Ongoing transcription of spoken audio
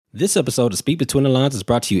This episode of Speak Between the Lines is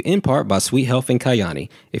brought to you in part by Sweet Health and Kyani.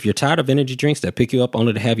 If you're tired of energy drinks that pick you up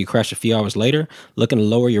only to have you crash a few hours later, looking to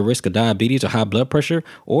lower your risk of diabetes or high blood pressure,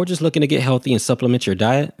 or just looking to get healthy and supplement your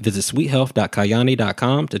diet, visit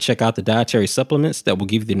sweethealth.kyani.com to check out the dietary supplements that will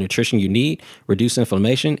give you the nutrition you need, reduce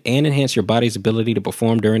inflammation, and enhance your body's ability to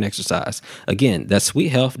perform during exercise. Again, that's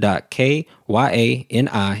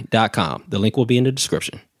sweethealth.kyani.com. The link will be in the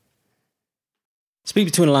description. Speak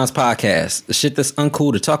Between the Lines podcast. The shit that's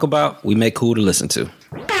uncool to talk about, we make cool to listen to.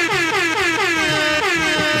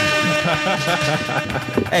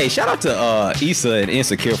 Hey, shout out to Issa and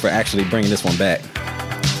Insecure for actually bringing this one back.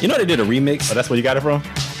 You know they did a remix. Oh, that's where you got it from?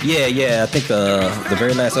 Yeah. I think the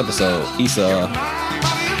very last episode, Issa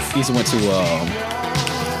went to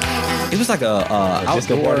it was like a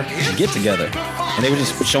outdoor get together, and they were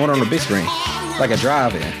just showing it on the big screen. Like a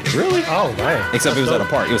drive-in. Really? Oh, man. Except it was at a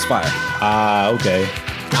park. It was fire. Okay.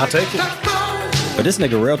 I'll take it. But this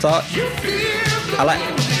nigga real talk. I like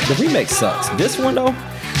the remake sucks. This one though.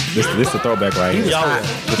 This the throwback right here.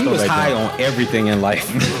 He was high on everything in life.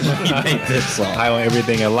 He made this song. High on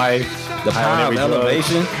everything in life. The power of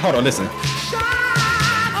elevation. Hold on, listen.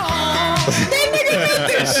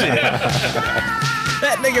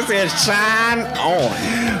 That nigga said shine on.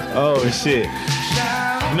 Oh shit.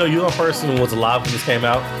 You know, you're a person who was alive when this came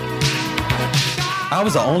out. I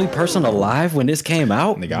was the only person alive when this came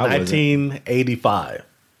out? Nigga, I 1985.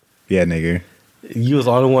 Yeah, nigga. You was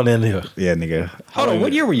the only one in here. Yeah, nigga. Hold on,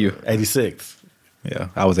 what year were you? 86. Yeah,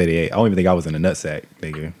 I was 88. I don't even think I was in a nutsack,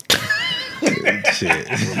 nigga. Shit.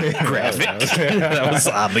 Graphic. That was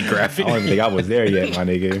oddly graphic. I don't even think I was there yet, my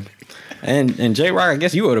nigga. And J-Rock, I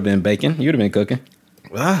guess you would have been baking. You would have been cooking.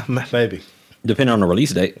 Maybe. Depending on the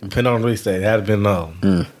release date. Depending on the release date. It had been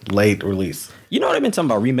late release. You know, they've been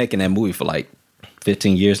talking about remaking that movie for like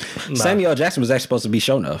 15 years. Nah. Samuel L. Jackson was actually supposed to be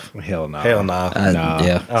Sho'nuff. Hell no. Hell no. Nah.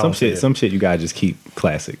 Yeah. Some shit you gotta just keep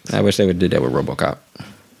classics. I wish they would have did that with RoboCop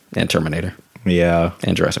and Terminator. Yeah.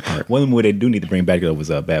 And Jurassic Park. One movie they do need to bring back though was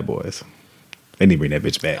Bad Boys. They need to bring that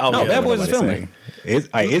bitch back. Oh, no, Bad Boys is filming. Is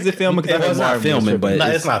it filming? It's not filming, but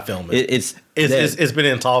it's not filming. It's been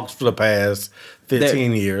in talks for the past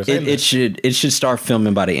 15 years. It should start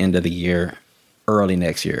filming by the end of the year, early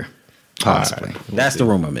next year, possibly. Right. That's the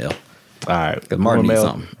rumor mill. All right, because Martin needs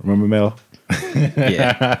something. Rumor mill.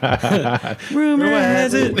 Yeah. Rumor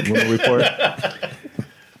has it. Rumor report.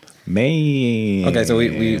 Man. Okay, so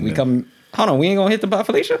we come. Hold on, we ain't gonna hit the Bot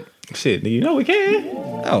Felicia? Shit, you know we can.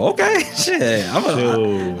 Oh, okay. Shit. I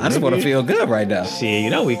just want to feel good right now. Shit, you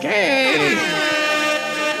know we can.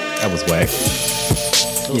 That was whack.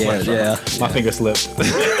 Yeah. My finger slipped.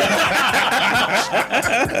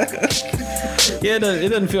 Yeah, it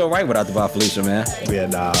doesn't feel right without the Bot Felicia, man. Yeah,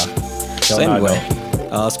 nah. So anyway,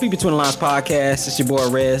 Speak Between the Lines podcast. It's your boy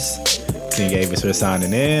Rez. King Avis for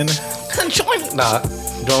signing in. Join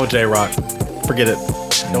with J-Rock. Forget it.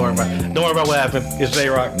 Don't worry about what happened. It's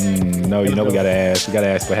J-Rock. No, you know we gotta ask. We gotta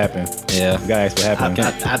ask what happened. Yeah. We gotta ask what happened.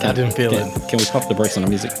 I didn't feel it. Can we pump the brakes on the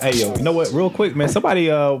music? Hey, yo, you know what? Real quick, man. Somebody,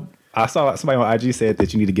 I saw somebody on IG said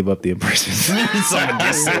that you need to give up the impressions. Whoa.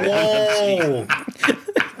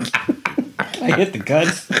 I hit the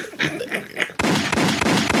guns.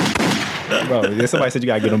 Bro, somebody said you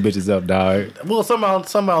gotta get them bitches up, dog. Well, somebody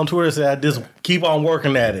on Twitter said I just keep on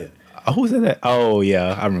working at it. Who said that? Oh,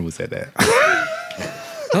 yeah. I remember who said that.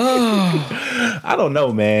 I don't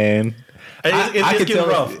know, man. It's getting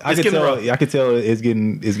rough. I can tell it's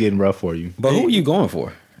getting rough for you. But who are you going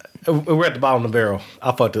for? We're at the bottom of the barrel.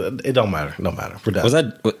 I fucked it. It don't matter. We're done. Was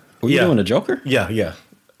that? Were you doing the Joker? Yeah.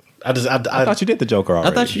 I thought you did the Joker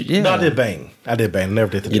already. I thought you. Yeah. No, I did Bane.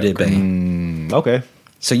 Never did the Joker. You did Bane. Okay.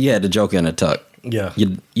 So you had the Joker in a tuck. Yeah.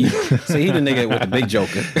 So he the nigga with the big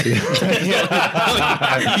Joker.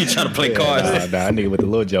 You trying to play cards? Nah, nigga with the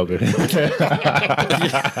little Joker.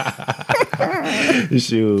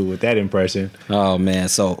 Shoot, with that impression. Oh man,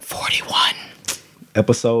 so 41.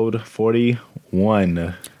 Episode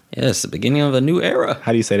 41. Yes, the beginning of a new era.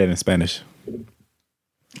 How do you say that in Spanish?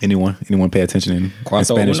 Anyone pay attention in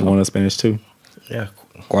Spanish? Uno. One of Spanish too? Yeah.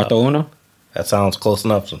 Cuarto uno? That sounds close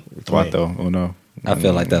enough to Cuarto uno. I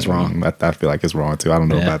feel like that's wrong. I feel like it's wrong too. I don't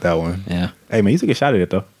know about that one. Yeah. Hey man, you took a shot at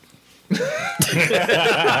it though.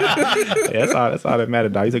 That's all that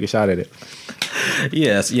mattered, dog. You took a shot at it.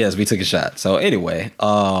 Yes, we took a shot. So anyway,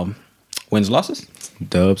 wins, losses?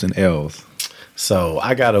 Dubs and L's. So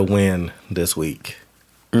I got a win this week.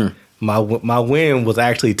 My win was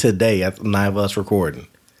actually today at 9 of us recording.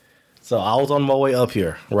 So I was on my way up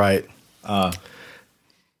here, right?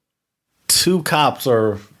 2 cops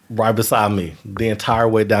are right beside me the entire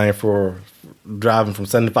way down here for driving from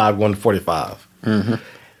 75 going to 45. Mm-hmm.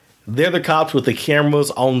 They're the cops with the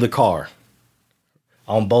cameras on the car,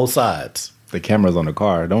 on both sides. The cameras on the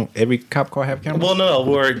car. Don't every cop car have cameras? Well, no,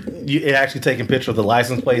 where it actually taking picture of the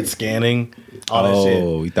license plate, scanning, all that shit.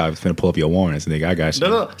 Oh, you thought I was finna pull up your warrants, nigga. I got you.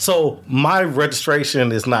 No. So my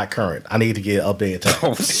registration is not current. I need to get updated.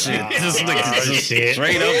 Oh shit! This nigga just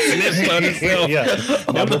straight up snitched on himself.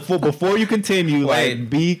 Yeah. Now, before you continue, Wait. like,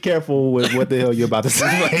 be careful with what the hell you're about to say.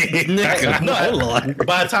 Nigga, No, hold on.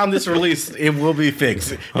 by the time this released, it will be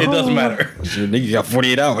fixed. It doesn't matter. Nigga, you got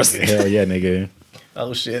 48 hours. Hell yeah, nigga.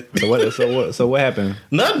 Oh shit! So what happened?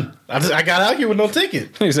 Nothing. I got out here with no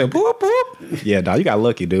ticket. He said, "Boop boop." Yeah, dog, you got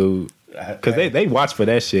lucky, dude. Because they watch for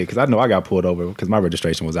that shit. Because I know I got pulled over because my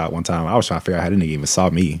registration was out one time. I was trying to figure out how the nigga even saw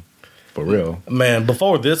me. For real. Man,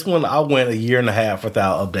 before this one, I went a year and a half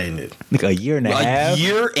without updating it. Nigga, a year and a half? A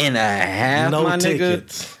year and a half, No my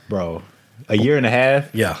tickets. Bro, a year and a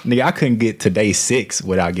half? Yeah. Nigga, I couldn't get to day 6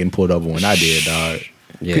 without getting pulled over when I did, dog.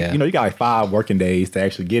 Yeah. You know, you got like 5 working days to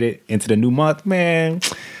actually get it into the new month, man.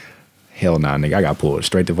 Hell nah, nigga. I got pulled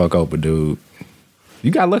straight the fuck over, dude. You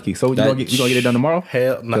got lucky. So you gonna get it done tomorrow?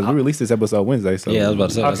 Hell no. Because we released this episode Wednesday. So Yeah, I was about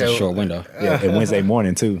to say that's Okay. a short window. yeah, and Wednesday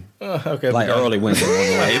morning too. Okay, Like early Wednesday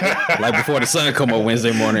morning, like before the sun come up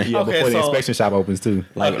Wednesday morning. Yeah, Okay, before the so- inspection shop opens too.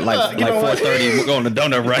 Like you know what? 4:30, we're going to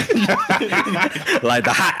donut run. Like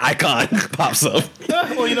the hot icon pops up.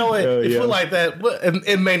 Well, you know what? Hell If yeah. you like that, but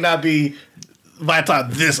it may not be by the time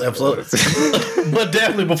this episode, but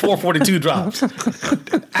definitely before 42 drops.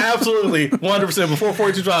 Absolutely, 100% before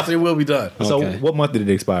 42 drops, it will be done. So Okay. what month did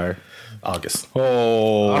it expire? August.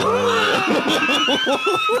 Oh,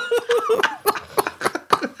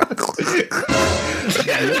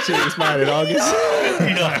 That shit expired in August.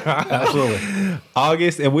 Absolutely.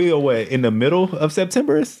 August, and we are what, in the middle of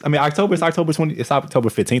September? I mean, October. It's October 20. It's October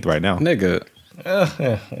 15th right now. nigga.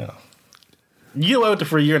 You went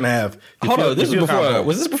for a year and a half. Hold on, this was before.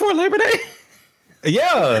 Was this before Labor Day?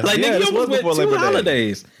 Yeah, Like yeah, nigga, this you almost was went two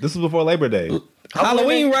holidays. This was before Labor Day.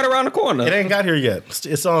 Halloween right around the corner. It ain't got here yet.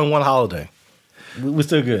 It's on one holiday. We're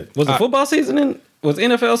still good. Was the football season in? Was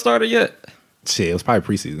NFL started yet? Shit, it was probably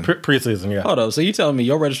preseason. Preseason, yeah. Hold up. So you telling me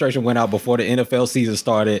your registration went out before the NFL season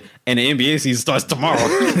started and the NBA season starts tomorrow?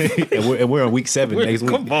 and we're in week 7 next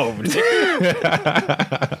week. Come on.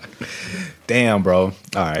 Damn, bro. All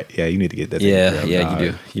right, yeah, you need to get that. Yeah, taken care of, yeah, dog.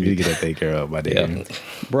 you do. You need to get that taken care of by then. Yeah.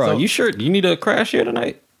 Bro, you sure you need a crash here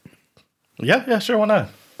tonight? Yeah, sure, why not?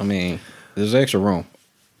 I mean, there's extra room.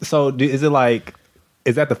 So, is it like?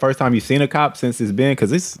 Is that the first time you've seen a cop since it's been?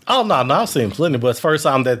 Because it's Oh, no, I've seen plenty, but it's the first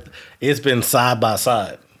time that it's been side by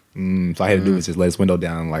side. so all I had to do was just let his window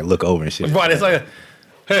down, and like look over and shit. Right, it's like,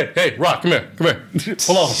 hey, Rock, come here.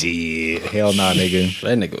 Hold on. Shit, hell nah, nigga.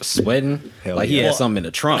 That nigga was sweating Hell like he yeah. had something in the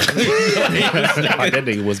trunk. Like, that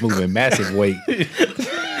nigga was moving massive weight.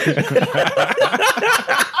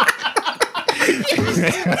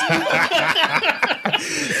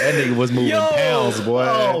 That nigga was moving pounds, boy.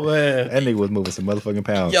 Oh, man. That nigga was moving some motherfucking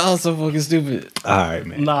pounds. Y'all so fucking stupid. All right,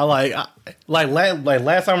 man. Nah, like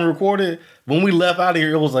last time we recorded, when we left out of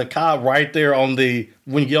here, it was a cop right there on the,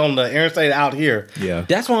 when you get on the interstate out here. Yeah.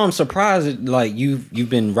 That's why I'm surprised. Like you've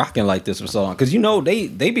been rocking like this for so long because you know they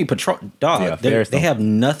be patrol. Dog, Yeah, they Ferris don't- have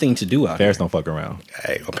nothing to do out Ferris don't fuck around.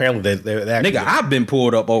 Hey, apparently they actually, here. Nigga, I've been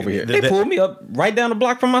pulled up over here. They They- pulled me up right down the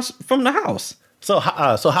block from the house. So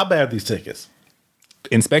how bad are these tickets?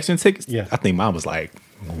 Inspection tickets? Yeah. I think mine was like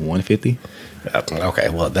 150. Okay,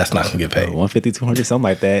 well, that's not gonna get paid. 150, 200, something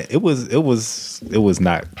like that. It was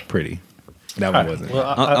not pretty. That one wasn't. Well,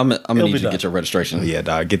 I'm gonna it'll need be you to done. get your registration. Yeah,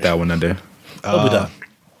 dog, get that one under. It'll be done.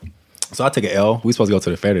 So I took an L. We supposed to go to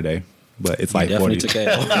the fair today, but it's like Definitely 40. took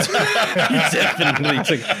a You definitely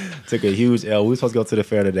took. Took a huge L. We were supposed to go to the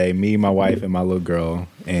fair today, me, my wife, and my little girl,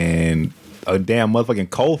 and a damn motherfucking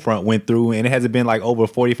cold front went through, and it hasn't been like over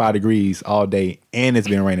 45 degrees all day, and it's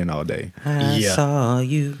been raining all day. I Yeah. saw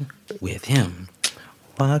you with him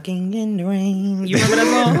walking in the rain. You remember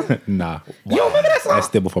that song? Nah, You don't remember that song? that's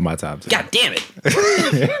still before my time. Too. God damn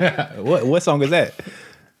it. What song is that?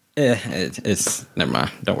 It's never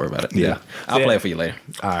mind. Don't worry about it. Yeah. I'll Yeah. play it for you later.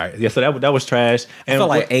 All right, yeah. So that was trash. I And felt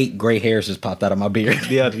like 8 gray hairs just popped out of my beard.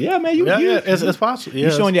 yeah, man, you It's possible.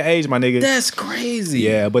 you showing your age, my nigga. That's crazy.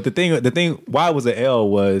 Yeah, but the thing why it was an L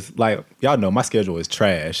was like y'all know my schedule is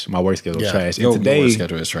trash. My work schedule is Yeah. trash. And Your today, work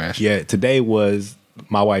schedule is trash. Yeah, today was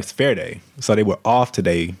my wife's fair day, so they were off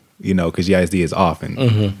today. You know, because YSD is off,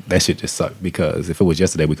 and that shit just sucked. Because if it was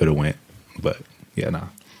yesterday, we could have went, but yeah, nah.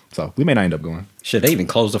 So we may not end up going. Shit, they even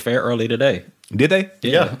closed the fair early today. Did they?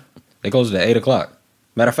 Yeah. They closed at 8 o'clock.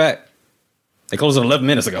 Matter of fact, they closed it 11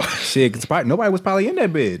 minutes ago. Shit, 'cause nobody was probably in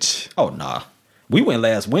that bitch. Oh, nah. We went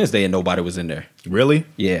last Wednesday and nobody was in there. Really?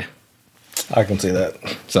 Yeah. I can see that.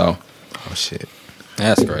 So Oh shit.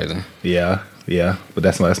 that's crazy. Yeah, yeah. But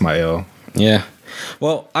that's my L. Yeah.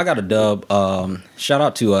 Well, I got a dub. Shout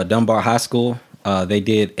out to Dunbar High School. They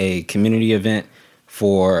did a community event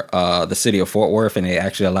for the city of Fort Worth, and they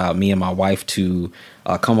actually allowed me and my wife to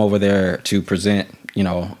come over there to present,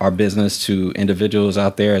 our business to individuals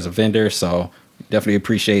out there as a vendor. So definitely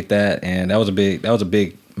appreciate that. And that was a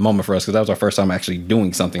big moment for us because that was our first time actually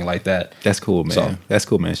doing something like that. That's cool, man. So- That's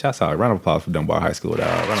cool, man. Shouts out. Round of applause for Dunbar High School, dog.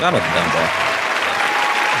 Shout out to Dunbar.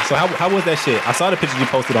 So how was that shit? I saw the pictures you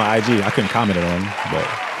posted on IG. I couldn't comment on them, but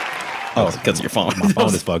Oh, because of your phone. my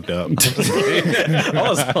phone is fucked up. I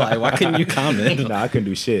was like, why couldn't you comment? Nah, I couldn't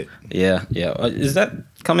do shit. Yeah. Is that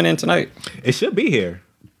coming in tonight? It should be here.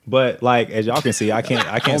 But like as y'all can see, I can't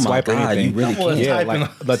Oh my swipe or God, anything. you really can't. Yeah, Typing.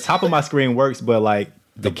 like the top of my screen works, but like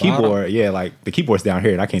the bottom? keyboard, like the keyboard's down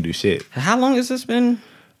here and I can't do shit. How long has this been?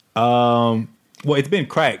 Well, it's been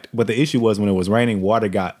cracked, but the issue was when it was raining, water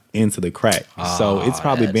got into the crack. So it's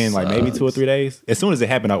probably that been like maybe 2 or 3 days. As soon as it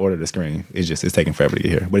happened, I ordered the screen. It's taking forever to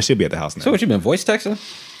get here, but it should be at the house now. So what, you been voice texting?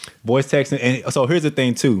 Voice texting, and so here's the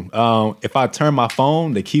thing too. If I turn my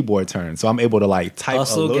phone, the keyboard turns, so I'm able to like type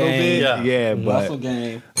Hustle a little game. bit. Yeah, but Muscle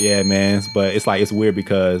game. yeah, man. But it's weird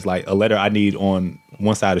because like a letter I need on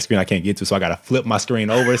one side of the screen I can't get to, so I gotta flip my screen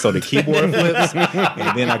over so the keyboard flips,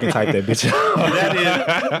 and then I can type that bitch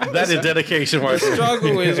out. That is dedication right there.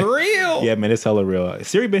 Struggle is real. Yeah, man, it's hella real.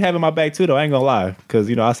 Siri been having my back too, though. I ain't gonna lie, because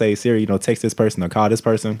I say Siri, text this person or call this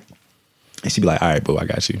person, and she be like, "All right, boo, I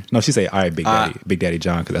got you." No, she say, "All right, Big Daddy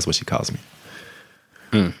John," because that's what she calls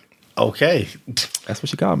me. Okay. That's what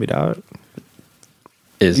she called me, dog.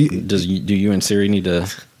 Do you and Siri need to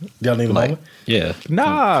Y'all need a like? moment? Yeah.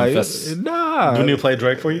 Nah, Confess. nah. Do we need to play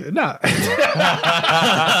Drake for you? Nah.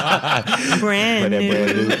 Brand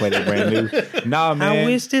Play that brand new. Nah, man.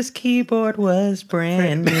 this keyboard was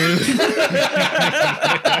brand new.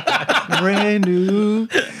 brand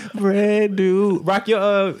new. Rock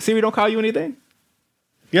your Siri don't call you anything?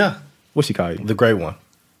 Yeah. What she call you? The great one.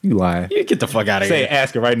 You lying. You get the fuck out of Say here. it,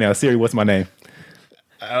 ask her right now. Siri, what's my name?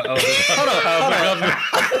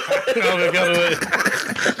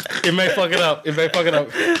 It may fuck it up.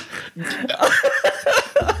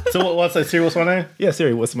 So what's that? Siri, what's my name? Yeah,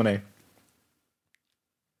 Siri, what's my name?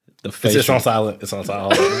 The It's face. just on silent. It's on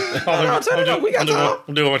silent. turn it up. We got time.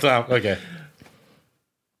 I'm doing one more time. Okay.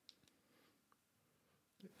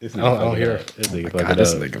 I don't hear it. This nigga God, fucking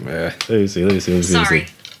this up. nigga, man. Let me see. Sorry,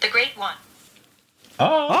 the great one.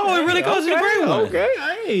 Oh, it really goes to the great one. Okay,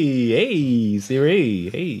 hey, Siri,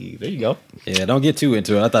 hey, there you go. Yeah, don't get too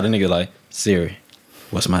into it. I thought a nigga like, Siri,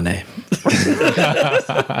 what's my name?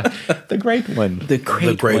 The great one. The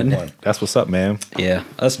great, one. That's what's up, man. Yeah,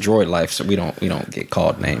 us droid life, so we don't get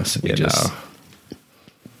called names. We Yeah, just no.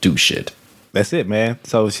 do shit. That's it, man.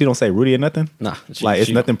 So she don't say Rudy or nothing. Nah, It's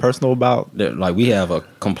nothing personal about. Like we have a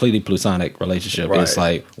completely platonic relationship. Right. It's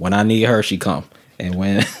like when I need her, she come, and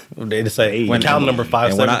when They just say When- account number and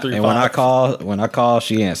when I 5735. when I call,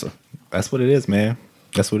 she answer. That's what it is, man.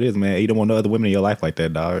 That's what it is, man. You don't want no other women in your life like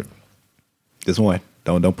that, dog. Just one.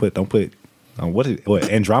 Don't put. What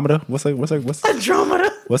Andromeda? What's her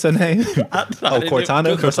Andromeda. What's her name?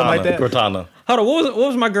 Cortana or something like that. Cortana. Hold on, what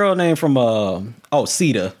was my girl name from?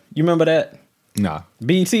 Sita. You remember that? Nah.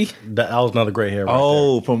 BT. That was another gray hair. Right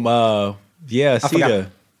Oh, from I Sita.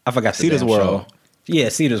 forgot the Cedar's damn World. show. Yeah,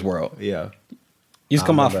 Cedar's World. Yeah. Used to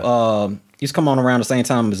come off. Used to come on around the same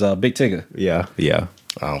time as Big Tigger. Yeah.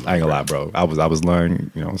 I ain't gonna lie, bro. I was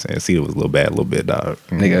learning. You know what I'm saying? Cedar was a little bad, a little bit, dog.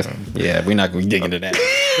 Nigga. Yeah, we're not gonna dig into that.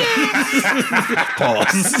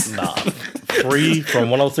 Pause. Nah. Free from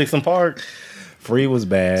 106 in Park. Free was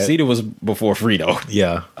bad. Cedar was before Frito.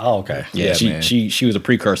 Yeah. Oh, okay. Yeah, Yeah, man. she was a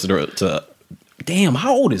precursor to. Damn,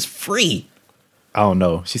 how old is Free? I don't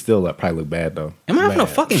know. She still probably look bad though. Am I having a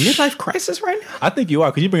Bad. fucking midlife crisis right now? I think you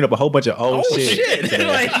are because you bring up a whole bunch of old shit.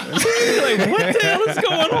 like what the hell is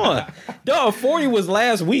going on? Dog, 40 was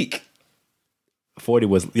last week. 40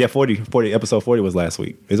 was 40 episode 40 was last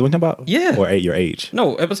week. Is it what you're talking about? Yeah. Or your age?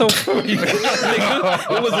 No, episode 40.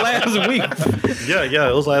 Nigga, it was last week. Yeah,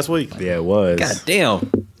 it was last week. Yeah, it was. God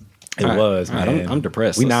damn. It All right, was. all right, Man. I'm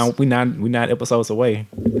depressed. We nine episodes away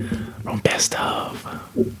from best of.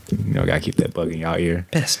 Gotta keep that bug in y'all ear.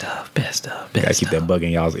 Best of. Gotta keep that bug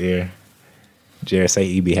in y'all's ear. Jared say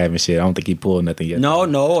he be having shit. I don't think he pulled nothing yet. No,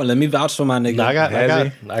 let me vouch for my nigga. No,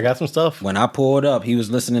 Has I got some stuff. When I pulled up, he was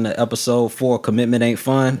listening to episode 4, Commitment Ain't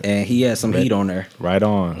Fun, and he had some heat on there. Right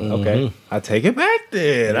on. Okay. I take it back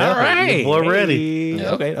then. Yeah, All right. we're ready.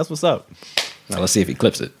 Yeah. Okay, that's what's up. Now let's see if he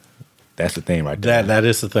clips it. That's the thing right there. That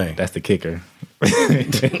is the thing. That's the kicker.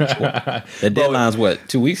 The deadline's what,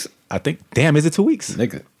 2 weeks? I think. Damn, is it 2 weeks?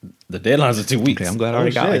 Nigga, the deadline's in 2 weeks. Okay, I'm glad I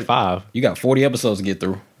already got like 5. You got 40 episodes to get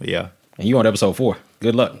through, Yeah, and you on episode 4.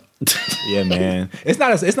 Good luck. yeah, man. It's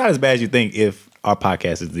not as bad as you think if our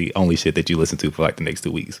podcast is the only shit that you listen to for like the next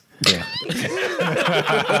 2 weeks. Yeah.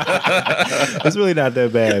 It's really not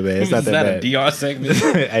that bad, man. It's not that bad. a DR segment?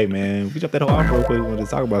 Hey, man, we jump that whole off real quick. We want to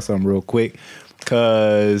talk about something real quick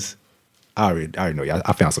because I already know y'all.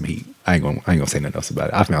 I found some heat. I ain't gonna say nothing else about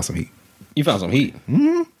it. I found some heat. You found some heat.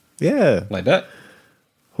 Yeah, Like that?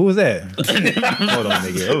 who was that? Hold on,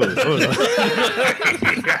 nigga.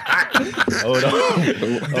 Hold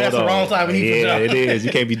on. That's the wrong time of heat. Yeah, it is.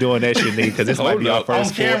 You can't be doing that shit, nigga, because this might be our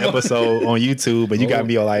first full episode on YouTube, and you got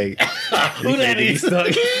me all like, Who that is? stuck.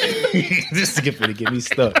 This is going to get me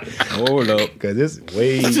stuck. Hold up. Because it's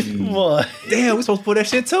way. Boy. Damn, we supposed to put that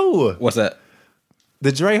shit too. What's that?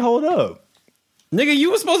 The Dre hold up. Nigga,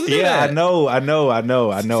 you were supposed to do that. I know.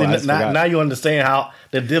 See, now you understand how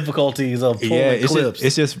the difficulties of pulling clips.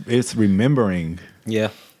 It's remembering. Yeah.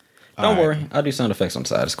 Don't worry. I'll do sound effects on the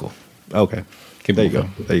side. It's cool. Okay. There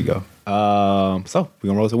you go. So we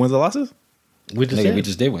gonna roll to wins and losses? we just Nigga, said. we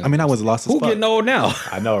just did win. I mean, I wins and losses. Who fuck. getting old now?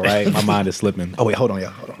 I know, right? My mind is slipping. Oh wait, hold on, y'all.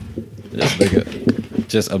 Hold on. This nigga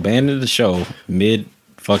just abandoned the show mid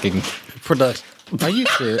fucking production. Are you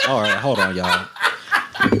serious? All right, hold on, y'all.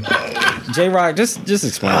 J-Rock, just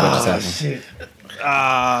explain what just happened. Shit.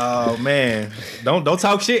 Oh man, don't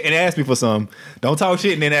talk shit and ask me for some. Don't talk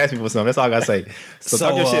shit and then ask me for some. That's all I gotta say. So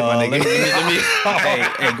talk your shit, my nigga. Let me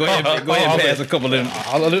hey, go ahead and pass a couple of them.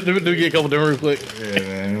 Let me get a couple of them real quick. Yeah,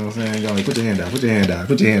 man, you know what I'm saying? Go, put your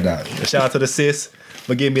hand out. Shout out to the sis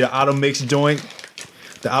for giving me the auto mix joint.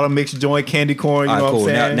 The auto mix joint candy corn. You All right, know cool.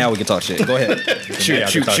 what I'm saying? Now we can talk shit. Go ahead.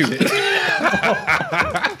 shoot.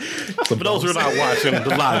 For those who are not watching the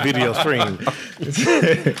live video stream,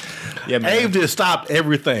 Yeah, man. Abe just stopped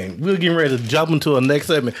everything. We were getting ready to jump into a next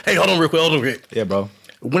segment. Hey, hold on real quick. Yeah, bro.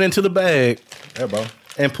 Went into the bag Yeah, bro.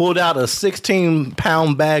 and pulled out a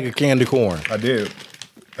 16-pound bag of candy corn. I did.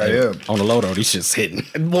 On the low though, these shit's hitting.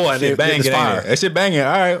 Boy, Shit banging. it's fire. That shit banging.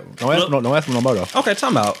 All right. Don't ask me no more though. Okay,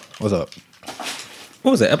 time out. What's up?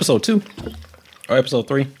 What was that? Episode 2 or episode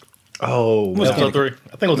 3? Oh, Was it episode 3? I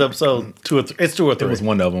think it was episode 2 or 3. It's 2 or 3. it was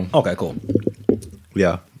one of them. Okay, cool.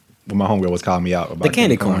 Yeah. When my homegirl was calling me out about The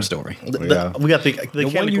candy corn story. Yeah. We got the The candy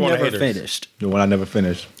one you corn never haters. finished. The one I never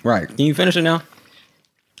finished. Right. Can you finish it now?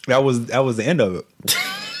 That was the end of it.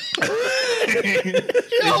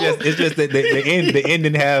 It's just that the end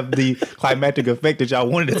didn't have the climactic effect that y'all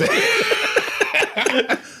wanted it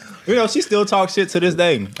to. You know, she still talks shit to this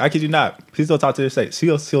day. I kid you not. She still talks to this day.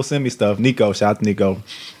 She'll send me stuff. Nico, shout out to Nico.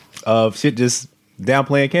 Of shit just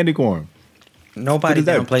downplaying candy corn. Nobody To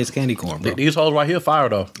this day. downplays candy corn, bro. These hoes right here fire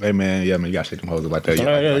though. Hey man, yeah man, you gotta shake them hoes like that.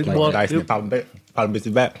 Yeah, like well, dice and pop them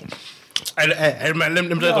bitches back. Hey man, let me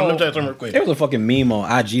tell you something real quick. There was a fucking meme on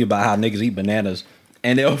IG about how niggas eat bananas,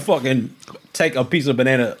 and they'll fucking take a piece of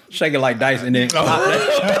banana, shake it like dice, and then pop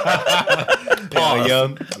that.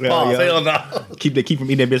 Pause. Pause. Hell no. Keep from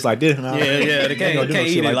eating that bitch like this. Yeah, they can't do no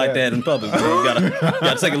eat shit it like that in public. Man. You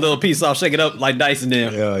gotta take a little piece off, shake it up like dice, and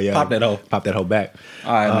then Yeah. pop that hoe. Pop that hoe back.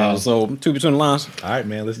 All right, man. So 2 between the lines. All right,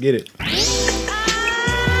 man, let's get it.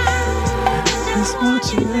 Just want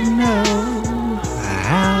you to know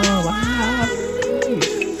how I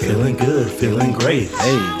Feeling good, feeling great.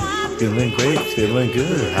 Hey, Feeling great, feeling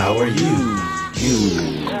good. How are you?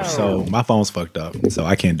 So my phone's fucked up, so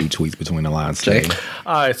I can't do tweets between the lines today. Jake.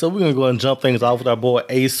 All right, so we're gonna go ahead and jump things off with our boy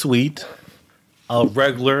A Sweet, a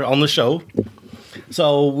regular on the show.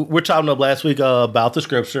 So we're talking up last week about the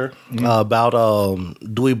scripture, about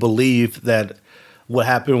do we believe that what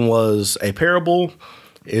happened was a parable?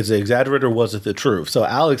 Is it exaggerated or was it the truth? So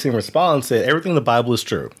Alex, in response, said everything in the Bible is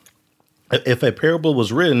true. If a parable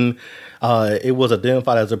was written, it was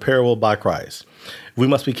identified as a parable by Christ. We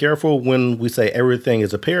must be careful when we say everything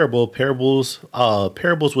is a parable. Parables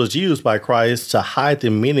was used by Christ to hide the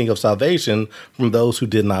meaning of salvation from those who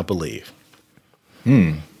did not believe.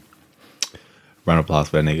 Round of applause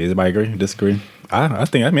for that nigga. Everybody agree? Disagree? I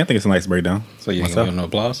think it's a nice breakdown. so you ain't Myself. gonna give no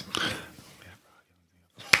applause?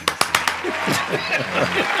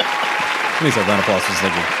 Let me say round of applause for this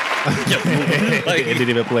nigga. Like, it didn't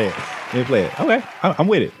even play it. Okay, I'm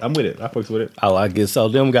with it. I fucks with it. I like it. So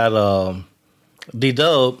them got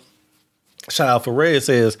D-Dub, shout out for Rez,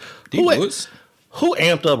 says, who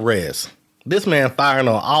amped up Rez? This man firing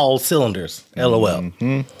on all cylinders. LOL.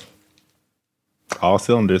 All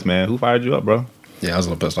cylinders, man. Who fired you up, bro? Yeah, I was a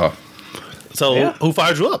little pissed off. So who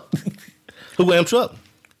fired you up? Who amped you up?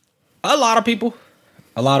 A lot of people.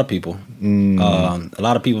 A lot of people been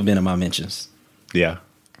in my mentions. Yeah,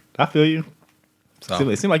 I feel you. So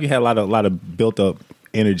It seemed like you had a lot of built up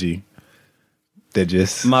energy that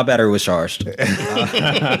just My battery was charged.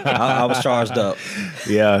 I was charged up.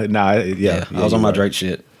 yeah, nah, yeah, I was on my Drake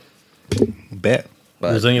shit. bet.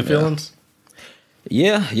 But, Was in your feelings?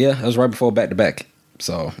 Yeah, it was right before back to back.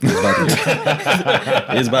 So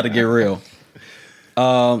it's about to get real.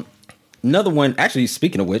 Another one, actually,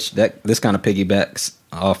 speaking of which, this kind of piggybacks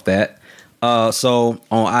off that. So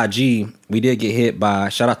on IG, we did get hit by,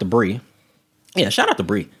 shout out to Bree. Yeah, shout out to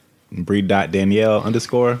Bree.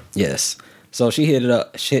 Bree.Danielle_. Yes. So she hit it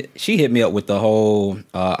up. She hit me up with the whole,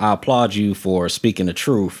 I applaud you for speaking the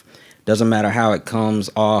truth. Doesn't matter how it comes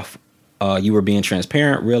off. You were being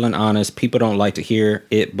transparent, real and honest. People don't like to hear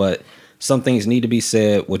it, but some things need to be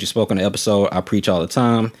said. What you spoke on the episode, I preach all the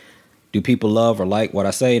time. Do people love or like what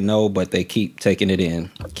I say? No, but they keep taking it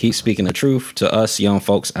in. Keep speaking the truth to us young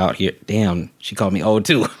folks out here. Damn, she called me old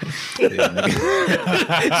too.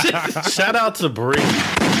 Shout out to Bree.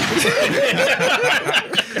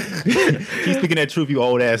 Keep speaking that truth, you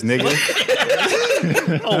old ass nigga.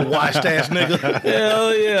 Oh, washed ass nigga.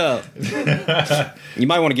 Hell yeah. You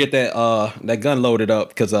might want to get that gun loaded up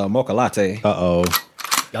because Mocha Latte. Uh-oh.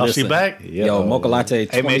 Y'all, she Listen. back? Yo, Mocha Latte 24/7.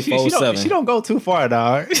 Hey man, she don't go too far,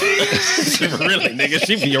 dog. Really, nigga,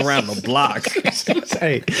 she be around the block.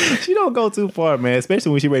 Hey, she don't go too far, man. Especially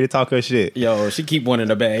when she ready to talk her shit. Yo, she keep one in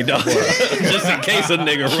the bag, dog. Just in case a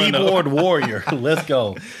nigga run up. Keyboard warrior. Let's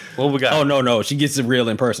go. What we got? Oh, no. She gets it real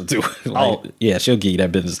in person, too. Yeah, she'll give you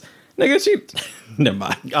that business. Nigga, she... Never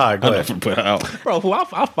mind. All right, go I'm ahead. not gonna put her out. Bro,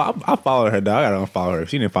 I followed her, dog. I gotta unfollow her.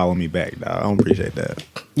 She didn't follow me back, dog. I don't appreciate that.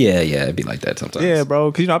 Yeah, it'd be like that sometimes. Yeah,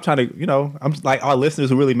 bro. Because, I'm trying to, I'm like, our listeners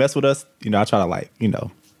who really mess with us, I try to, like,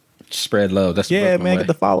 Spread love. That's the yeah, Brooklyn man, way. get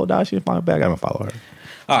the follow, dog. She didn't follow me back. I gotta follow her.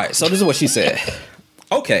 All right, so this is what she said.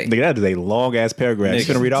 Okay. Nigga, that is a long ass paragraph. You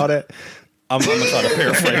gonna read all that? I'm gonna try to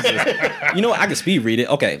paraphrase it. You know what? I can speed read it.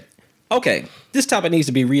 Okay. This topic needs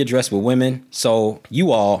to be readdressed with women so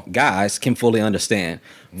you all, guys, can fully understand.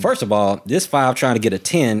 First of all, this 5 trying to get a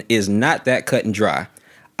 10 is not that cut and dry.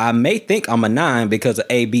 I may think I'm a 9 because of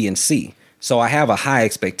A, B, and C. So I have a high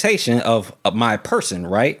expectation of my person,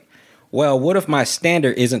 right? Well, what if my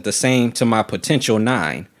standard isn't the same to my potential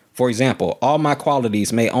 9? For example, all my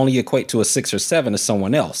qualities may only equate to a 6 or 7 to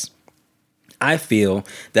someone else. I feel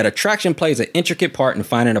that attraction plays an intricate part in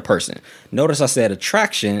finding a person. Notice I said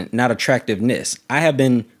attraction, not attractiveness. I have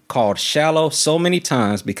been called shallow so many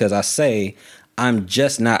times because I say I'm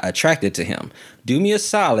just not attracted to him. Do me a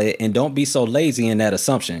solid and don't be so lazy in that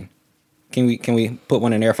assumption. Can we put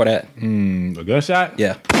one in there for that? A gunshot?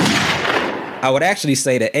 Yeah. I would actually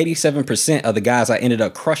say that 87% of the guys I ended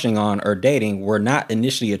up crushing on or dating were not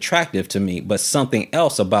initially attractive to me, but something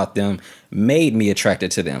else about them made me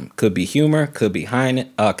attracted to them. Could be humor, could be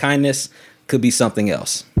kindness, could be something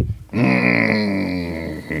else.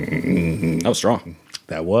 That was strong.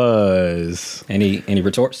 That was. Any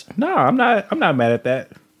retorts? No, I'm not mad at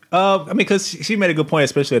that. Because she made a good point,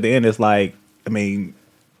 especially at the end. It's like,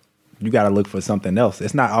 you got to look for something else.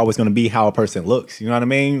 It's not always going to be how a person looks. You know what I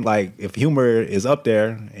mean? Like, if humor is up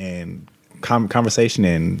there and conversation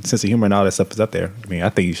and sense of humor and all that stuff is up there, I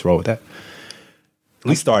think you should roll with that. At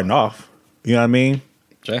least starting off. You know what I mean?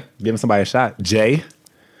 Jay? Giving somebody a shot. Jay?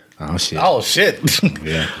 Oh, shit. Oh, shit.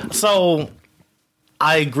 Yeah. So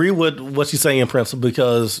I agree with what she's saying in principle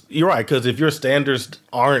because you're right. Because if your standards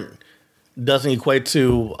doesn't equate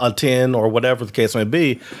to a 10 or whatever the case may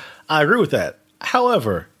be, I agree with that.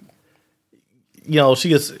 However,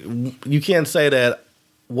 you can't say that,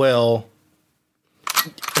 well,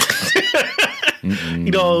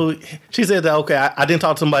 she said that, okay, I didn't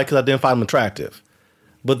talk to somebody because I didn't find them attractive.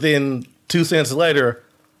 But then 2 sentences later,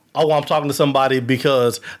 I'm talking to somebody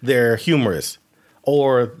because they're humorous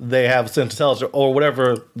or they have a sense of intelligence or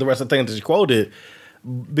whatever the rest of the things that you quoted,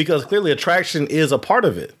 because clearly attraction is a part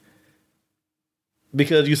of it.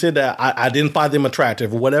 Because you said that I didn't find them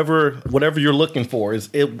attractive. Whatever you're looking for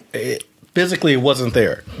it physically it wasn't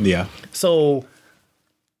there. Yeah. So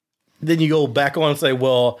then you go back on and say,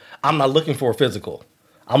 well, I'm not looking for physical.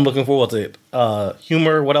 I'm looking for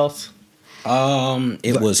humor. What else?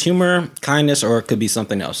 It was humor, kindness, or it could be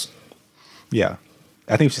something else. Yeah.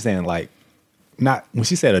 I think she's saying not when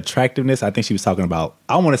she said attractiveness, I think she was talking about,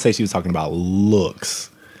 I want to say she was talking about looks.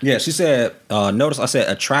 Yeah, she said, notice I said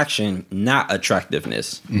attraction, not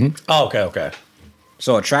attractiveness. Mm-hmm. Oh, okay.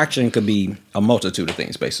 So attraction could be a multitude of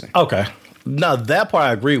things, basically. Okay. Now, that part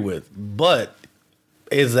I agree with, but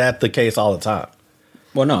is that the case all the time?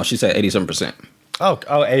 Well, no, she said 87%. Oh,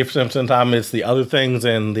 87% of the time it's the other things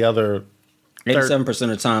and the other... 87% of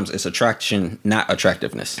the times it's attraction, not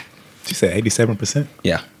attractiveness. She said 87%?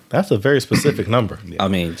 Yeah. That's a very specific number. I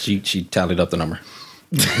mean, she tallied up the number.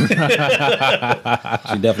 She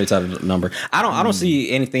definitely touted the number. I don't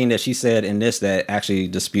see anything that she said in this that actually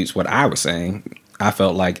disputes what I was saying. I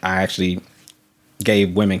felt like I actually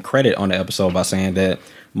gave women credit on the episode by saying that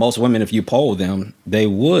most women, if you poll them, they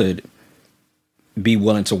would be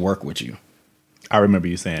willing to work with you. I remember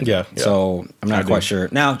you saying Yeah. So I'm not quite sure.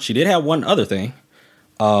 Now, she did have one other thing.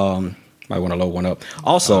 Might want to load one up.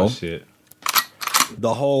 Also, Oh, shit.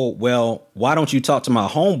 the whole, well, why don't you talk to my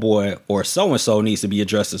homeboy or so-and-so needs to be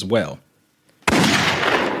addressed as well.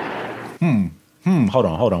 Hold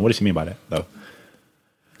on. What does she mean by that, though?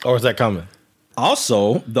 Or is that coming?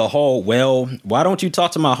 Also, the whole, well, why don't you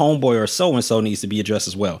talk to my homeboy or so-and-so needs to be addressed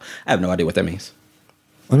as well. I have no idea what that means.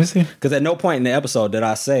 Let me see. Because at no point in the episode did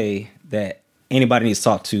I say that anybody needs to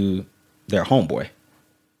talk to their homeboy.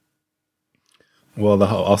 Well, the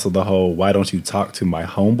whole why don't you talk to my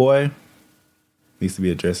homeboy needs to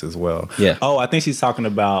be addressed as well. Yeah. Oh, I think she's talking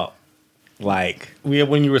about like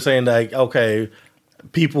When you were saying like, okay,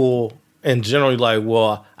 people in general, like,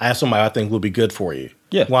 well, I have somebody I think would be good for you.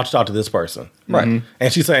 Yeah. Why don't you talk to this person? Right.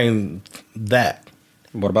 And she's saying that.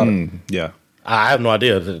 What about it? yeah. I have no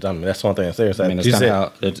idea. I mean, that's one thing I say. I mean, it's kind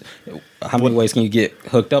of how many ways can you get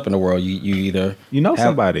hooked up in the world? You either have,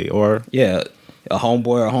 somebody or yeah, a homeboy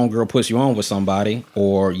or a homegirl puts you on with somebody,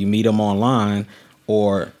 or you meet them online,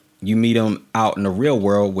 or you meet them out in the real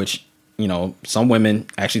world, which, you know, some women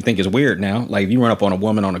actually think is weird now. Like if you run up on a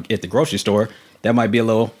woman at the grocery store, that might be a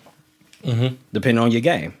little depending on your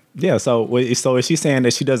game. yeah. So is she saying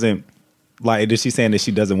that she doesn't like? Is she saying that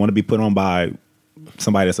she doesn't want to be put on by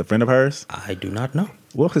somebody that's a friend of hers? I do not know.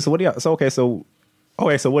 Well, so what do y'all? So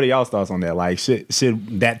what are y'all's thoughts on that? Like, should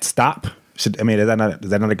that stop? Is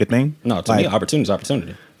that not a good thing? No, to me, opportunity is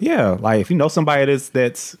opportunity. Yeah, like if you know somebody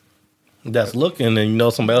that's looking, and you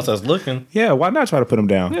know somebody else that's looking. yeah, why not try to put them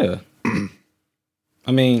down? Yeah.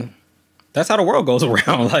 I mean, that's how the world goes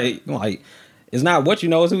around. Like it's not what you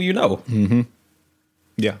know, it's who you know.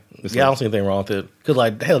 Yeah, Yeah, I don't see anything wrong with it. Because,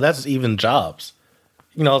 like, hell, that's even jobs.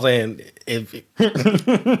 You know what I'm saying? If you know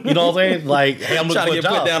what I'm saying? Like, hey, I'm looking Trying for to a get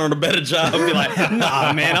put job. down on a better job and be like,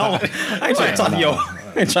 nah, man, I ain't trying to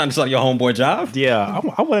talk to your homeboy job. Yeah,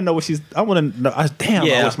 I want to know what she's. I want to know. Damn,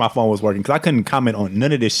 Yeah. I wish my phone was working because I couldn't comment on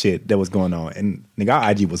none of this shit that was going on. And nigga,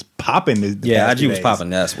 our IG was popping. Yeah, IG was popping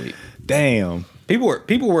last week. Damn. People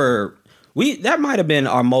were that might have been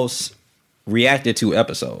our most reacted to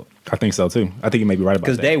episode. I think so too. I think you may be right about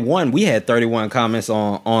that. Because day one, we had 31 comments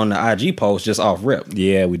on the IG post just off rip.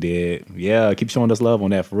 Yeah, we did. Yeah, keep showing us love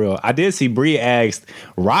on that for real. I did see Bree asked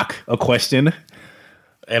Rock a question.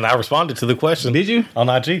 And I responded to the question. Did you? On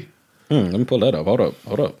IG. Let me pull that up. Hold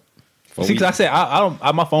up. See, because I said I don't.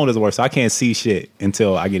 My phone doesn't work, so I can't see shit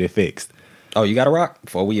until I get it fixed. Oh, you got a rock?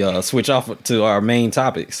 Before we switch off to our main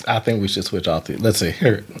topics. I think we should switch off to. Let's see.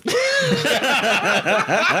 Here.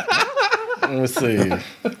 Let's see.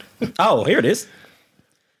 Oh, here it is.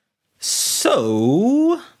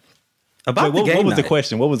 So, about Wait, the game what was the night.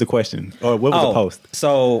 question? What was the question? Or what was the post?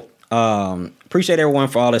 So, appreciate everyone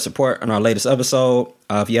for all their support on our latest episode.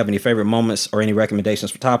 If you have any favorite moments or any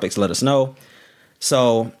recommendations for topics, let us know.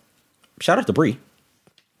 So, shout out to Bree.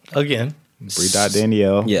 Again.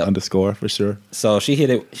 Bree.Danielle _ for sure. So she hit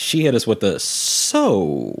us with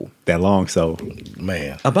the That long so.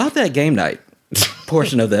 Man. about that game night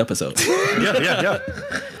portion of the episode. Yeah.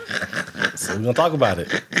 So we're going to talk about it.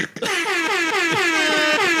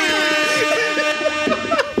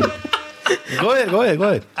 Go ahead.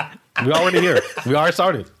 We already here. We already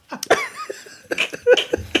started.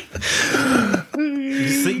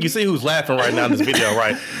 You see who's laughing right now in this video,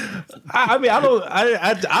 right? I mean,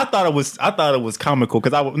 I thought it was comical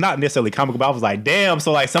because I was not necessarily comical, but I was like, damn.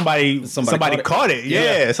 So like somebody caught it.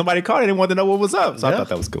 Yeah, somebody caught it and wanted to know what was up. So I thought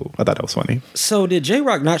that was cool. I thought that was funny. So did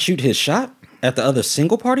J-Rock not shoot his shot at the other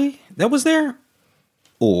single party that was there?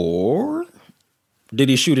 Or did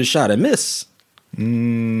he shoot his shot and miss?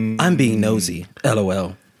 I'm being nosy.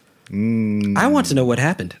 LOL. I want to know what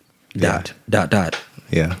happened. Yeah. Dot.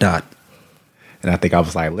 Yeah. And I think I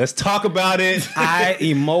was like, let's talk about it. Eye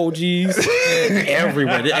emojis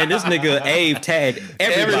everywhere. And this nigga Abe tagged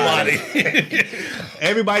everybody.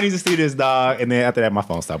 Everybody needs to see this, dog. And then after that, my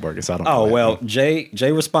phone stopped working. So I don't know. Oh, what well, happened.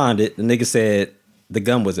 Jay responded. The nigga said the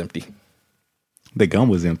gun was empty. The gun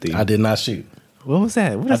was empty. I did not shoot. What was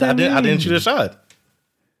that? What does that mean? I didn't shoot a shot.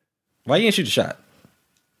 Why you didn't shoot a shot?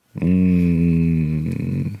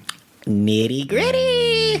 Nitty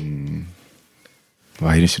gritty.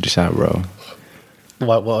 Why you didn't shoot a shot, bro?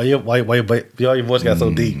 Why your voice got so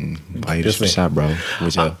deep? Why you didn't shoot a shot, bro?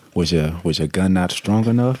 Was your gun not strong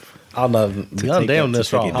enough? I don't know. Young damn this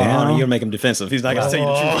strong. it down. You're gonna make him defensive. He's not gonna say the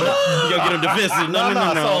truth. You gotta get him defensive.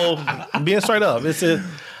 No. So being straight up, it's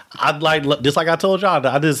I'd like just like I told y'all.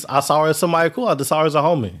 I saw her as somebody cool. I just saw her as a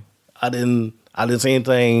homie. I didn't see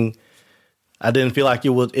anything. I didn't feel like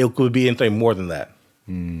it could be anything more than that.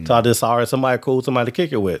 So I just saw her as somebody cool, somebody to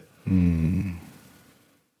kick it with.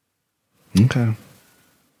 Okay.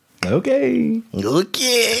 Okay.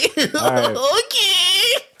 All right.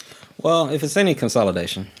 Okay. Well, if it's any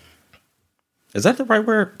consolidation, is that the right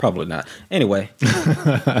word? Probably not. Anyway,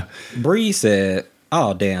 Bree said,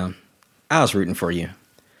 "Oh damn, I was rooting for you,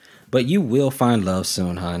 but you will find love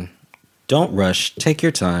soon, hon. Don't rush. Take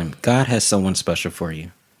your time. God has someone special for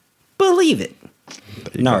you. Believe it."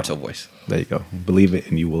 Naruto voice. There you go. Believe it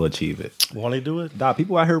and you will achieve it. Want to do it? Dog,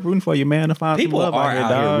 people out here rooting for you, man. To find People some love are out here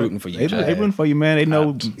dog. rooting for you, They rooting for you, man. They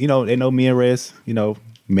know, they know me and Rez,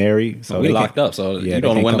 married. So We they locked can't- up, so yeah, you they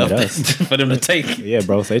don't can't want come enough at us. for them to take. Yeah,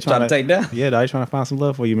 bro. So they Trying to take down. Yeah, they trying to find some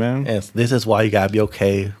love for you, man. And this is why you gotta be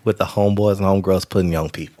okay with the homeboys and homegirls putting young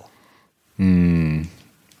people.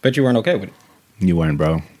 But you weren't okay with it. You weren't,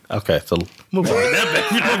 bro. Okay, so move on.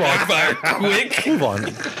 Move on. Quick. Move on.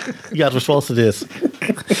 You guys were supposed to this.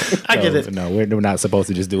 I get it. No, we're not supposed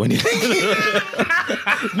to just do anything.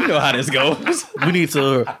 You know how this goes. We need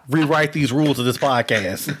to rewrite these rules of this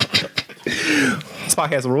podcast. This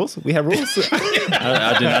podcast has rules. We have rules.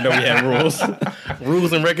 I did not know we had rules.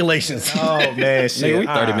 Rules and regulations. Oh man, shit. Nigga, we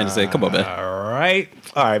 30 minutes in. Come on, man.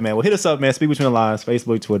 All right, man. Well, hit us up, man. Speak Between the Lines,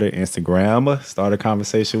 Facebook, Twitter, Instagram. Start a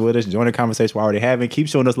conversation with us. Join the conversation we're already having. Keep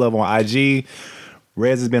showing us love on IG.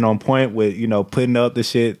 Rez has been on point with, putting up the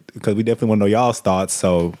shit because we definitely want to know y'all's thoughts.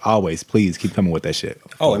 So always, please keep coming with that shit.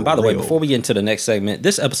 Oh, and by the way, real. before we get into the next segment,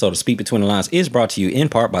 this episode of Speak Between the Lines is brought to you in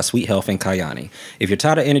part by Sweet Health and Kayani. If you're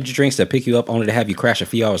tired of energy drinks that pick you up only to have you crash a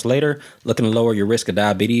few hours later, looking to lower your risk of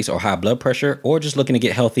diabetes or high blood pressure, or just looking to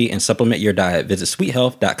get healthy and supplement your diet, visit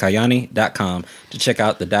sweethealth.kayani.com to check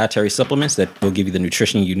out the dietary supplements that will give you the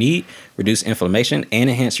nutrition you need, reduce inflammation, and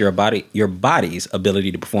enhance your body's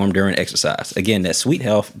ability to perform during exercise. Again, that's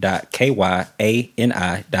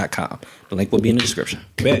sweethealth.kayani.com. The link will be in the description.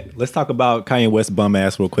 Bet. Let's talk about Kanye West bum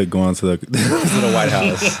ass real quick going to the to the White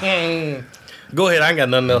House. Go ahead. I ain't got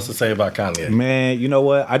nothing else to say about Kanye. Man, you know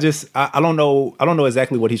what? I don't know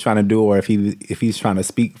exactly what he's trying to do or if he's trying to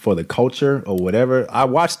speak for the culture or whatever. I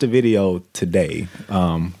watched the video today.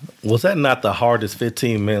 Was that not the hardest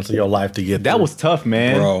 15 minutes of your life to get That through? was tough,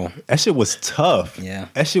 man. Bro. That shit was tough. Yeah.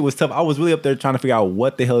 That shit was tough. I was really up there trying to figure out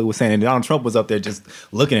what the hell he was saying. And Donald Trump was up there just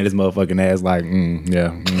looking at his motherfucking ass like,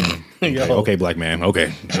 okay, black man.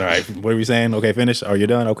 Okay. All right. What are we saying? Okay, finish. Are you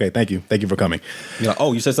done? Okay, thank you. Thank you for coming. You're like,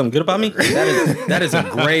 oh, you said something good about me? That is a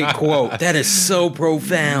great quote. That is so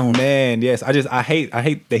profound. Man, yes. I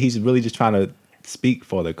hate that he's really just trying to speak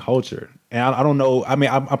for the culture. And I don't know. I mean,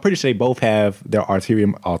 I'm pretty sure they both have their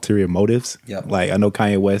ulterior motives. Yep. Like I know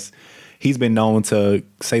Kanye West, he's been known to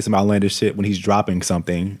say some outlandish shit when he's dropping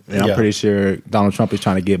something. And I'm pretty sure Donald Trump is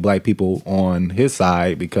trying to get black people on his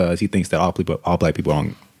side because he thinks that all black people are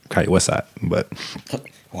on Kanye West's side. But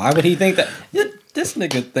Why would he think that? This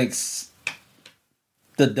nigga thinks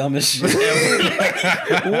the dumbest shit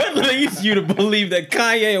ever. What leads you to believe that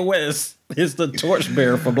Kanye West is the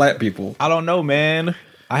torchbearer for black people? I don't know, man.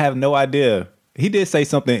 I have no idea. He did say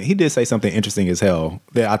something interesting as hell.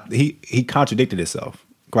 That he contradicted himself.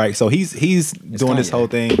 Right. So he's doing this Kanye. whole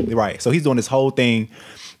thing. Right. So he's doing this whole thing,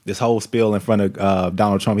 this whole spiel in front of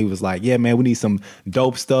Donald Trump. He was like, yeah, man, we need some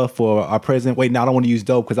dope stuff for our president. Wait, no, I don't want to use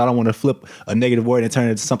dope because I don't want to flip a negative word and turn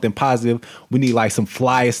it into something positive. We need like some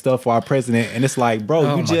fly stuff for our president. And it's like, bro,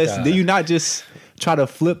 Oh my God. do you not just try to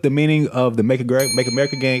flip the meaning of the Make America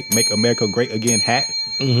Great Again hat?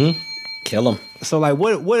 Kill him. So like,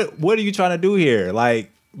 what are you trying to do here? Like,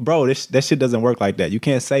 bro, that shit doesn't work like that. You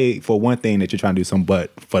can't say for one thing that you're trying to do something,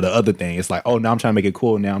 but for the other thing, it's like, oh, now I'm trying to make it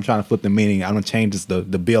cool. Now I'm trying to flip the meaning. I'm gonna change the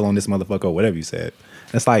bill on this motherfucker or whatever you said.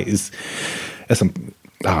 It's like that's some.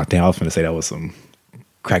 Oh damn, I was gonna say that was some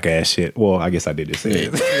crack ass shit. Well, I guess I did just say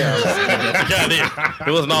it.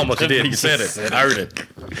 It wasn't almost. You did. You said it. I heard it.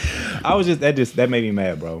 I was that made me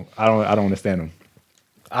mad, bro. I don't understand him.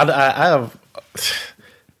 I have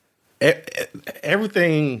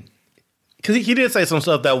everything because he did say some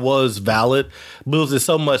stuff that was valid, but it was just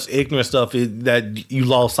so much ignorant stuff that you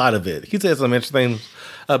lost sight of it. He said some interesting things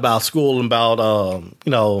about school and about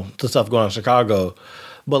the stuff going on in Chicago,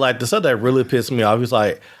 but like the stuff that really pissed me off, he's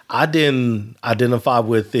like, I didn't identify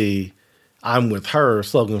with the "I'm with her"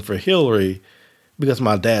 slogan for Hillary because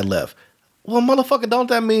my dad left. Well, motherfucker, don't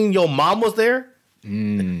that mean your mom was there?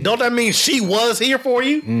 Don't that mean she was here for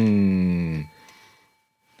you?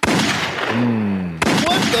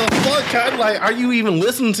 What the fuck Kind of like, are you even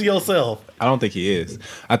listening to yourself? I don't think he is.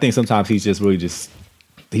 I think sometimes he's just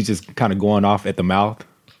kind of going off at the mouth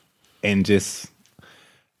and just.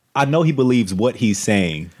 I know he believes what he's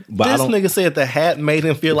saying, but This I don't. nigga said the hat made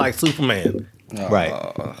him feel like Superman. Right.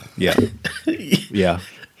 Yeah. Yeah.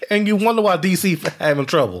 And you wonder why DC having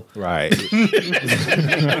trouble. Right.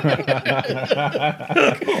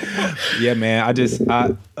 Yeah, man. I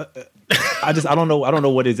don't know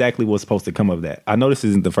what exactly was supposed to come of that. I know this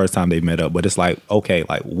isn't the first time they've met up, but it's like, okay,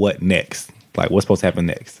 like what next? Like what's supposed to happen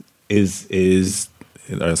next?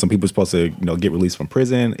 Are some people supposed to, get released from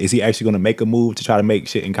prison? Is he actually going to make a move to try to make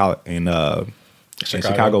shit in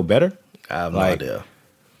Chicago better? I have no idea.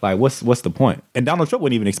 Like, what's the point? And Donald Trump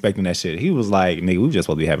wasn't even expecting that shit. He was like, nigga, we just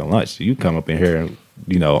supposed to be having lunch. You come up in here,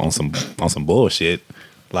 on some bullshit.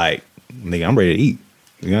 Like, nigga, I'm ready to eat.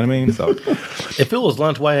 You know what I mean? So, if it was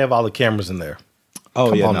lunch, why have all the cameras in there? oh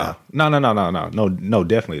Come yeah, on no,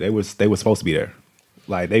 definitely. They were supposed to be there.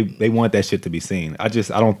 Like, they want that shit to be seen. I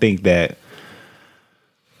don't think that.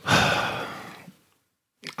 I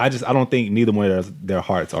don't think neither one of their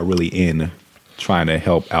hearts are really in trying to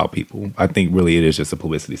help out people. I think really it is just a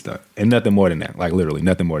publicity stunt and nothing more than that. Like literally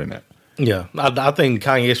nothing more than that. Yeah, I think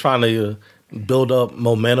Kanye's trying to build up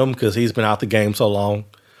momentum because he's been out the game so long.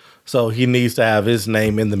 So he needs to have his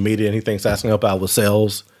name in the media, and he thinks that's going to help out with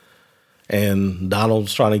sales. And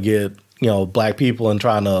Donald's trying to get black people and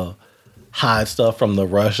trying to hide stuff from the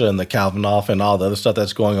Russia and the Kavanaugh and all the other stuff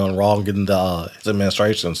that's going on wrong in his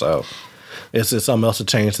administration. So it's just something else to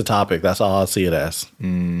change the topic. That's all I see it as.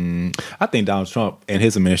 I think Donald Trump and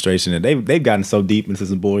his administration, and they've gotten so deep into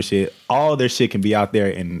some bullshit. All their shit can be out there,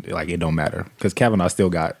 and like it don't matter because Kavanaugh still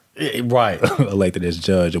got right elected as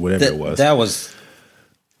judge or whatever it was. That was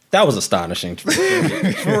astonishing. For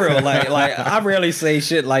real. Like I rarely say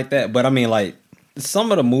shit like that, but I mean, like,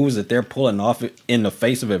 some of the moves that they're pulling off in the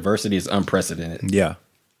face of adversity is unprecedented. Yeah.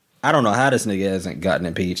 I don't know how this nigga hasn't gotten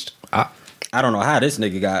impeached. I don't know how this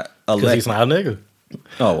nigga got elected. because he's not a nigga.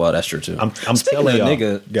 Oh, well, that's true, too. I'm Speaking telling of y'all.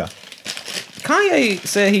 nigga, Yeah. Kanye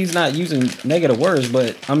said he's not using negative words,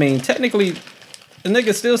 but, I mean, technically, the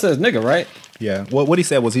nigga still says nigga, right? Yeah. What he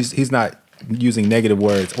said was he's not using negative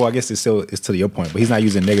words. Well, I guess it's to your point, but he's not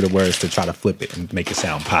using negative words to try to flip it and make it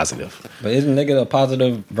sound positive. But isn't nigga a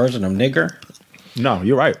positive version of nigger? No,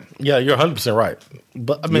 you're right. Yeah, you're 100% right.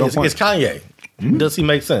 But I mean, it's Kanye. Mm-hmm. Does he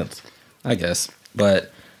make sense? I guess.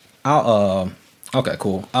 But okay,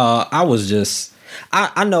 cool.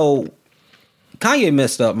 I know Kanye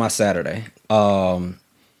messed up my Saturday.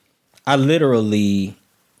 I literally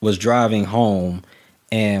was driving home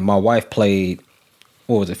and my wife played,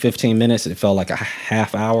 what was it, 15 minutes? It felt like a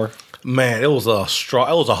half hour. Man, it was a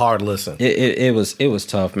hard listen. It was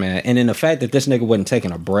tough, man. And then the fact that this nigga wasn't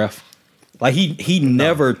taking a breath. Like he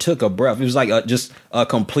never took a breath. It was like just a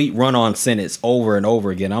complete run-on sentence over and over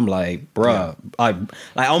again. I'm like, bruh, like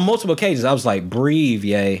on multiple occasions, I was like, breathe,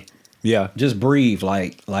 yay. Yeah. Just breathe,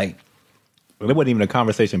 like. Well, it wasn't even a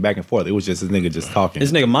conversation back and forth. It was just this nigga just talking.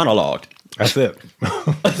 This nigga monologued. That's it.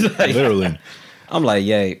 Like, Literally. I'm like,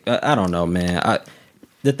 yay. I don't know, man.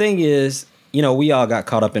 The thing is, we all got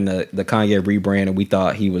caught up in the Kanye rebrand, and we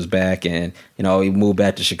thought he was back, and he moved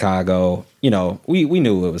back to Chicago. We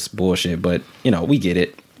knew it was bullshit, but we get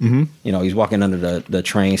it. Mm-hmm. He's walking under the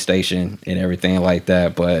train station and everything like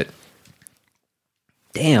that. But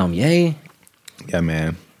damn, yay, Yeah,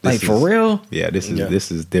 man. for real? Yeah, this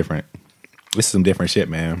is different. This is some different shit,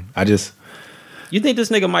 man. You think this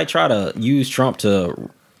nigga might try to use Trump to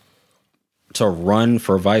run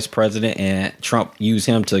for vice president, and Trump use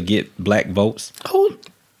him to get black votes? Oh,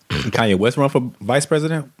 Kanye West run for vice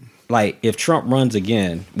president? Like, if Trump runs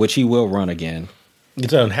again, which he will run again, you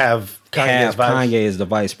don't have Kanye as the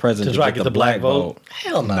vice president to try to get the black vote?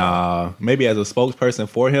 Hell no. Nah, maybe as a spokesperson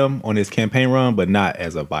for him on his campaign run, but not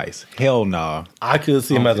as a vice. Hell nah. I could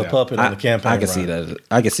see him as a puppet on the campaign. I can see that.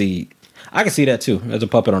 I can see that too, as a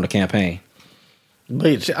puppet on the campaign.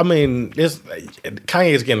 But I mean,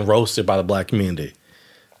 Kanye is getting roasted by the black community.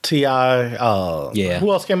 T.I. Yeah.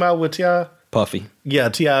 Who else came out with T.I.? Puffy. Yeah,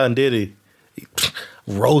 T.I. and Diddy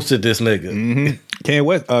roasted this nigga. Mm-hmm. Kanye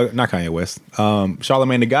West, not Kanye West.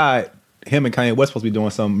 Charlamagne the God, him and Kanye West supposed to be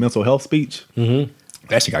doing some mental health speech. Mm-hmm.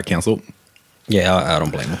 That shit got canceled. Yeah, I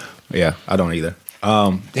don't blame him. Yeah, I don't either.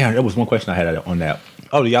 There was one question I had on that.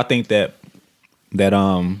 Oh, do y'all think that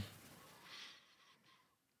Kanye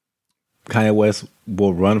West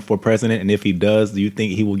will run for president, and if he does, do you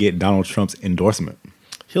think he will get Donald Trump's endorsement?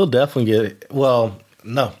 He'll definitely get it. Well,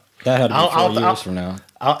 no. That had to be 4 years from now.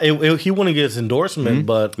 He wouldn't get his endorsement,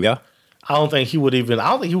 but Yeah. I don't think he would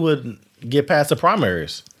get past the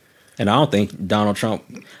primaries. And I don't think Donald Trump,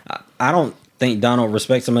 I don't think Donald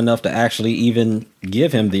respects him enough to actually even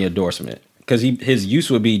give him the endorsement, because his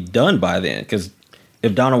use would be done by then. Because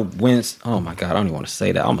if Donald wins, oh my God, I don't even want to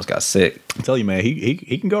say that. I almost got sick. I tell you, man, he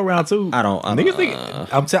can go around too. I don't. Niggas think,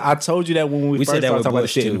 I told you that when we first said that started with talking about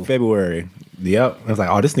Bush, this shit too. in February. Yep. I was like,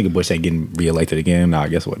 oh, this nigga Bush ain't getting reelected again. Nah,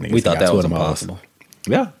 guess what, niggas? We thought got that two was of them hoes. impossible.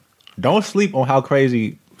 Yeah. Don't sleep on how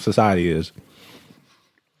crazy society is.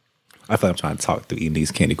 I feel like I'm trying to talk through eating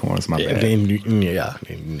these candy corns. My bad. You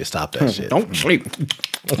need to stop that shit. Don't sleep.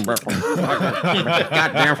 Goddamn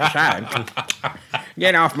side.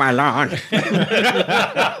 Get off my lawn.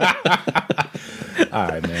 All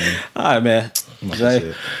right, man. All right, man.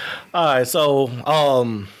 Jay. All right, so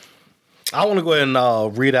I want to go ahead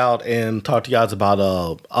and read out and talk to you guys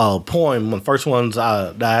about a poem. One of the first ones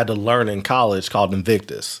that I had to learn in college called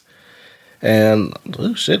Invictus. And,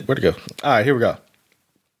 oh shit, where'd it go? All right, here we go.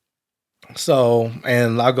 So,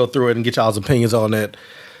 and I'll go through it and get y'all's opinions on it.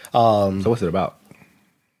 So what's it about?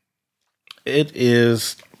 It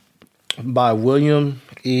is by William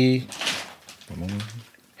E.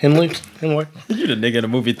 Henley. You the nigga in the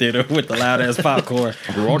movie theater with the loud ass popcorn.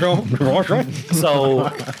 So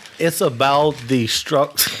it's about the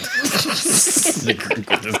structure.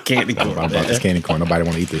 This candy corn. I bought this candy corn. Nobody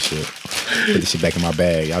want to eat this shit. Put this shit back in my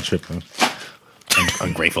bag. Y'all tripping.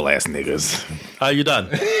 Ungrateful ass niggas. Are you done?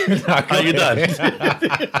 Are you done?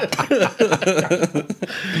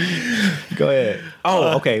 Go ahead.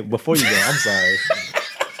 Oh, okay. Before you go, I'm sorry.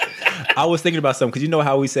 I was thinking about something because you know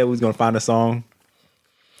how we said we was gonna find a song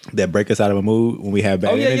that break us out of a mood when we have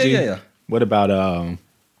bad energy. Yeah. What about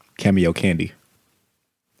Cameo Candy?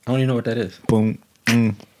 I don't even know what that is. Boom.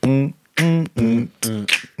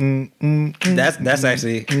 That's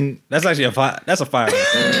actually a fire. That's a fire.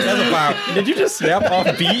 That's a fire. Did you just snap off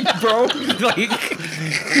beat, bro? Like,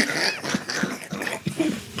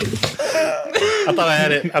 I thought I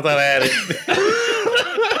had it.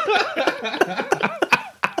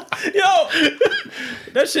 yo,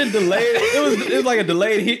 that shit delayed. It was like a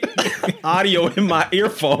delayed audio in my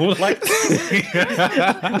earphone. Like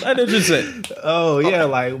that just said. Oh yeah,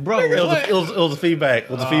 like bro. It was a feedback.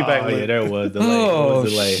 It was a feedback. Yeah, there was delay. Oh, it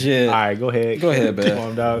was delay. shit. All right, go ahead. Go ahead, man.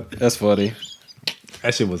 Calm down. That's funny.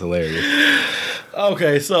 That shit was hilarious.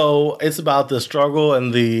 Okay, so it's about the struggle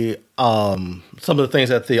and the some of the things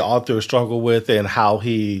that the author struggled with and how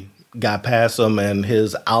he got past them and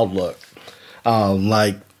his outlook.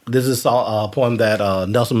 Like this is a poem that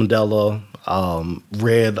Nelson Mandela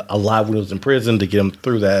read a lot when he was in prison to get him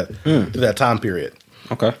through that time period.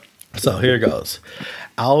 Okay. So here it goes.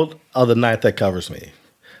 Out of the night that covers me,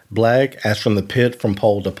 black as from the pit from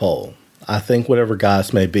pole to pole, I think whatever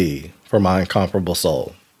gods may be for my incomparable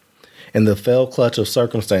soul. In the fell clutch of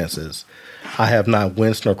circumstances, I have not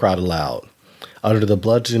winced nor cried aloud. Under the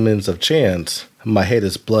bludgeonings of chance, my head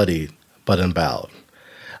is bloodied but unbowed.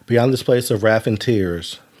 Beyond this place of wrath and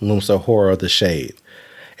tears looms the horror of the shade,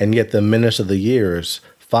 and yet the menace of the years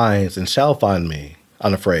finds and shall find me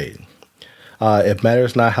unafraid. It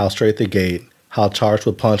matters not how straight the gate, how charged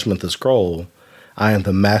with punishment the scroll. I am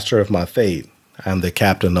the master of my fate. I am the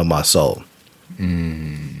captain of my soul.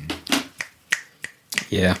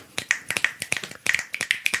 Yeah.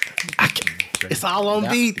 It's all on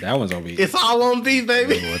beat. That one's on beat. It's all on beat,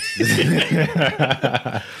 baby.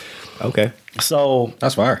 Okay. So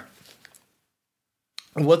That's fire.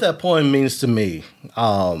 what that poem means to me,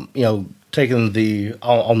 taking the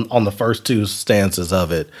on the first two stanzas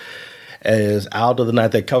of it, is out of the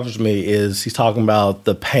night that covers me, is he's talking about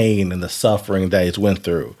the pain and the suffering that he's went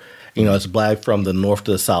through. You know, it's black from the north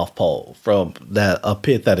to the south pole, from a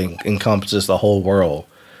pit that encompasses the whole world.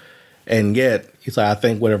 And yet, he's like, I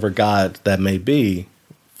think whatever God that may be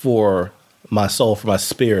for my soul, for my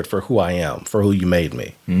spirit, for who I am, for who you made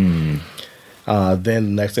me. Then the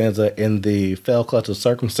next stanza, in the fell clutch of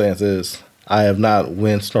circumstances, I have not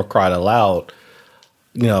winced nor cried aloud.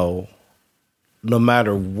 You know, no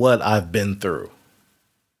matter what I've been through,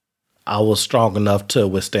 I was strong enough to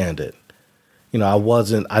withstand it. You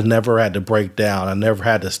know, I never had to break down. I never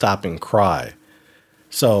had to stop and cry.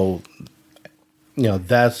 So, you know,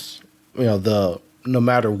 that's, you know, no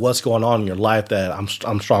matter what's going on in your life, that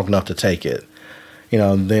I'm strong enough to take it. You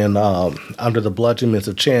know, and then under the bludgeonings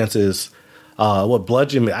of chances, what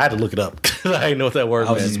bludgeon? I had to look it up. I didn't know what that word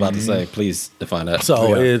I was meant. just about to say, please define that.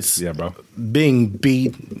 So it's bro. being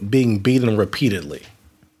beaten repeatedly.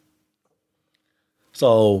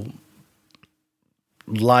 So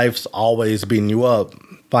life's always beating you up.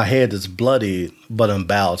 My head is bloody, but I'm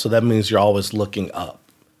bowed. So that means you're always looking up.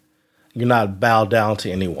 You're not bowed down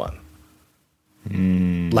to anyone.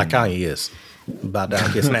 Like Kanye is. Bowed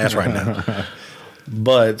down, kissing ass right now.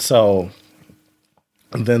 But so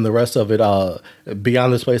And then the rest of it,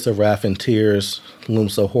 beyond this place of wrath and tears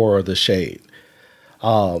looms the horror of the shade.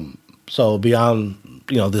 So beyond,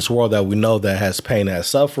 this world that we know that has pain, has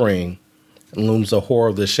suffering, looms the horror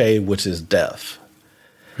of the shade, which is death.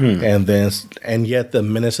 And yet the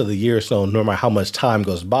minutes of the year, so no matter how much time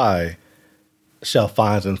goes by, shall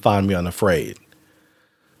find me unafraid.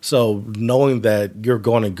 So knowing that you're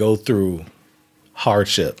going to go through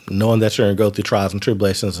hardship, knowing that you're going to go through trials and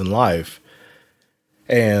tribulations in life,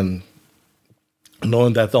 and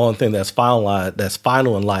knowing that the only thing that's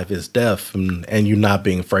final in life is death, and you not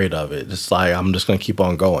being afraid of it. It's like, I'm just going to keep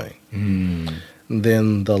on going.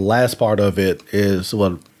 Then the last part of it is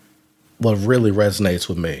what really resonates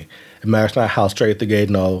with me. It matters not how straight the gate,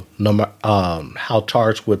 how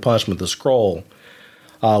charged with punishment the scroll,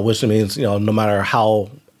 which means, no matter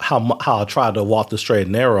how I try to walk the straight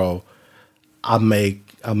and narrow, I may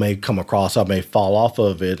come across, I may fall off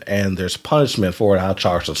of it, and there's punishment for it. I'll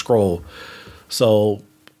charge the scroll. So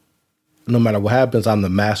no matter what happens, I'm the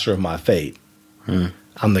master of my fate.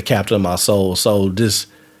 I'm the captain of my soul. So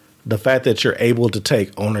the fact that you're able to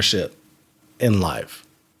take ownership in life,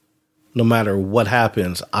 no matter what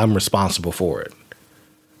happens, I'm responsible for it.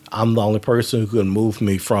 I'm the only person who can move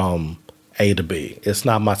me from A to B. It's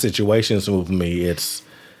not my situations moving me. It's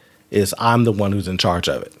I'm the one who's in charge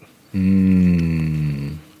of it.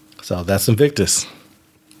 So that's Invictus.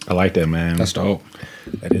 I like that, man. That's dope.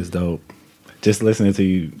 That is dope. Just listening to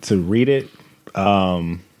you to read it,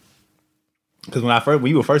 because when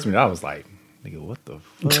you were first reading it, I was like, nigga, what the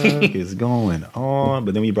fuck is going on?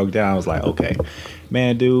 But then when you broke it down, I was like, okay,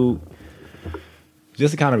 man, dude,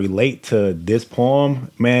 just to kind of relate to this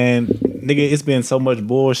poem, man, nigga, it's been so much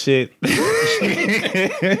bullshit.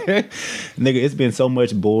 Nigga, it's been so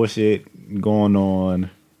much bullshit going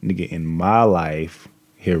on, nigga, in my life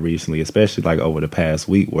here recently, especially like over the past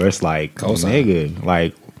week, where it's like, nigga,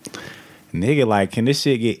 like, can this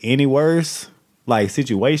shit get any worse? Like,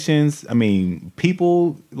 situations, I mean,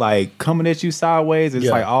 people like coming at you sideways. It's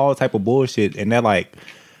like all type of bullshit, and that like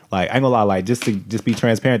I ain't gonna lie, like just be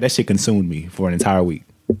transparent, that shit consumed me for an entire week.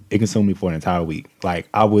 It consumed me for an entire week. Like,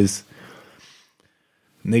 I was,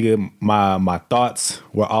 nigga, my thoughts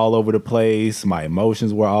were all over the place. My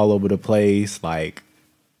emotions were all over the place. Like,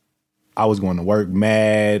 I was going to work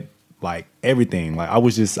mad, like everything. Like, I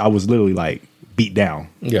was literally like beat down.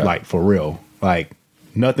 Yeah. Like, for real. Like,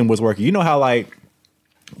 nothing was working. You know how, like,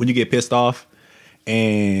 when you get pissed off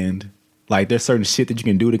and like there's certain shit that you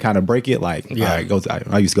can do to kind of break it. Like, I used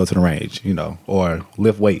to go to the range, or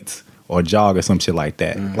lift weights or jog or some shit like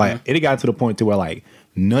that. Like, it got to the point to where like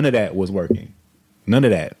none of that was working. None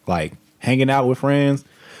of that. Like, hanging out with friends,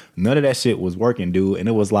 none of that shit was working, dude. And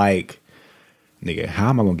it was like, nigga, how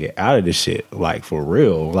am I gonna get out of this shit? Like, for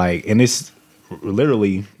real. Like, and it's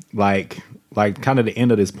literally like kind of the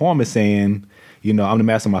end of this poem is saying, I'm the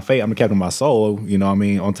master of my fate. I'm the captain of my soul. You know what I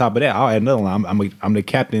mean? On top of that, I'll add another line. I'm the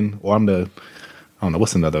captain, or I'm the, I don't know,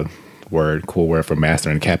 what's another cool word for master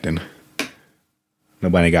and captain?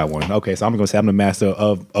 Nobody got one. Okay, so I'm going to say I'm the master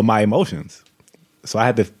of my emotions. So I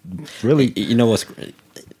had to really... You know what's...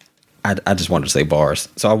 I just wanted to say bars.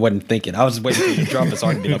 So I wasn't thinking. I was just waiting for you to drop. It's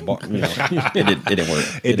already been a bar. It didn't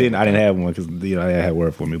work. It didn't. I didn't have one because, I didn't have a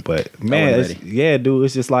word for me. But, man, dude,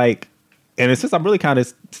 it's just like... And since I'm really kind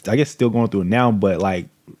of, I guess, still going through it now, but like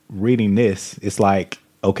reading this, it's like,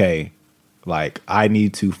 okay, like I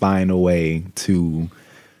need to find a way to,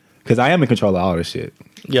 because I am in control of all this shit.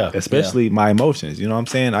 Yeah. Especially my emotions. You know what I'm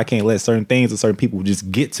saying? I can't let certain things or certain people just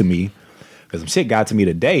get to me, because some shit got to me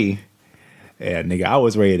today. And nigga, I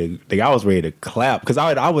was ready to clap, because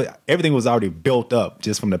everything was already built up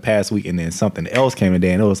just from the past week, and then something else came in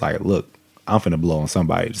there, and it was like, look, I'm finna blow on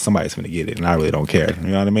somebody. Somebody's finna get it, and I really don't care. You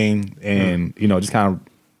know what I mean? And, just kind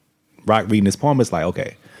of reading this poem, it's like,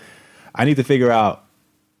 okay, I need to figure out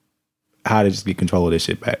how to just get control of this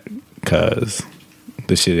shit back, because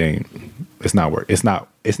this shit it's not worth it.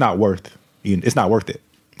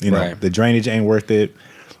 Right. The drainage ain't worth it.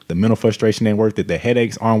 The mental frustration ain't worth it. The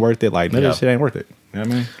headaches aren't worth it. Like, none of this shit ain't worth it. You know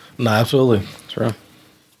what I mean? No, absolutely. True.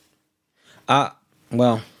 I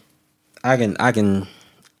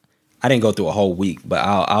didn't go through a whole week, but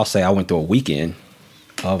I'll say I went through a weekend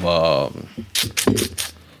of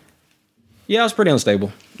it was pretty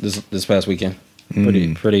unstable this past weekend.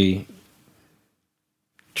 Pretty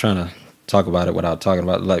trying to talk about it without talking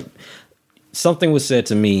about it. Like, something was said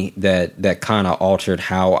to me that kind of altered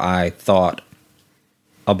how I thought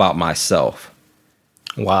about myself.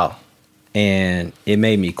 Wow. And it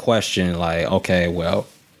made me question, like, okay, well,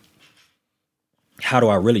 how do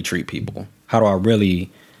I really treat people? How do I really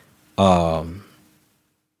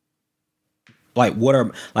like what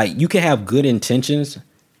are like you can have good intentions,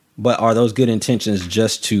 but are those good intentions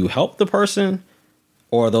just to help the person,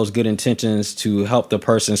 or are those good intentions to help the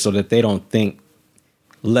person so that they don't think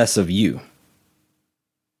less of you?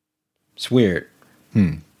 It's weird.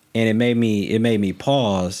 And it made me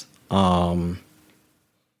pause. And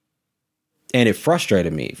it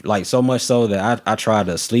frustrated me, like so much so that I tried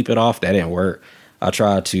to sleep it off. That didn't work. I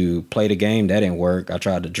tried to play the game. That didn't work. I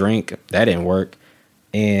tried to drink. That didn't work.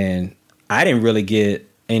 And I didn't really get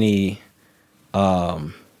any,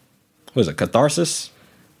 catharsis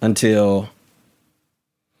until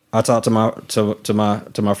I talked to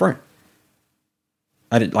my friend.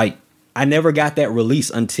 I never got that release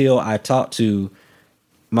until I talked to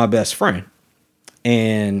my best friend,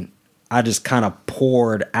 and I just kind of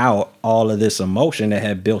poured out all of this emotion that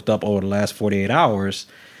had built up over the last 48 hours.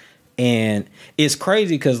 And it's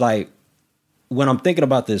crazy because, like, when I'm thinking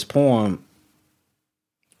about this poem,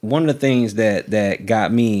 one of the things that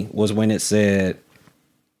got me was when it said,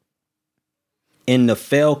 "In the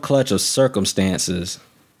fell clutch of circumstances,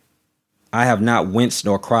 I have not winced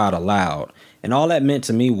nor cried aloud." And all that meant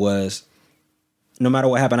to me was, no matter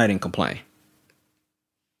what happened, I didn't complain.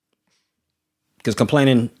 Because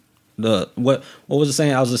complaining, what was it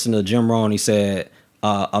saying? I was listening to Jim Rohn. He said,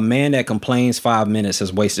 a man that complains 5 minutes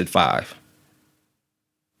has wasted 5.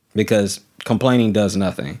 Because complaining does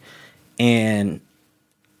nothing. And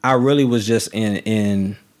I really was just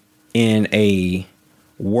in a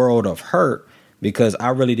world of hurt because I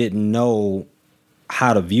really didn't know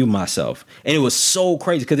how to view myself. And it was so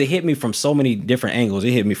crazy because it hit me from so many different angles.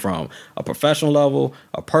 It hit me from a professional level,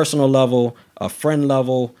 a personal level, a friend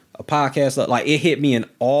level, a podcast level. Like, it hit me in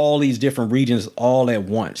all these different regions all at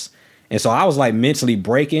once. And so I was like mentally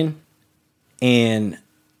breaking and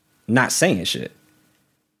not saying shit.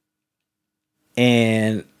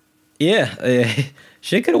 And yeah,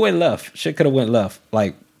 shit could have went left. Shit could have went left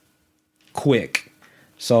like quick.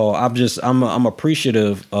 So I'm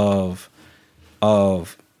appreciative of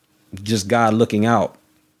just God looking out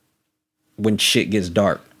when shit gets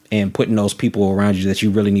dark and putting those people around you that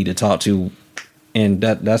you really need to talk to. And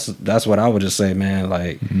that's what I would just say, man.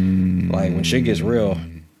 Like when shit gets real,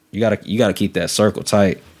 you gotta keep that circle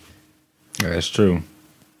tight. Yeah, that's true.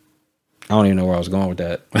 I don't even know where I was going with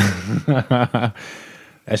that.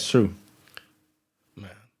 That's true. Man,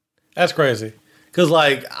 that's crazy. Cause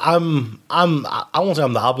like I won't say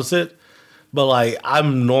I'm the opposite, but like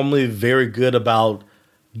I'm normally very good about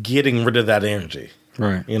getting rid of that energy.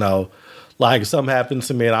 Right. You know, like if something happens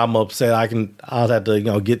to me and I'm upset, I'll have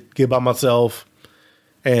to, get by myself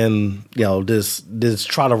and, just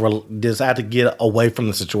try to just have to get away from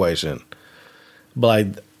the situation. But like,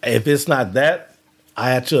 if it's not that,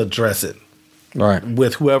 I have to address it. Right.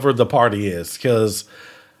 With whoever the party is. Cause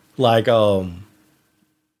like, I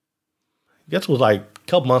guess it was like a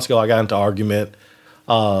couple months ago, I got into an argument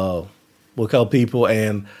with a couple people,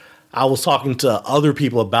 and I was talking to other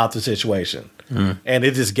people about the situation. And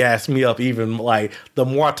it just gassed me up. Even like the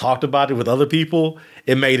more I talked about it with other people,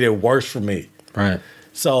 it made it worse for me. Right.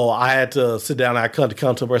 So I had to sit down and I come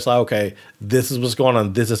to a person like, okay, this is what's going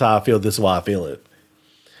on. This is how I feel. This is why I feel it.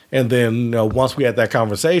 And then, once we had that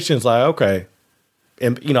conversation, it's like, okay.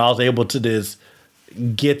 And, I was able to just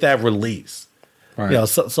get that release. Right.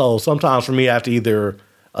 So sometimes for me, I have to either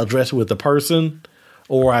address it with the person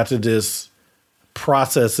or I have to just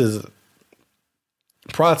process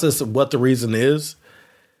what the reason is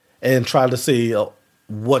and try to see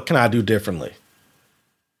what can I do differently.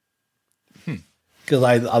 Because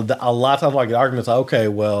a lot of times I get arguments like, okay,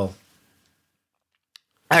 well,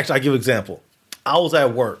 actually, I'll give an example. I was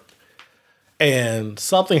at work and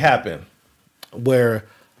something happened where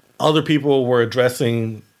other people were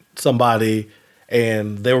addressing somebody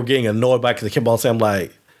and they were getting annoyed by it because they kept on saying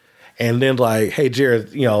like, and then like, hey,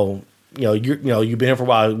 Jared, you've been here for a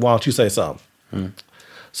while. Why don't you say something?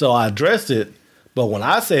 So I addressed it, but when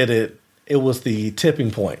I said it, it was the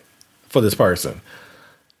tipping point for this person.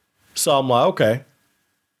 So I'm like, okay.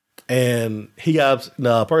 And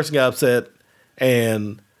the person got upset,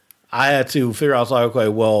 and I had to figure out, I was like, okay,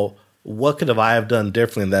 well, what could I have done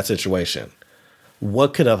differently in that situation?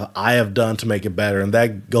 What could I have done to make it better? And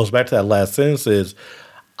that goes back to that last sentence is,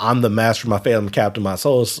 I'm the master of my fate, I'm the captain of my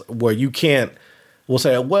soul, where you we'll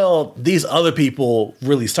say, well, these other people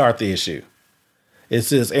really start the issue.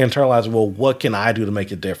 It's just internalizing, well, what can I do to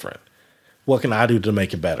make it different? What can I do to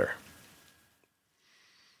make it better?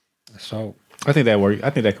 So I think that work.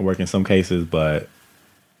 I think that can work in some cases, but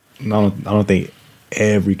I don't think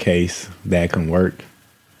every case that can work.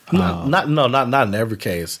 Not in every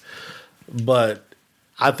case, but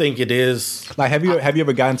I think it is. Like, have you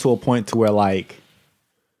ever gotten to a point to where like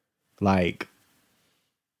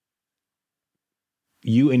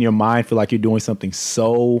you in your mind feel like you're doing something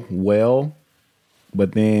so well,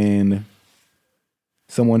 but then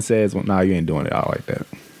someone says, well, nah, you ain't doing it out like that.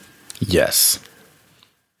 Yes.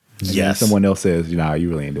 And then Yes. someone else says, nah, you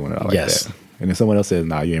really ain't doing it out like Yes. that. And then someone else says,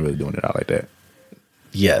 nah, you ain't really doing it out like that.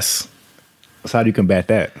 Yes. So how do you combat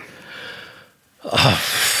that?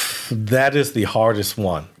 That is the hardest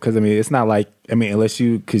one. Because, I mean, it's not like, I mean,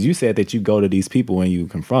 because you said that you go to these people and you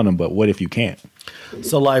confront them, but what if you can't?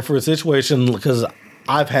 So, like, for a situation, because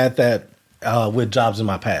I've had that with jobs in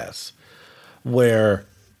my past, where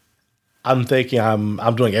I'm thinking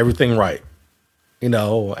I'm doing everything right,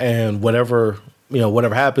 and whatever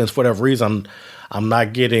happens, for whatever reason, I'm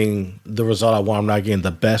not getting the result I want. I'm not getting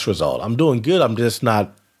the best result. I'm doing good. I'm just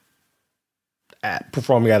not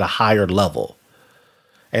performing at a higher level.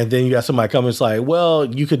 And then you got somebody come and it's like, well,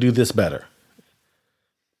 you could do this better.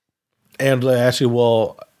 And they ask you,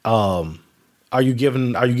 well, are you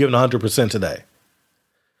giving 100% today?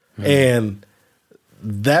 Mm-hmm. And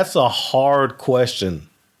that's a hard question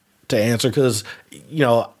to answer because,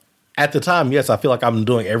 at the time, yes, I feel like I'm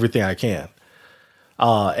doing everything I can.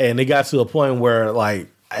 And it got to a point where, like,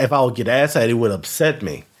 if I would get asked that, it would upset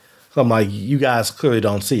me. So I'm like, you guys clearly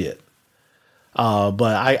don't see it.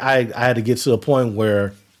 But I had to get to a point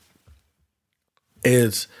where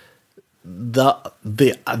it's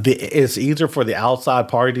it's easier for the outside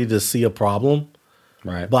party to see a problem,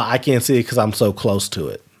 right? But I can't see it because I'm so close to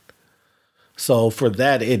it. So for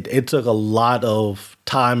that, it took a lot of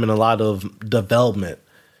time and a lot of development.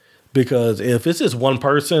 Because if it's just one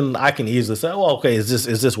person, I can easily say, "Well, okay, is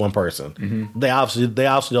this one person?" Mm-hmm. They obviously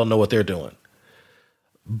don't know what they're doing.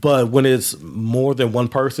 But when it's more than one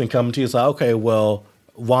person coming to you, it's like, okay, well,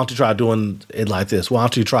 why don't you try doing it like this? Why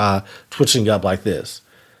don't you try switching up like this?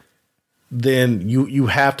 Then you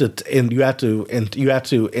have to take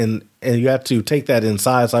that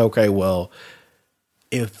inside. It's like, okay, well,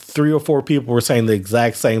 if 3 or 4 people were saying the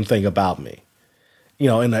exact same thing about me,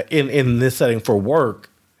 in this setting for work,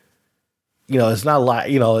 it's not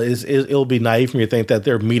like, it'll be naive for me to think that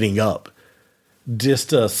they're meeting up just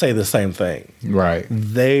to say the same thing. Right.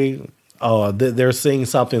 They're seeing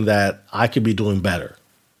something that I could be doing better.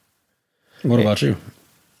 What about you?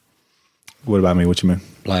 What about me? What you mean?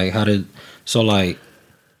 Like, how do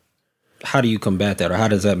you combat that, or how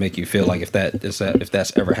does that make you feel? Like, if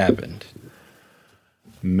that's ever happened?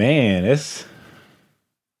 Man, it's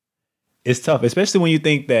tough, especially when you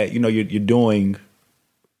think that you're doing.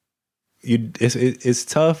 It's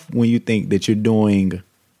tough when you think that you're doing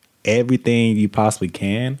everything you possibly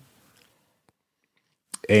can,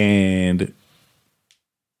 and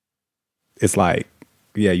it's like,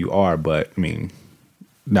 yeah, you are, but I mean,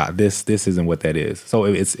 nah, this isn't what that is. So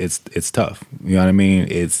it's tough. You know what I mean?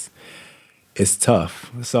 It's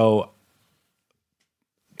tough. So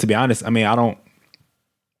to be honest, I mean, I don't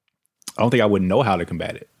think I would know how to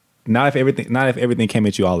combat it. Not if everything came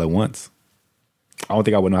at you all at once. I don't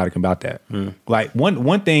think I would know how to combat that. Like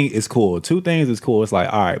one thing is cool. 2 things is cool. It's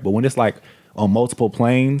like, all right, but when it's like on multiple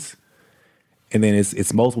planes, and then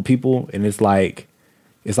it's multiple people, and it's like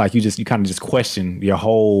you kind of just question your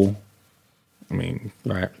whole. I mean,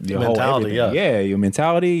 right? Your mentality, your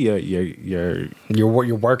mentality, your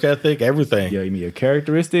work ethic, everything. Yeah, your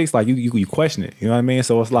characteristics. Like you question it. You know what I mean?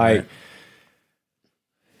 So it's like,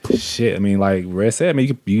 shit. I mean, like Red said, I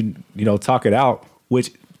mean, you talk it out.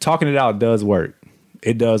 Which talking it out does work.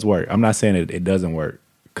 It does work. I'm not saying it doesn't work,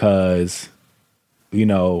 because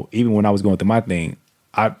even when I was going through my thing,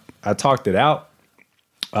 I talked it out,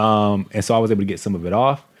 and so I was able to get some of it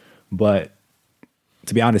off. But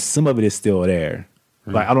to be honest, some of it is still there.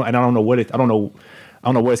 Like I don't know what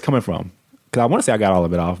where it's coming from, because I want to say I got all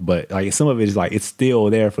of it off, but like some of it is like it's still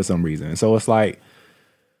there for some reason. So it's like,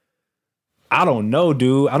 I don't know,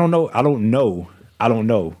 dude. I don't know,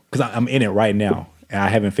 because I'm in it right now, and I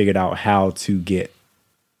haven't figured out how to get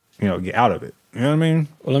out of it. You know what I mean?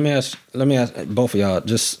 Well, let me ask both of y'all,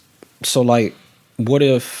 just so, like, what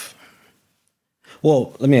if?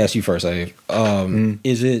 Well, let me ask you first, Abe.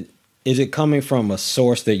 Is it coming from a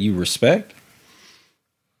source that you respect?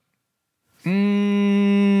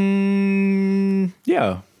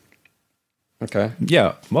 Yeah. Okay.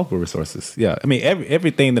 Yeah, multiple resources. Yeah, I mean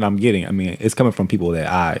everything that I'm getting, I mean, it's coming from people that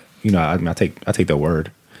I take their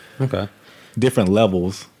word. Okay. Different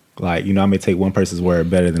levels. Like, I may take one person's word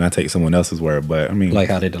better than I take someone else's word, but I mean, like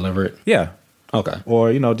how they deliver it. Yeah. Okay.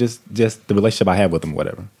 Or just the relationship I have with them,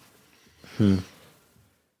 whatever.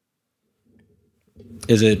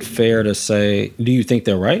 Is it fair to say? Do you think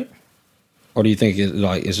they're right, or do you think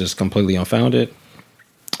it's just completely unfounded?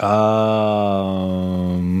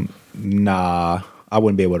 Nah, I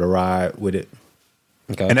wouldn't be able to ride with it.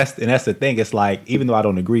 Okay. And that's the thing. It's like, even though I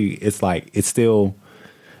don't agree, it's like it's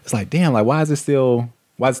like, damn, like why is it still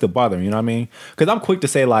bothering me? You know what I mean? Because I'm quick to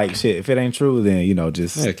say like, shit, if it ain't true, then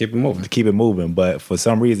just keep it moving. keep it moving. But for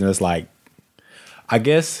some reason, it's like, I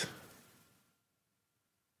guess,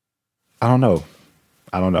 I don't know.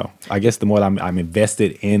 I guess the more I'm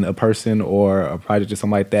invested in a person or a project or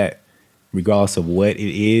something like that, regardless of what it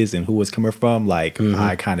is and who it's coming from, like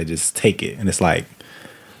I kind of just take it, and it's like,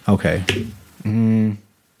 okay, I don't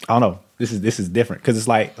know. This is different because it's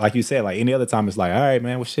like you said, like any other time, it's like, all right,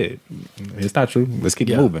 man, well, shit, it's not true. Let's keep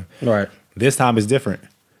it moving. Right. This time is different,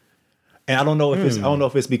 and I don't know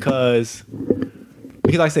if it's because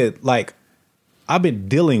like I said, like I've been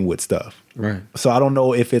dealing with stuff, Right. so I don't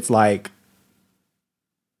know if it's like,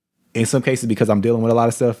 in some cases, because I'm dealing with a lot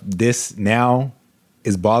of stuff, this now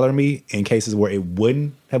is bothering me in cases where it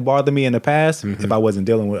wouldn't have bothered me in the past if I wasn't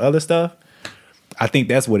dealing with other stuff. I think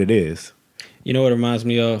that's what it is. You know what it reminds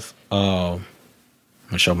me of? I'm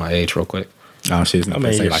gonna show my age real quick. Oh shit! It's not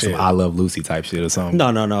gonna say like shit. some I Love Lucy type shit or something.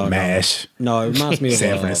 No. MASH. No, it reminds me of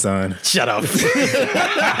Sanford and Son. Shut up.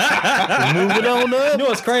 Moving on up You know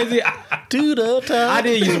what's crazy? to the top. I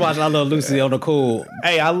did used to watch I Love Lucy on the cool.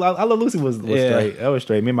 Hey, I Love Lucy was Yeah. straight. That was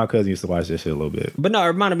straight. Me and my cousin used to watch that shit a little bit. But no, it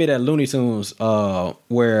reminded me of that Looney Tunes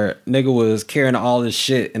where nigga was carrying all this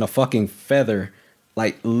shit in a fucking feather,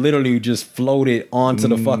 like literally just floated onto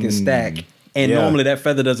the fucking stack. And Yeah. normally that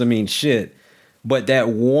feather doesn't mean shit. But that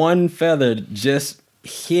one feather just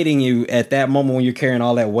hitting you at that moment when you're carrying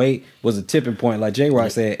all that weight was a tipping point, like J-Rock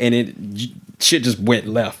said, and shit just went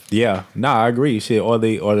left. Yeah, I agree. Shit, or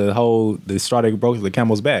the straw that broke the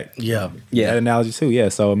camel's back. Yeah. That analogy too. Yeah,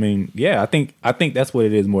 so I mean, yeah, I think that's what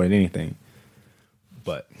it is more than anything.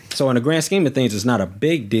 But So in the grand scheme of things, it's not a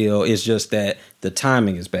big deal. It's just that the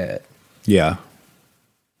timing is bad. yeah,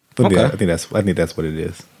 Okay. I think that's what it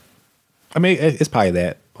is. I mean, it's probably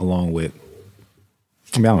that along with.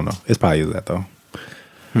 I mean, I don't know. It's probably that though.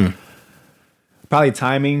 Probably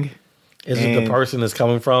timing. Is it the person that's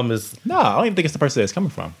coming from? No, I don't even think it's the person that's coming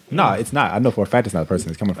from. No, it's not. I know for a fact it's not the person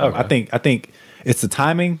that's coming from. Okay. I think it's the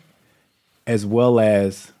timing as well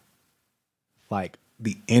as like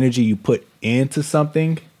the energy you put into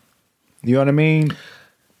something. You know what I mean?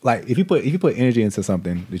 Like if you put energy into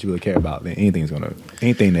something that you really care about, then anything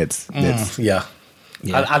that's Yeah.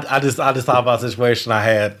 Yeah. I just thought about a situation I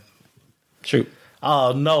had. Shoot.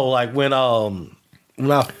 No, like when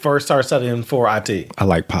I first started studying for IT, I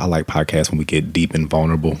like podcasts when we get deep and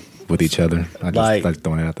vulnerable with each other. I just like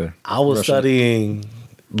throwing it out there. I was studying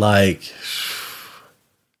like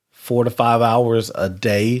 4 to 5 hours a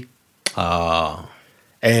day.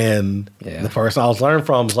 And Yeah. the person I was learning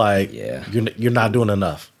from was like, Yeah. you're not doing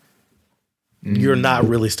enough. You're not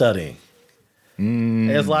really studying.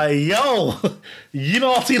 It's like, yo, you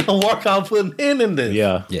don't see the work I'm putting in this.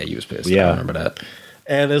 Yeah. Yeah, you was pissed. Yeah. I remember that.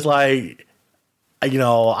 And it's like, I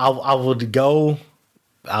would go,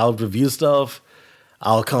 I would review stuff,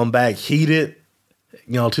 I'll come back heated.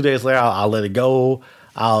 2 days later, I'll let it go.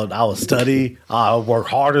 I'll study. I'll work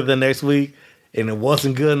harder the next week, and it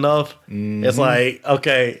wasn't good enough. It's like,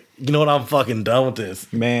 okay, you know what? I'm fucking done with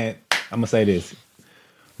this. Man, I'm gonna say this.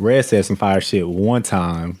 Red said some fire shit one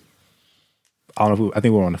time. I think we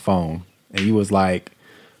were on the phone, and he was like,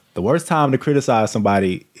 "The worst time to criticize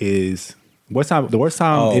somebody is the worst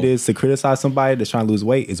time it is to criticize somebody that's trying to lose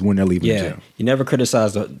weight is when they're leaving the Yeah. gym." You never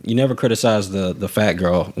criticize the fat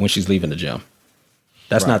girl when she's leaving the gym.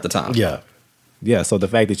 That's not the time. Yeah. Yeah, so the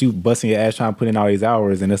fact that you busting your ass trying to put in all these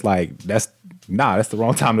hours, and it's like that's the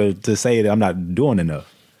wrong time to say that I'm not doing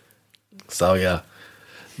enough. So yeah,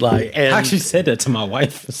 like, and I actually said that to my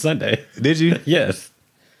wife Sunday. Did you? Yes.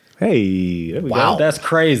 Hey, there we Wow. go. That's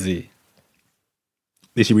crazy.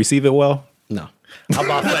 Did she receive it well? No. I'm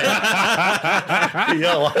about to say,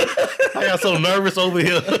 yo, I got so nervous over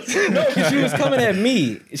here. No, because she was coming at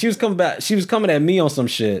me. She was coming at me on some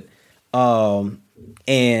shit.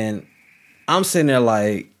 And I'm sitting there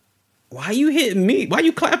like, why you hitting me? Why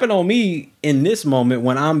you clapping on me in this moment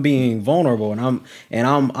when I'm being vulnerable and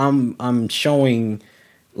I'm showing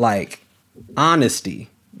like honesty.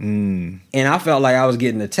 And I felt like I was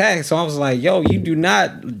getting attacked. So I was like, yo, you do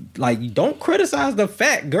not don't criticize the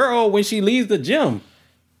fat girl when she leaves the gym.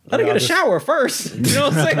 Let her get a shower first. You know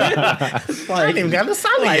what I'm saying? It's like, I ain't even got the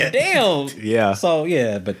sound like, yet. damn. Yeah. So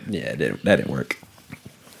yeah, but yeah, that didn't work.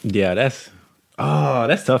 Yeah, that's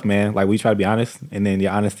tough, man. Like we try to be honest, and then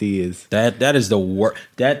your honesty is That is the work.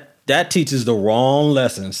 That teaches the wrong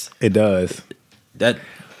lessons. it does. That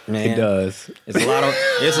man, It does. It's a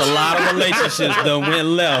lot of relationships that went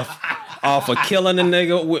left off of killing a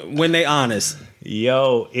nigga when they honest.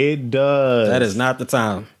 Yo, it does. That is not the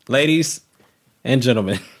time, ladies. and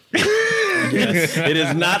gentlemen, yes, it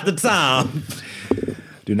is not the time.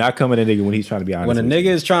 Do not come at a nigga when he's trying to be honest. When a with nigga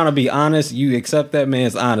is trying to be honest, you accept that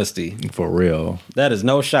man's honesty. you. For real. That is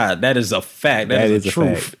no shot. That is a fact. That is a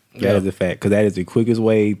truth. Fact. That is a fact. Because that is the quickest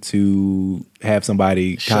way to have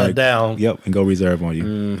somebody Shut down. Yep, and go reserve on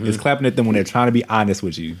you. It's clapping at them when they're trying to be honest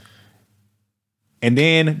with you. And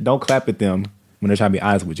then don't clap at them when they're trying to be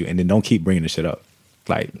honest with you. And then don't keep bringing the shit up.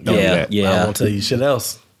 Like, don't do that. I won't tell you shit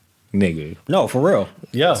else. Nigga. No, for real.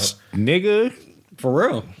 Yeah. Nigga. For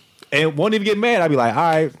real. And won't even get mad. I'd be like, all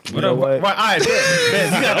right, you know what? Right, all right,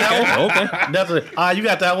 man, you got that one? Okay. Definitely. All right, you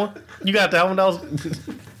got that one? You got that one? That was...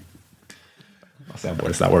 That boy,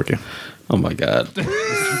 it's not working. Oh my God.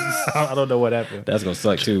 I don't know what happened. That's gonna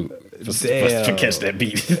suck too. Damn. To catch that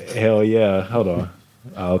beat. Hell yeah. Hold on.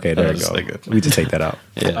 Oh, okay, there you just go. like it. We just take that out.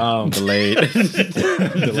 Yeah. Delayed.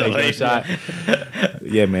 Delayed shot.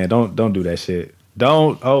 Yeah, man, don't do that shit.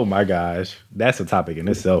 Don't. Oh my gosh, that's a topic in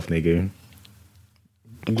itself, nigga.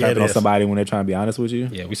 Yeah, Clapping on somebody when they're trying to be honest with you.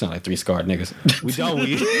 Yeah, we sound like 3 scarred niggas. We don't.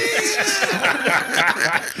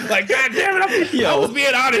 Like, God damn it, I was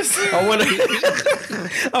being honest.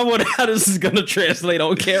 I wonder how this is gonna translate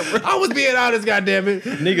on camera. I was being honest. God damn it.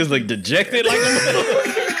 Niggas like dejected like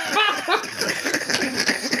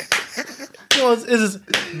It's just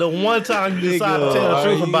the one time you decide to tell the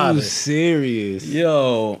truth about it. Serious?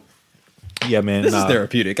 Yo, Yeah, man. this is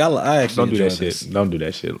therapeutic. I actually Don't do that enjoy this. shit. Don't do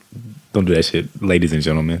that shit. Don't do that shit, ladies and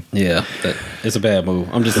gentlemen. Yeah, it's a bad move.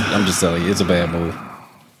 I'm just telling you, it's a bad move.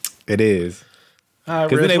 It is. All right,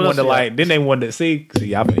 Because then they Rich, what want to else you like, then they want to see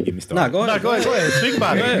y'all finna get me started. Nah, go got? ahead. No, go ahead. Speak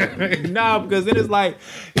about it. Nah, because then it's like,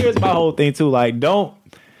 here's my whole thing too. Like,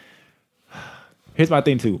 here's my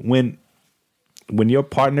thing too. When your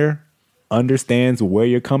partner understands where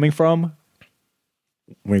you're coming from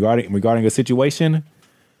regarding a situation,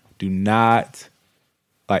 do not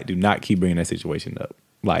keep bringing that situation up.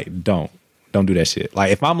 Like, don't do that shit.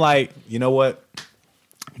 Like, if I'm like, you know what,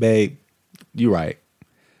 babe, you right,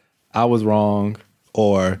 I was wrong,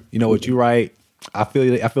 or you know what, you right, I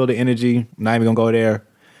feel the energy, I'm not even gonna go there.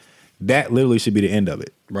 That literally should be the end of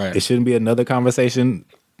it. Right. It shouldn't be another conversation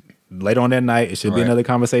later on that night. It should be Right. another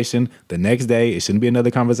conversation the next day. It shouldn't be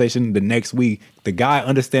another conversation the next week. The guy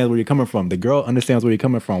understands where you're coming from. The girl understands where you're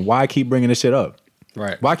coming from. Why keep bringing this shit up?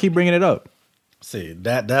 Right. Why keep bringing it up? See,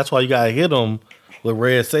 that's why you gotta hit them. What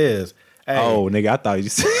Red says. Hey, Oh, nigga, I thought you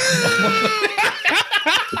said.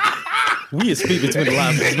 We as speak between the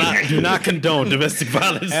lines do not condone domestic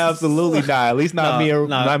violence. Absolutely not. At least not me and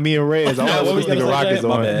Rez. I don't know what this nigga Rock is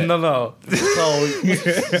My on. bad. no. So you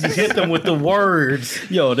hit them with the words.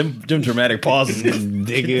 Yo, them dramatic pauses.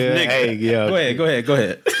 Nigga, hey, yeah. Go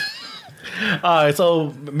ahead. All right,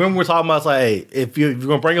 so remember we're talking about, it's like, hey, if you're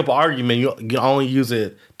gonna bring up an argument, you only use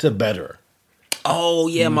it to better. Oh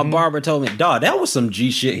yeah, my barber told me, dog, that was some G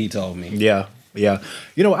shit he told me. Yeah. You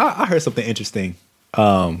know, I heard something interesting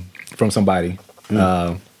from somebody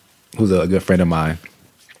who's a good friend of mine.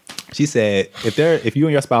 She said, if you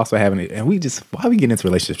and your spouse are having it, and why we get into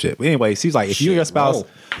relationship? Anyway, she's like, if you and your spouse,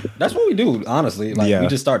 that's what we do, honestly. Like Yeah. we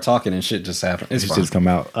just start talking and shit just happens. It's it fine. just come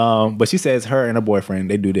out. But she says her and her boyfriend,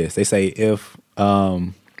 they do this. They say if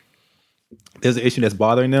there's an issue that's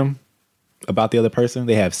bothering them about the other person,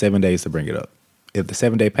 they have 7 days to bring it up. If the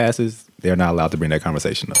 7 day passes, they're not allowed to bring that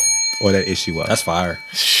conversation up or that issue up. That's fire.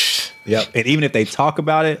 Yep. And even if they talk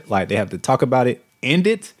about it, like they have to talk about it, end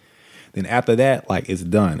it, then after that, like it's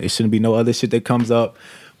done. It shouldn't be no other shit that comes up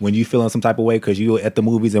when you feeling some type of way because you at the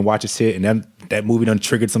movies and watch a shit and then that movie done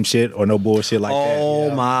triggered some shit or no bullshit like that.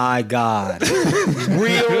 Oh my God.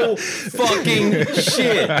 Real fucking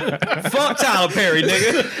shit. Fuck Tyler Perry,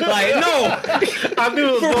 nigga. Like, no. I knew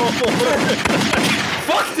it was going for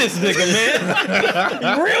Fuck this nigga,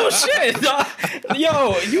 man. Real shit, dog.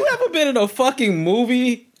 Yo, you ever been in a fucking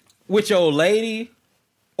movie with your lady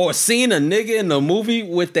or seen a nigga in the movie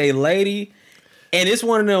with a lady and it's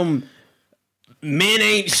one of them men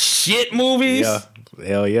ain't shit movies? Yeah.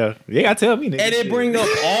 Hell yeah. You gotta tell me, nigga. And it bring up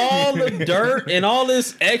all the dirt and all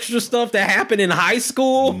this extra stuff that happened in high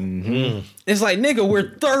school. Mm-hmm. It's like, nigga,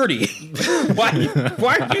 we're 30.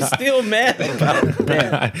 why are you still mad about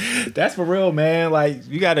that? That's for real, man. Like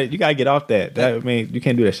you gotta get off that. I mean, you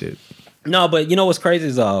can't do that shit. No, but you know what's crazy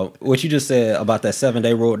is what you just said about that 7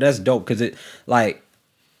 day rule. That's dope because it, like,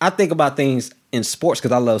 I think about things in sports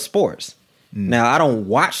because I love sports. Now I don't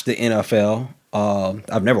watch the NFL.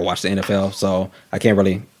 I've never watched the NFL, so I can't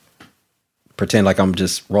really pretend like I'm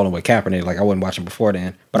just rolling with Kaepernick. Like I wasn't watching before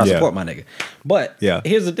then, but I support my nigga. But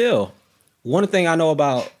here's the deal: one thing I know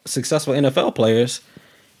about successful NFL players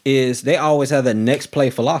is they always have the next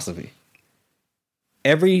play philosophy.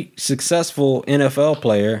 Every successful NFL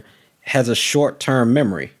player has a short-term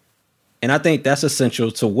memory. And I think that's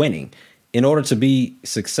essential to winning. In order to be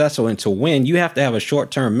successful and to win, you have to have a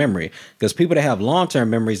short-term memory. Because people that have long-term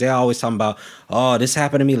memories, they're always talking about, oh, this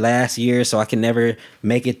happened to me last year, so I can never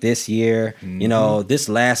make it this year. You know, this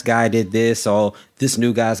last guy did this, so this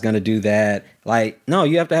new guy's going to do that. Like, no,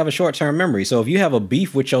 you have to have a short-term memory. So if you have a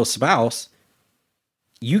beef with your spouse,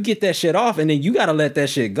 you get that shit off, and then you got to let that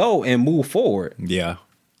shit go and move forward. Yeah.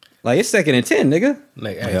 Like, it's 2nd and 10, nigga.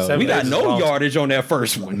 Hey, We got no yardage on that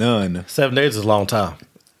first one. None. 7 days is a long time.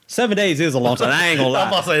 7 days is a long time. I ain't gonna lie. I'm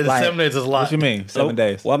about to say Like, 7 days is a lot. What you mean? 7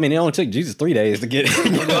 days. Well, I mean, it only took Jesus 3 days to get it.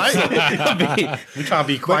 You know what I'm saying? We trying to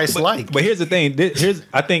be Christ-like. But here's the thing.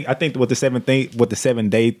 I think what the 7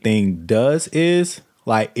 day thing does is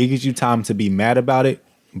like it gives you time to be mad about it,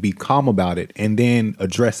 be calm about it, and then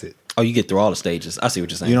address it. Oh, you get through all the stages. I see what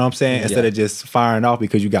you're saying. You know what I'm saying? Instead Yeah. of just firing off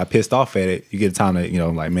because you got pissed off at it, you get time to,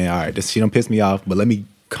 like, man, all right, this shit don't piss me off, but let me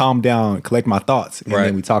calm down, collect my thoughts, and Right.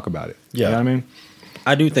 then we talk about it. Yeah. You know what I mean?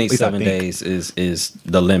 I do think At least I 7 think. days is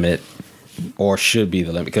the limit, or should be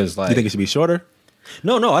the limit. Because like, You think it should be shorter?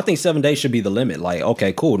 no, I think 7 days should be the limit. Like,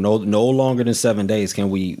 okay, cool. No longer than 7 days can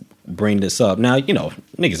we bring this up. Now,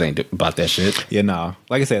 niggas ain't about that shit. Yeah, nah.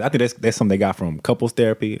 Like I said, I think that's something they got from couples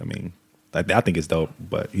therapy. I mean, I think it's dope,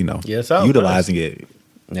 but Yeah, it sounds utilizing it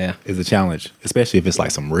Yeah. is a challenge, especially if it's like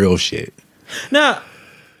some real shit. Now,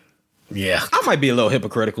 Yeah. I might be a little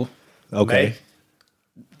hypocritical. Okay.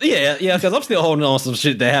 Yeah, because I'm still holding on to some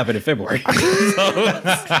shit that happened in February. So,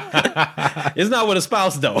 it's not with a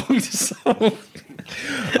spouse though. So,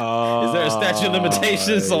 is there a statute of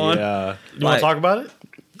limitations on? Yeah. You want to talk about it?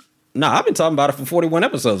 Nah, I've been talking about it for 41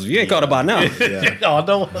 episodes. If you ain't caught about now. Yeah. No, I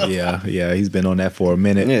don't. Yeah. He's been on that for a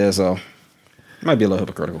minute. Yeah, so might be a little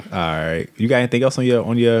hypocritical. All right. You got anything else on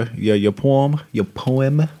your poem? Your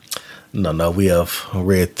poem? No, we have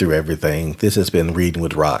read through everything. This has been Reading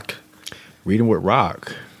with Rock. Reading with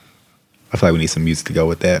Rock. I feel like we need some music to go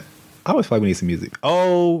with that. I always feel like we need some music.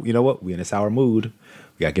 Oh, you know what? We in a sour mood.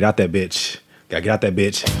 We gotta get out that bitch.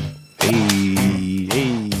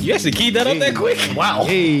 Hey. You actually keyed that up that quick? Wow.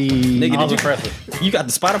 Hey. Nigga, I was did impressive. you got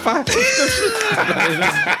the Spotify?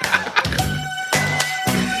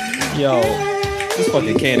 Yo, this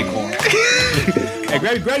fucking candy corn. Hey,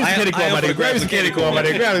 grab some candy corn, my nigga. Grab some candy corn, my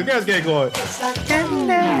nigga. Grab some candy corn.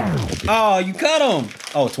 Oh, you cut him.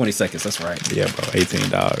 Oh, 20 seconds. That's right. Yeah, bro. 18,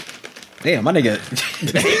 dog. Damn, my nigga.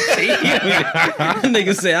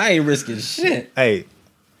 Nigga said I ain't risking shit. Hey.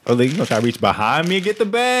 Oh, you gonna try to reach behind me and get the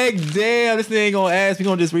bag? Damn, this nigga ain't gonna ask. He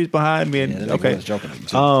gonna just reach behind me and Yeah, that nigga okay. was joking at you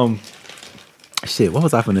too. Shit. What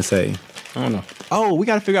was I finna say? I don't know. Oh, we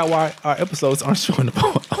gotta figure out why our episodes aren't showing up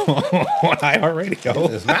on iHeartRadio.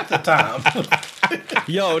 It's not the time.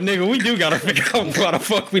 Yo, nigga, we do gotta figure out why the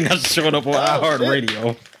fuck we not showing up on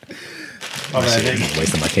iHeartRadio. Oh, man, Shit, I'm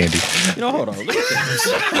wasting my candy. Hold on. Look at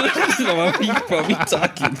this. You be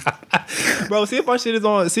talking. Bro, see if my shit is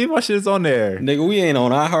on. See if my shit is on there. Nigga, we ain't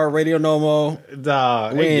on iHeartRadio no more.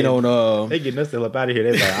 Dog, We ain't on They getting us the hell up out of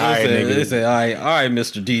here. They like, all right, they nigga. say, all right,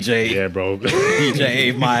 Mr. DJ. Yeah, bro. DJ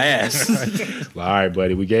ate my ass. All right,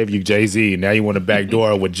 buddy. We gave you Jay-Z. Now you want to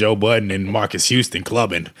backdoor with Joe Budden and Marcus Houston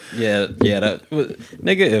clubbing, yeah.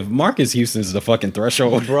 Nigga, if Marcus Houston's the fucking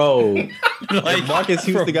threshold, bro. like Marcus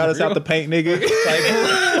Houston got us out the paint, nigga.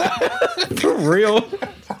 Like, for real.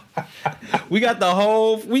 We got the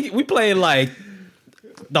whole. We played like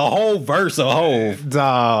the whole verse of Hove.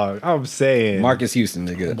 Dog, I'm saying. Marcus Houston,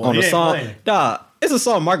 nigga, Boy, on the he ain't song. playing. Dog, it's a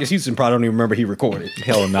song Marcus Houston probably don't even remember he recorded.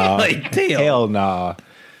 Hell nah. Like, damn. Hell nah.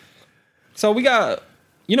 So we got,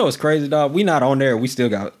 what's crazy, dog? We not on there. We still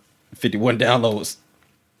got 51 downloads.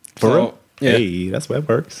 For So, real? Yeah. Hey, that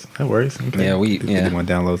works. That works. Okay. Yeah, we- 51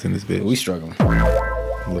 downloads in this bitch. We struggling.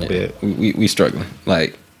 a little bit. We struggling.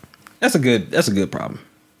 Like, that's a good problem.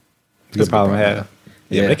 Good problem to have. Yeah,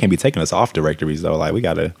 Yeah. but they can't be taking us off directories though. Like we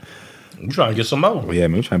gotta. I'm trying to get some more. Yeah,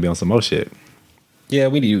 man, we're trying to be on some more shit. Yeah,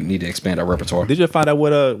 we do need to expand our repertoire. Did you ever find out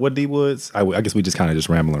what D Woods? I guess we just kind of just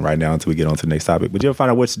rambling right now until we get on to the next topic. But you ever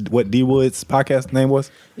find out what D Woods podcast name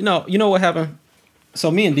was? You know what happened?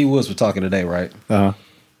 So me and D Woods were talking today, right? Uh huh.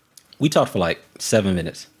 We talked for like 7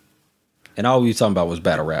 minutes, and all we were talking about was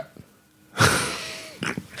battle rap.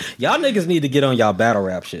 Y'all niggas need to get on y'all battle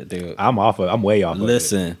rap shit, dude. I'm way off.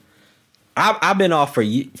 Listen, I've been off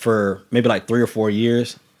for maybe like 3 or 4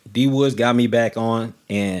 years. D Woods got me back on,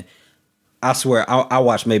 and I swear I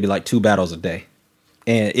watch maybe like 2 battles a day,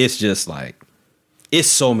 and it's just like it's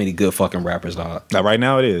so many good fucking rappers, dog. Like right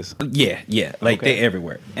now it is. Yeah, like Okay. they're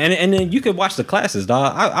everywhere, and then you could watch the classes,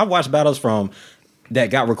 dog. I watched battles from that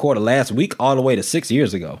got recorded last week all the way to 6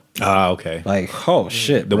 years ago. Ah, okay. Like, oh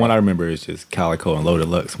shit. The bro. one I remember is just Calico and Low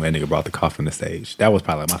Deluxe when that nigga brought the coffin to stage. That was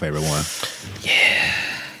probably like my favorite one.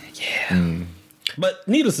 But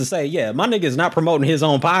needless to say, yeah, my nigga is not promoting his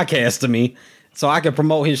own podcast to me, so I can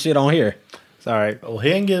promote his shit on here. It's all right. Well,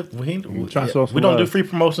 we trying to show some we don't do love. free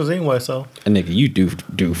promotions anyway, so And nigga, you do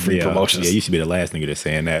free Yeah, promotions. yeah, you should be the last nigga that's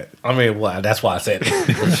saying that. I mean, well, that's why I said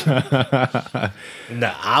it.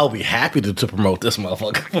 Nah, I'll be happy to promote this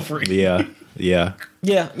motherfucker for free. Yeah, yeah,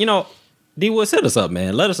 Yeah, you know, D Woods, hit us up,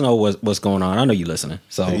 man. Let us know what's going on. I know you listening.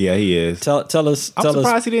 So yeah. He is. tell us. I'm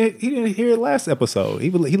surprised he didn't hear the last episode.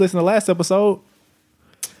 He listened to the last episode.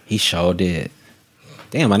 He sure did.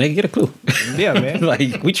 Damn, my nigga, get a clue. Yeah, man.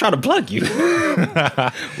 Like, we try to plug you.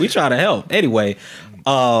 We try to help. Anyway,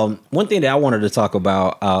 one thing that I wanted to talk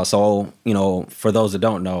about, so, you know, for those that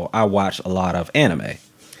don't know, I watch a lot of anime.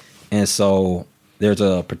 And so there's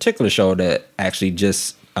a particular show that actually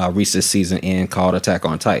just reached its season end called Attack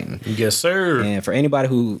on Titan. Yes, sir. And for anybody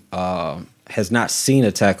who has not seen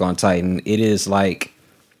Attack on Titan, it is like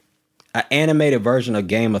an animated version of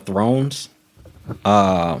Game of Thrones,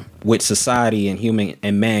 with society and human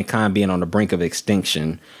and mankind being on the brink of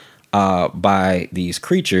extinction by these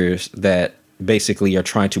creatures that basically are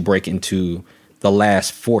trying to break into the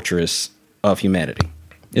last fortress of humanity.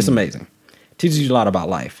 It's amazing. Teaches you a lot about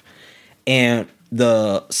life. And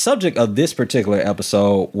the subject of this particular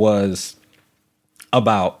episode was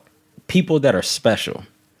about people that are special.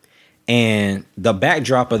 And the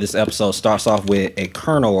backdrop of this episode starts off with a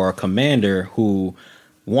colonel or a commander who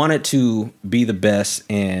wanted to be the best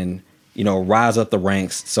and, you know, rise up the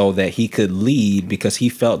ranks so that he could lead because he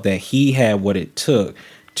felt that he had what it took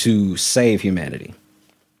to save humanity.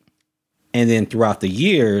 And then throughout the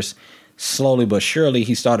years, slowly but surely,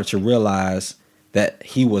 he started to realize that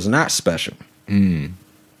he was not special. And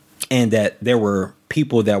that there were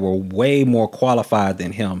people that were way more qualified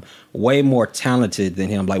than him, way more talented than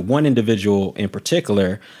him. Like one individual in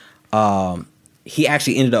particular, he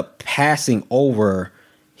actually ended up passing over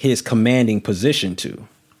his commanding position to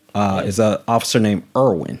is an officer named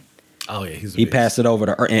Erwin. Oh yeah, he's a He beast. passed it over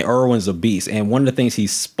to and Erwin's a beast. And one of the things he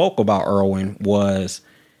spoke about Erwin was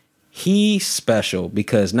he's special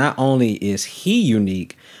because not only is he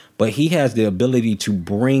unique, but he has the ability to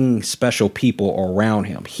bring special people around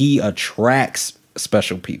him. He attracts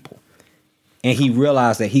special people. And he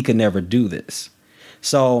realized that he could never do this.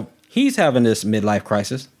 So he's having this midlife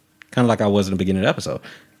crisis, kind of like I was in the beginning of the episode.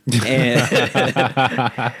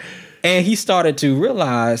 And, and he started to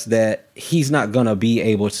realize that he's not going to be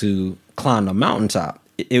able to climb the mountaintop.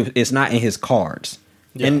 It's not in his cards.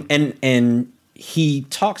 Yeah. And he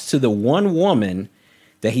talks to the one woman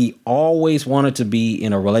that he always wanted to be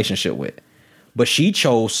in a relationship with. But she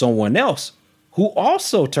chose someone else who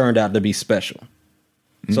also turned out to be special.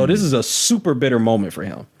 So this is a super bitter moment for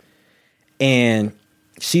him. And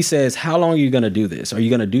she says, how long are you going to do this? Are you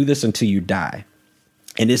going to do this until you die?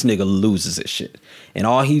 And this nigga loses his shit. And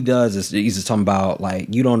all he does is he's just talking about,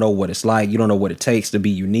 like, you don't know what it's like. You don't know what it takes to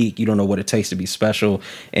be unique. You don't know what it takes to be special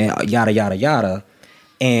and yada, yada, yada.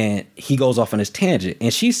 And he goes off on his tangent.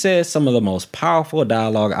 And she says some of the most powerful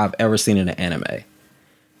dialogue I've ever seen in an anime.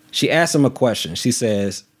 She asks him a question. She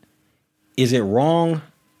says, is it wrong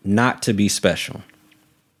not to be special?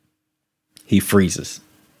 He freezes.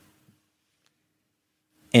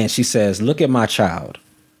 And she says, look at my child.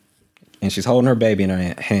 And she's holding her baby in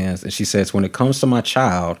her hands. And she says, when it comes to my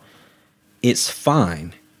child, it's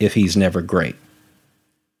fine if he's never great.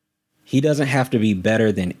 He doesn't have to be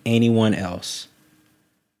better than anyone else.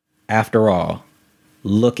 After all,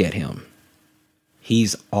 look at him.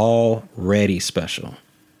 He's already special.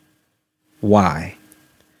 Why?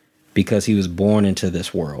 Because he was born into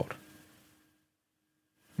this world.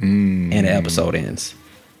 And the episode ends.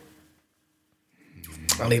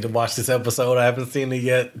 I need to watch this episode. I haven't seen it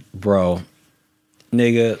yet. Bro,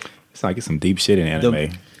 nigga, It's like some deep shit in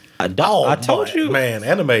anime. I told you, man,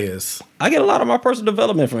 anime is. I get a lot of my personal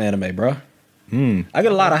development from anime, bro. I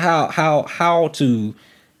get a lot of how to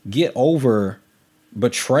get over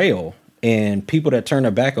betrayal and people that turn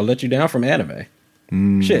their back or let you down from anime.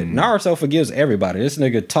 Shit, Naruto forgives everybody. This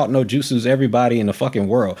nigga taught no jutsus everybody in the fucking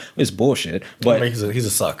world. It's bullshit. But I mean, he's a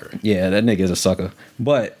sucker. yeah, that nigga is a sucker.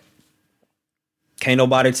 But can't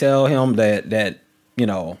nobody tell him that you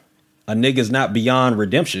know, a nigga's not beyond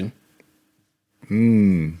redemption.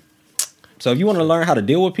 So if you want to learn how to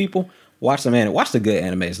deal with people, watch some anime. Watch the good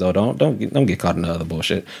animes though. Don't get caught in the other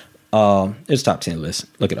bullshit. It's top 10 list.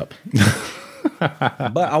 Look it up.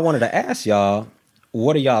 But I wanted to ask y'all,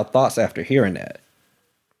 what are y'all thoughts after hearing that?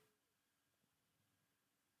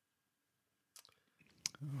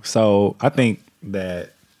 So I think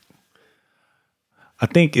that I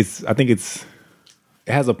think it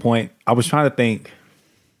has a point. I was trying to think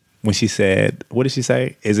when she said, what did she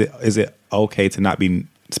say? Is it okay to not be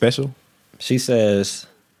special? She says,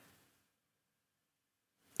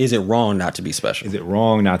 is it wrong not to be special? Is it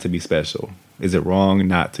wrong not to be special? Is it wrong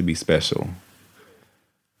not to be special?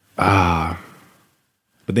 But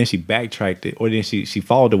then she backtracked it, or then she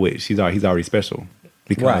followed it with he's already special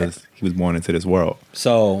because he was born into this world.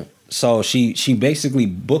 So she basically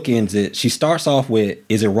bookends it. She starts off with,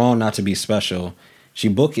 is it wrong not to be special? She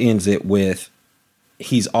bookends it with,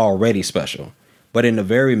 he's already special. But in the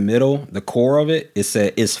very middle, the core of it, it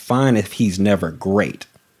said it's fine if he's never great.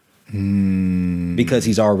 Because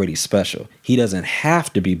he's already special. He doesn't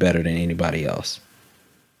have to be better than anybody else.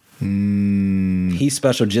 He's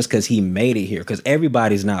special just because he made it here. Because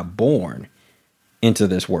everybody's not born into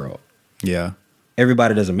this world. Yeah.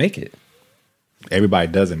 Everybody doesn't make it. Everybody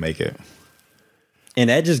doesn't make it. And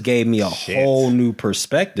that just gave me a whole new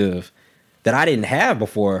perspective that I didn't have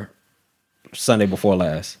before Sunday before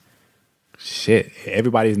last. Shit.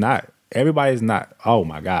 Everybody's not. Oh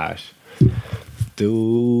my gosh.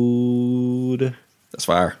 Dude. That's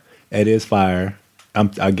fire. It is fire.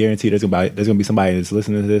 I guarantee there's gonna be somebody that's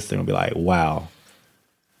listening to this. They're gonna be like, "Wow!"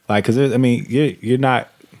 Like, because you're not.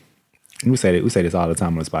 We say this all the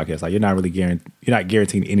time on this podcast. Like, you're not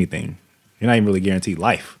guaranteeing anything. You're not even really guaranteed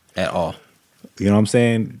life At all. You know what I'm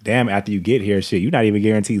saying? Damn, after you get here, shit, you're not even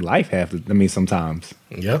guaranteed life sometimes.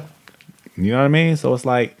 Yep. You know what I mean? So it's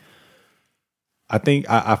like, I think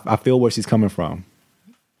I feel where she's coming from,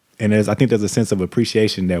 and I think there's a sense of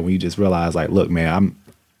appreciation that when you just realize, like, look, man,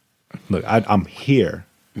 I'm here.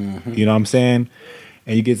 Mm-hmm. You know what I'm saying?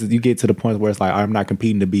 And you get to the point where it's like, I'm not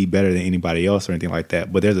competing to be better than anybody else or anything like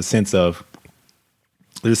that. But there's a sense of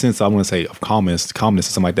I want to say of calmness or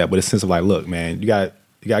something like that. But a sense of like, look, man, I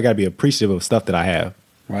got to be appreciative of stuff that I have.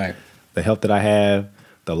 Right. The health that I have,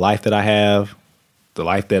 the life that I have, the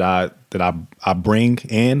life that I bring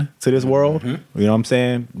in to this world. Mm-hmm. You know what I'm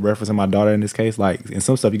saying? Referencing my daughter in this case, like, and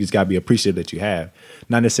some stuff you just got to be appreciative that you have.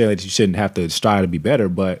 Not necessarily that you shouldn't have to strive to be better,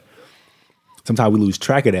 but sometimes we lose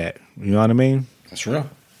track of that. You know what I mean? That's real.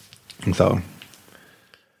 And so,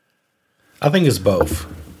 I think it's both.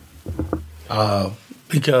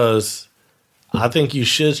 Because I think you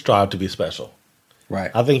should strive to be special.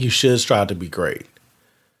 Right. I think you should strive to be great.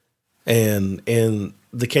 And in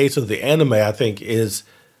the case of the anime, I think is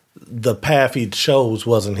the path he chose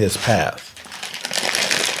wasn't his path.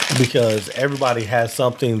 Because everybody has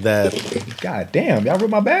something that... God damn, y'all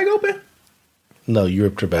ripped my bag open? No, you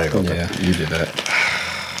ripped your bag open. Yeah, you did that.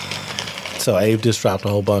 So Abe just dropped a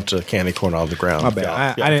whole bunch of candy corn on the ground. My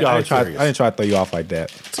bad. I didn't try to throw you off like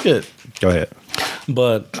that. It's good. Go ahead.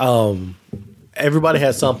 But everybody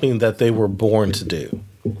has something that they were born to do.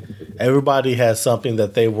 Everybody has something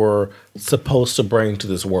that they were supposed to bring to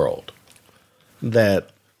this world. That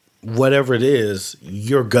whatever it is,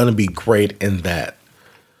 you're going to be great in that.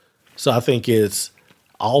 So I think it's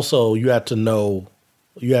also you have to know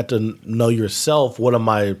yourself.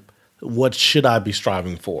 What should I be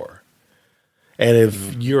striving for? And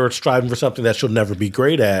if you're striving for something that you'll never be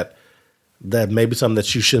great at, that may be something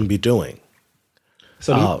that you shouldn't be doing.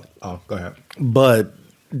 So, go ahead. But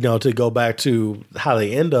to go back to how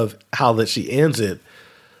that she ends it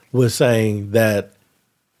with saying that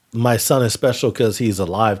my son is special because he's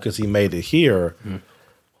alive because he made it here. Mm.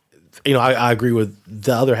 I agree with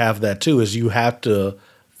the other half of that too. Is you have to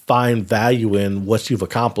find value in what you've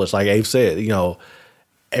accomplished. Like Abe said,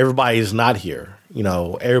 everybody is not here.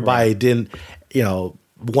 Everybody didn't.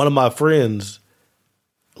 One of my friends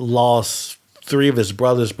lost 3 of his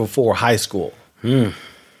brothers before high school.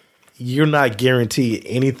 You're not guaranteed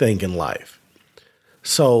anything in life.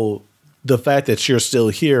 So the fact that you're still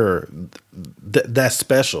here, that's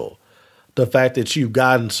special. The fact that you've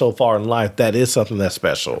gotten so far in life, that is something that's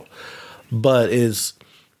special. But is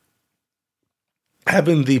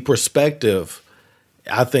having the perspective,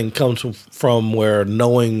 I think, comes from where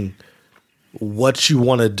knowing what you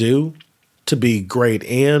want to do to be great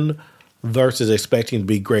in versus expecting to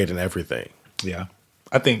be great in everything. Yeah.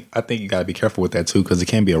 I think you got to be careful with that too, because it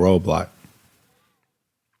can be a roadblock.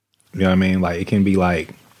 You know what I mean? Like, it can be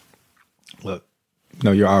like, look,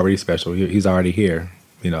 you're already special. He's already here,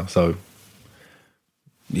 so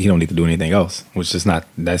you don't need to do anything else, which is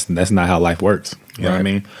that's not how life works. You know what I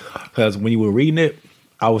mean? Because when you were reading it,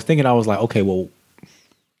 I was like, okay, well,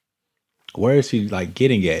 where is she like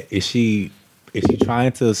getting at? Is she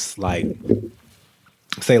trying to like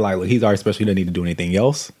say like, look, he's already special. He doesn't need to do anything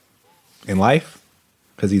else in life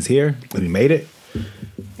because he's here and he made it.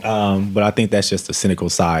 But I think that's just the cynical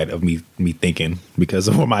side of me thinking because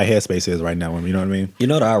of where my headspace is right now. You know what I mean?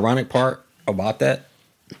 The ironic part about that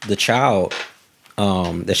the child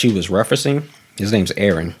that she was referencing, his name's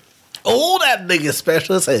Aaron. Oh, that nigga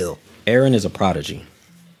special as hell. Aaron is a prodigy.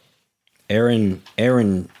 Aaron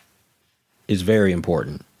is very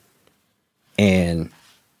important. And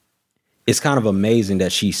it's kind of amazing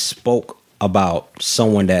that she spoke about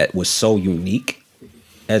someone that was so unique,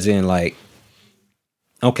 as in like,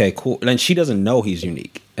 okay, cool. And she doesn't know he's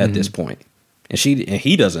unique at this point. And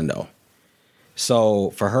he doesn't know.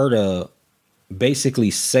 So for her to basically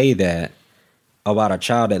say that about a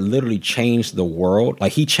child that literally changed the world,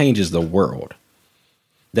 like he changes the world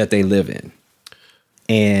that they live in.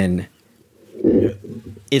 And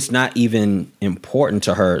it's not even important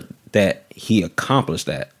to her that he accomplished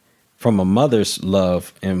that. From a mother's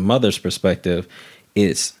love and mother's perspective,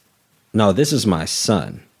 it's, no, this is my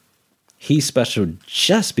son. He's special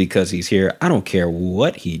just because he's here. I don't care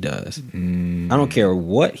what he does. I don't care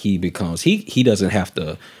what he becomes. He doesn't have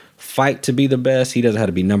to fight to be the best. He doesn't have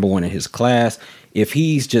to be number one in his class. If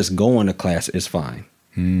he's just going to class, it's fine.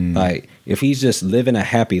 Like, if he's just living a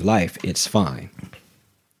happy life, it's fine.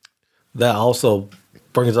 That also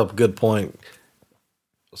brings up a good point.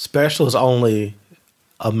 Special is only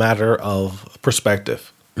a matter of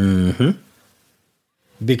perspective.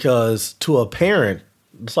 Because to a parent,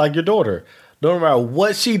 it's like your daughter. No matter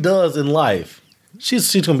what she does in life,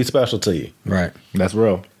 she's going to be special to you. Right. That's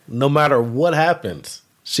real. No matter what happens,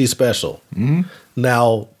 she's special.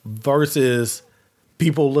 Now, versus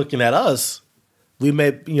people looking at us, we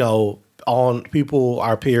may, on people,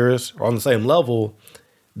 our peers, are on the same level,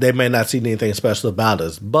 they may not see anything special about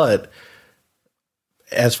us. But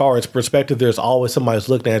as far as perspective, there's always somebody who's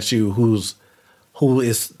looking at you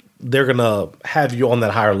they're going to have you on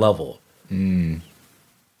that higher level.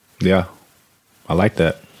 Yeah. I like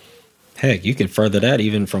that. Heck, you can further that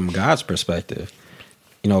even from God's perspective.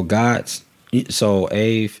 So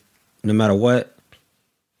Ave, no matter what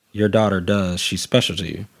your daughter does, she's special to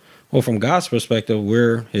you. Well, from God's perspective,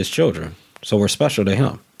 we're his children. So we're special to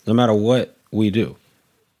him. No matter what we do,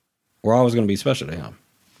 we're always going to be special to him.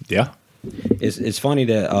 Yeah. It's funny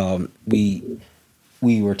that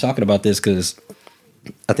we were talking about this because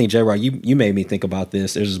I think, J-Rock, you made me think about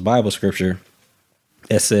this. There's this Bible scripture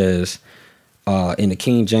that says in the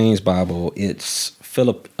King James Bible, it's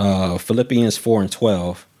Philippians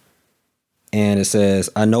 4:12. And it says,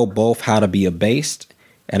 I know both how to be abased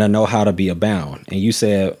and I know how to be abound. And you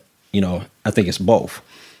said, I think it's both.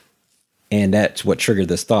 And that's what triggered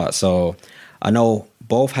this thought. So I know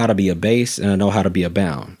both how to be abased and I know how to be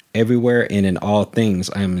abound. Everywhere and in all things,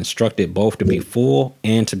 I am instructed both to be full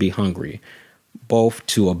and to be hungry, both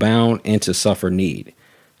to abound and to suffer need.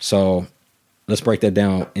 So let's break that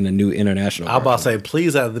down in the New International Version. I'm about to say,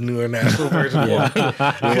 please have the New International Version.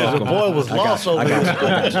 Because your boy was lost over here.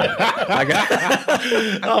 I got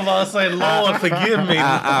I'm about to say, Lord, forgive me.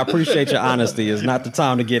 I appreciate your honesty. It's not the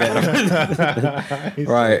time to get at him.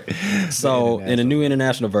 Right. So in the New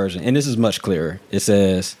International Version, and this is much clearer, it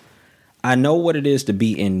says, I know what it is to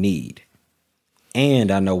be in need,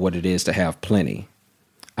 and I know what it is to have plenty.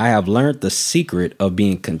 I have learned the secret of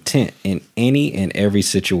being content in any and every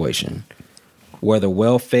situation, whether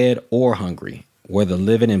well-fed or hungry, whether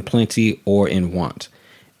living in plenty or in want.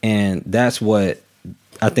 And that's what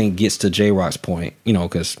I think gets to J-Rock's point,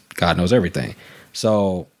 because God knows everything.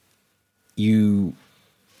 So you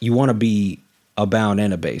want to be abound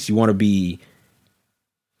and abased. You want to be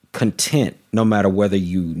content no matter whether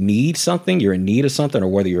you need something, you're in need of something, or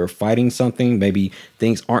whether you're fighting something. Maybe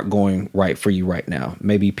things aren't going right for you right now.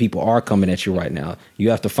 Maybe people are coming at you right now. You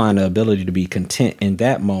have to find the ability to be content in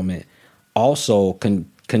that moment. Also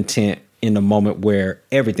content in the moment where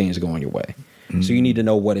everything is going your way. So you need to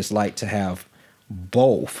know what it's like to have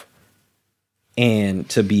both and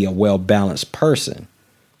to be a well-balanced person,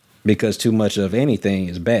 because too much of anything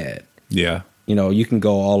is bad. Yeah. You can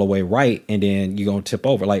go all the way right and then you're going to tip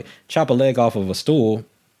over. Like chop a leg off of a stool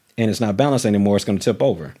and it's not balanced anymore. It's going to tip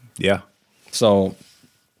over. Yeah. So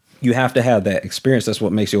you have to have that experience. That's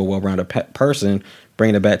what makes you a well-rounded person.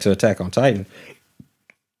 Bringing it back to Attack on Titan.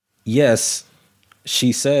 Yes,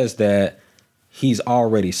 she says that he's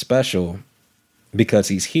already special because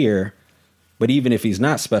he's here. But even if he's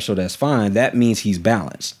not special, that's fine. That means he's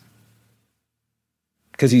balanced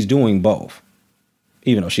because he's doing both.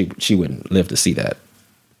 Even though she wouldn't live to see that.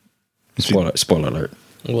 Spoiler alert.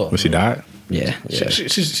 Well, When she died? Yeah.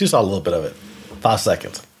 she saw a little bit of it. 5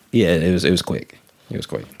 seconds. Yeah, it was quick. It was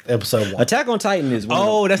quick. Episode 1. Attack on Titan is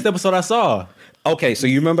That's the episode I saw. Okay, so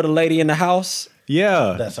you remember the lady in the house?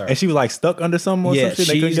 Yeah. That's her. And she was like stuck under something or Yeah, some shit.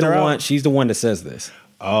 They couldn't she's get the her one. out. She's the one that says this.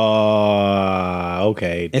 Oh,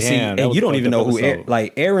 okay. And Damn, that and was you don't a even fucked know up who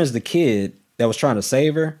episode. Aaron's the kid that was trying to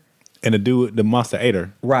save her. and the dude, the monster ate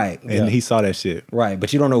her. Right. And he saw that shit. Right,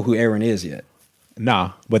 but you don't know who Aaron is yet.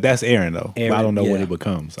 Nah, but that's Aaron though. But I don't know what he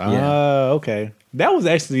becomes. Okay. That was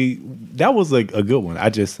a good one. I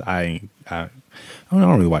don't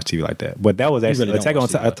really watch TV like that. But that was actually really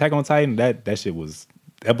Attack on Titan. That shit was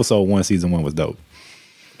episode 1, season 1 was dope.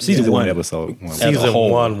 Season 1 episode 1. Season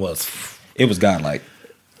 1 was. It was godlike.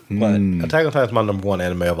 But Attack on Titan is my number 1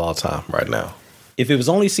 anime of all time right now. if it was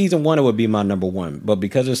only season 1, it would be my number 1. But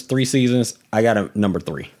because it's 3 seasons, I got a number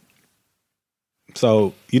 3.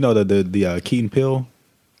 So you know the Keaton Pill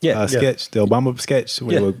sketch, the Obama sketch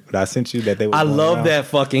that I sent you that they. I love that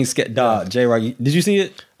fucking sketch. J-Rock, did you see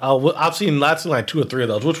it? I've seen like 2 or 3 of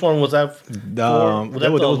those. Which one was that?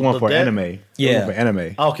 There was one for anime. Yeah, for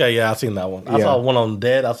anime. Okay, yeah, I've seen that one. I saw one on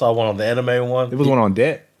Dead. I saw one on the anime one. There was one on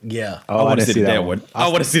Dead. Yeah. Oh, I didn't see that one. I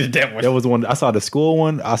want to see the dead one. There was one. I saw the school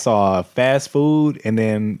one. I saw fast food, and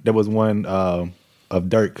then there was one of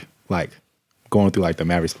Dirk like going through like the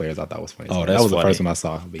Mavericks players. I thought was funny. Oh, that was the first one I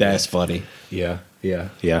saw. But that's funny. Yeah.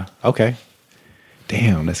 Okay.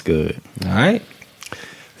 Damn, that's good. All right.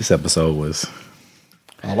 This episode was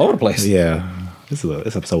all over the place. Yeah. This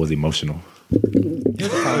episode was emotional.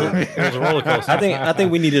 It was a roller coaster. I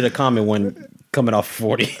think we needed a common one coming off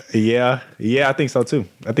 40. Yeah, I think so too.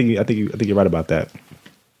 I think you're right about that.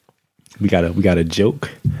 We got a joke.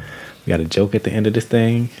 We got a joke at the end of this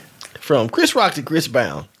thing. From Chris Rock to Chris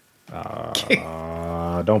Brown.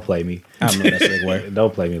 Don't play me. I remember that segue.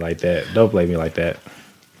 Don't play me like that.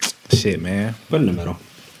 Shit, man. Put it in the middle.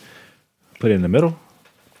 Put it in the middle?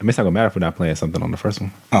 I mean, it's not gonna matter if we're not playing something on the first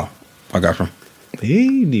one. Oh, I got from.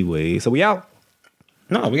 Anyway, so we out.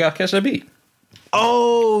 No, we gotta catch that beat.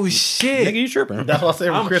 Oh shit! Nigga, you tripping? That's what I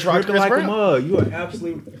said. Chris Rock to Chris like Brown. A mug. You are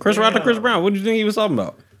absolutely Chris Rock to Chris Brown. What did you think he was talking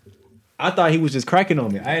about? I thought he was just cracking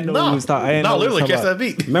on me. I didn't know what he was talking. Literally catch that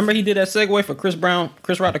beat. Remember he did that segue for Chris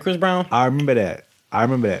Rock to Chris Brown. I remember that. That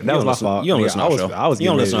was my fault. You don't listen to our show. I was you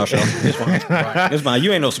don't getting listen to our show. It's fine. Right. It's fine.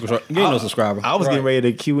 You ain't no subscriber. I was getting ready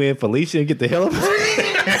to cue in Felicia and get the hell up.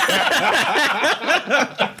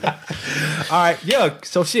 All right, yeah.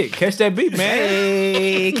 So shit, catch that beat, man.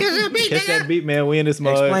 Hey, catch that beat, man. We in this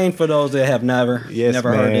mud. Explain for those that have never heard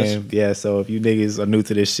this. Yeah, so if you niggas are new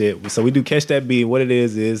to this shit, so we do catch that beat. What it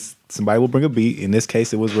is somebody will bring a beat. In this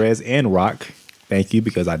case, it was Rez and Rock. Thank you,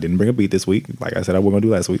 because I didn't bring a beat this week. Like I said, I was gonna do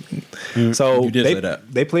last week. So you did say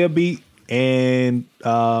that. They play a beat, and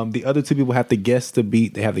the other two people have to guess the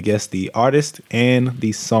beat. They have to guess the artist and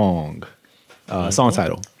the song, song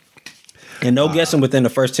title. And no guessing within the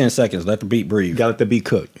first 10 seconds. Let the beat breathe. You gotta let the beat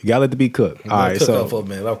cook. All right, so for a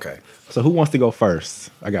minute. Okay. So who wants to go first?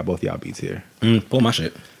 I got both y'all beats here. Pull my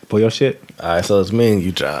shit. Pull your shit. All right, so it's me and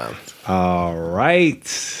you, John. All right,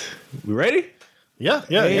 we ready? Yeah.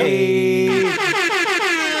 Hey.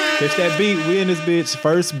 Catch that beat. We in this bitch.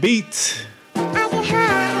 First beat.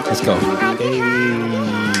 Let's go.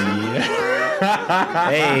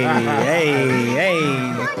 Hey.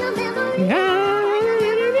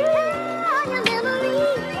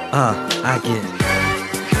 I get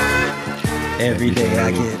every day.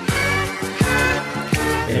 I get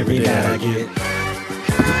every night. I get.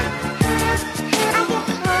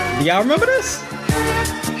 Do y'all remember this?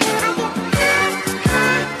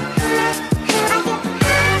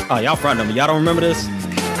 Oh, y'all fronting me. Y'all don't remember this?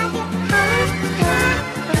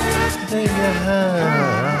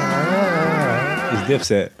 It's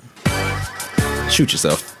Dipset. Shoot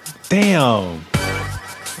yourself. Damn.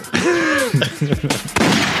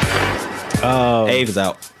 Ave is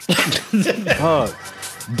out.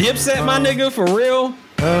 Dipset, my nigga, for real?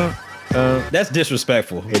 That's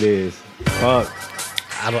disrespectful. It is. Fuck.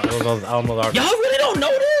 I don't know the artist. Y'all really don't know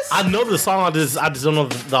this? I know the song. I just don't know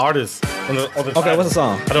the artist. Or the Okay, title. what's the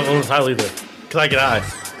song? I don't know the title either. Can I get high?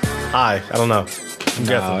 High. I don't know. I'm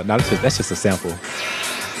guessing. No, that's just a sample.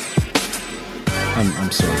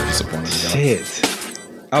 I'm so disappointed in y'all. Shit.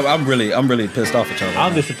 I'm really pissed off at y'all.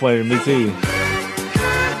 I'm disappointed in me too.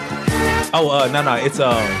 Oh, no, it's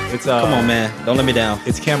Come on, man. Don't let me down.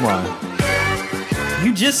 It's Cameron.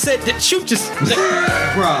 You just said that. Shoot just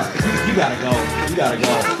bruh, you gotta go.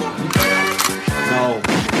 No.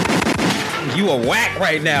 You a whack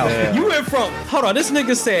right now. Yeah. You went from, hold on, this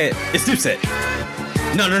nigga said, it's Dipset.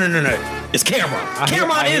 No. It's Cameron.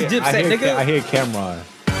 Cameron is Dipset, nigga. I hear Cameron.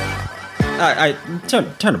 All right, turn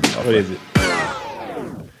the beat off. What is it?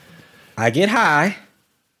 I get high.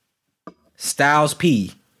 Styles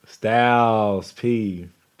P. Styles P.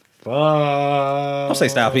 Fuck. Don't say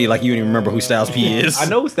Styles P like you don't even remember who Styles P is. I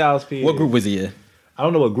know who Styles P is. What group was he in? I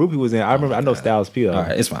don't know what group he was in. I know Styles P though. All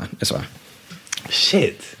right, it's fine.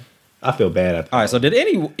 Shit. I feel bad after. All right, so did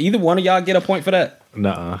either one of y'all get a point for that?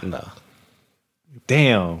 Nuh-uh. No.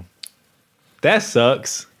 Damn. That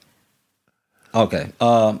sucks. Okay.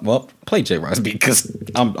 Well, play J Rock's beat because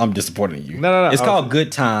I'm disappointed in you. No. It's called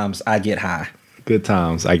Good Times, I Get High. Good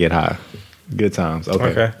times, I get high. Good times.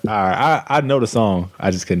 Okay. All right. I know the song.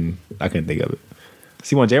 I couldn't think of it.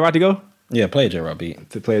 So you want J Rock to go? Yeah, play a J Rock beat.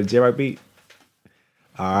 To play the J Rock beat?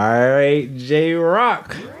 All right, J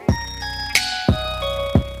Rock.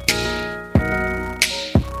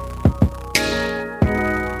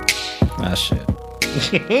 Ah, shit.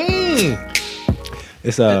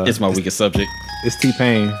 It's my weakest subject. It's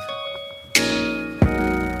T-Pain.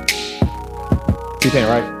 T-Pain,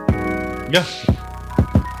 right? Yeah.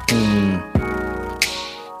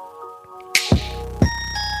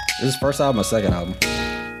 Is this first album or second album?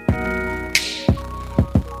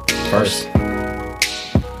 First.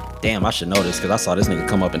 Damn, I should know this because I saw this nigga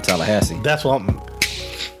come up in Tallahassee. That's what I'm.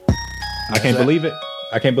 I can't believe it.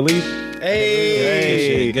 I can't believe.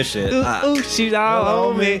 Hey, good shit. Ooh, she's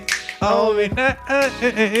all on me. On me.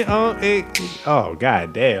 On me. Oh,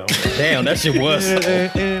 god damn. Damn, that shit was.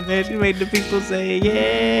 And she made the people say,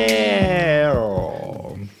 yeah.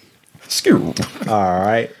 Screw. All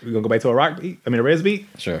right. We're going to go back to a rock beat. I mean, a Rez beat.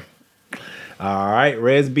 Sure. All right.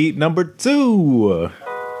 Rez beat number 2.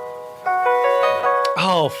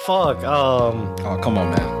 Oh fuck. Oh, come on,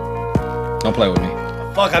 man. Don't play with me.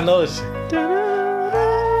 Fuck. I know this.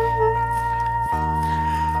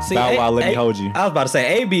 See, Bow Wow, Let Me Hold You. I was about to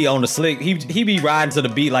say, A be on the slick. He be riding to the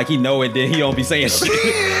beat like he know it, then he don't be saying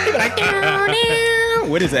shit. Like,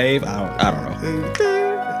 what is Abe? I don't know.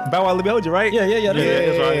 Bow Wow, Let Me Hold You, right? Yeah.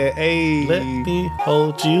 That's right. Hey. Let me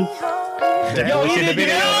hold you. Yo, he in the did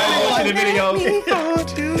video. that. In the video.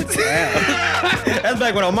 That's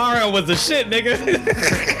back when Omarion was the shit, nigga.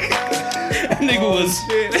 That nigga was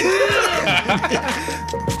shit.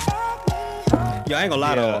 Yo, I ain't gonna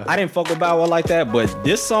lie though. I didn't fuck with Bow Wow like that, but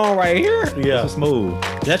this song right here, Yeah. Smooth.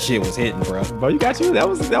 that shit was hitting, bro. Bro, you got you. That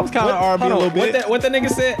was kind of R&B a little bit. What that nigga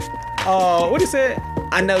said? What he said?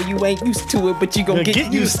 I know you ain't used to it, but you gonna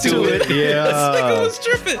get used to it. Yeah. This nigga was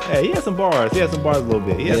tripping. Hey, he had some bars. He had some bars a little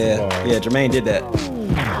bit. He had some bars. Yeah, Jermaine did that.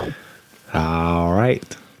 All right.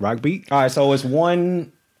 Rock beat. All right, so it's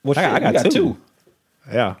one. I got two.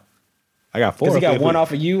 Yeah. I got 4. Because he got one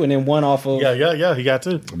off of you and then one off of. Yeah. He got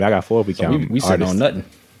 2. But I got 4 if we count. We sitting on nothing.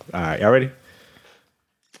 All right. Y'all ready?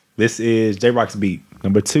 This is J Rock's beat,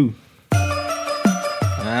 number 2.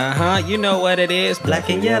 You know what it is. Black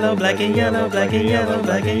and yellow, black and yellow, black and yellow,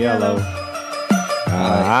 black and yellow.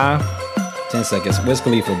 10 seconds. Wiz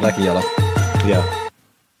Khalifa, black and yellow. Yeah.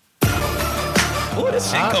 Oh,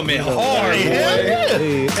 this shit come in hard,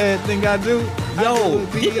 Hey, everything I do. Yo,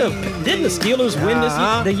 didn't the Steelers win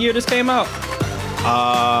the year this came out?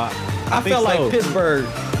 I felt like Pittsburgh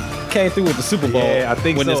came through with the Super Bowl. Yeah, I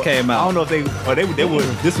think when so. this came out. I don't know if they were.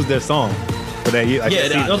 This was their song for that year. Like Yeah,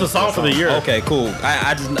 That was a song for the year. Okay, cool.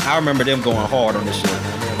 I remember them going hard on this shit.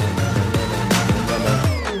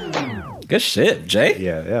 Good shit, Jay.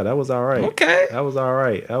 Yeah, that was all right. Okay. That was all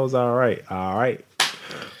right. All right.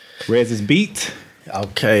 Rez's beat.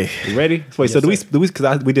 Okay. You ready? Wait, so do we?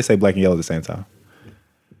 Because we did say black and yellow at the same time.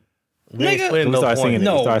 We ain't Nigga. splitting We started no singing points. it.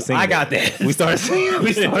 No, We started singing I it. got that. We started singing.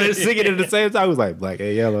 We started singing at the same time. It was like black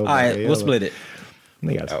and yellow. All right, we'll split it.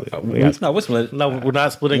 We got to split. No, we'll split it. No, we're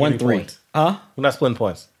not splitting 1-3. any points. Huh? We're not splitting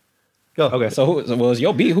points. Go. Okay. So who was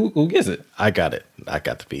your beat? Who gets it? I got it. I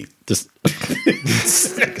got the beat. Just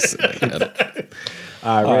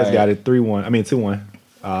All right, Rez right. got it 3-1. I mean 2-1.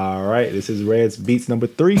 All right, this is Rez beats number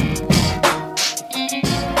 3.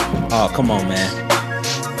 Oh, come on, man.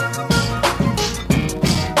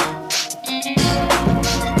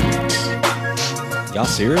 Y'all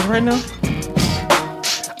serious right now?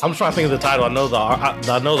 I'm trying to think of the title. I know the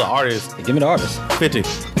artist. Hey, give me the artist. 50.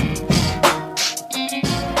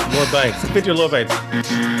 Lloyd Banks. 50 or Lloyd Banks.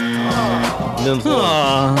 Then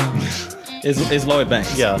Lloyd. It's Lloyd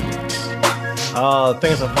Banks. Yeah.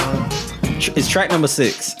 Things of It's track number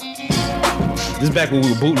 6. This is back when we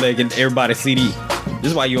were bootlegging everybody's CD.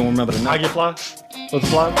 This is why you don't remember the I number. Get Fly. What's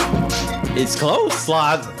Fly? It's close.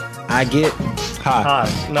 Slide. I get. Hi. High.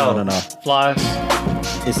 No. No. Fly.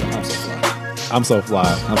 It's I'm so fly. I'm so fly.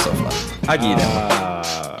 I'm so fly. I give you that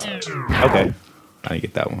one. Okay. I didn't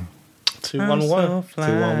get that one.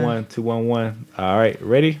 2-1-1. 2-1-1. All right,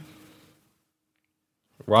 ready?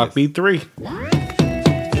 Rock beat 3.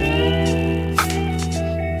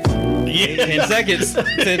 Yeah. 10 seconds.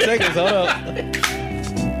 10 seconds. Hold up.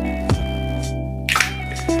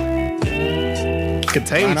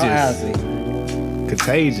 Contagious.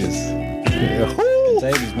 Contagious. Yeah.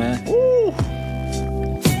 Contagious, man.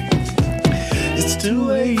 It's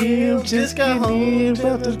 2 a.m. Just got home.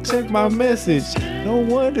 About to check my message. No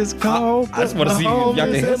one is called. I just want to see if y'all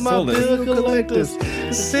can hit Solis. Collectors.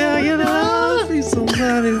 Cellular.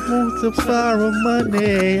 Somebody wants to borrow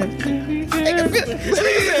money.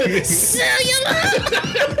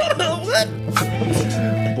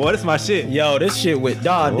 Boy, this is my shit. Yo, this shit with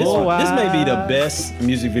dog. This may be the best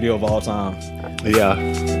music video of all time.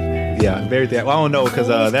 Yeah, very. Well, I don't know because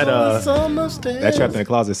that Trapped in the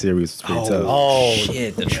Closet series was pretty tough. Oh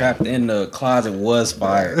shit! The Trapped in the Closet was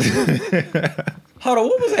fire. Hold on,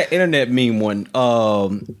 what was that internet meme one? Oh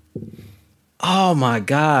my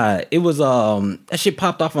god, it was that shit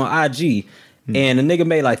popped off on IG, and the nigga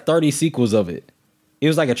made like 30 sequels of it. It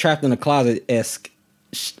was like a Trapped in the Closet esque.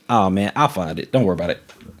 Oh man, I'll find it. Don't worry about it.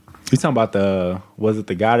 You talking about was it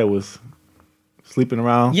the guy that was sleeping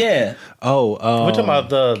around? Yeah. Oh, we're talking about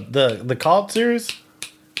the Cult series.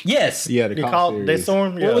 Yes. Yeah, the Cult series.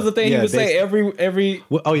 Daystorm. Yeah. What was the thing he would say every?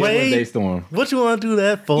 Oh yeah, Wait. Daystorm. What you want to do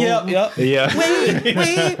that for? Yep. Yeah.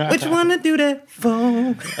 Wait, what you want to do that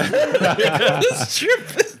for? This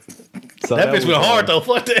tripping. So That bitch was, went hard though.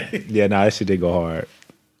 Fuck that. Yeah, that shit did go hard.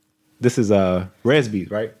 This is Rez Beat,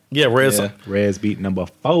 right? Yeah, Red. Yeah. Rez Beat number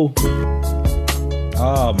 4.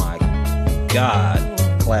 Oh my god,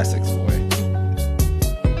 classics, boy.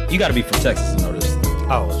 You got to be from Texas to know this.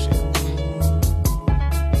 Oh shit.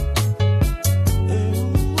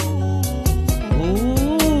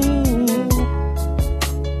 Ooh.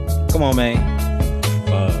 Come on, man.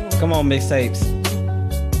 Come on, mixtapes.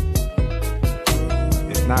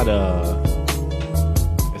 It's not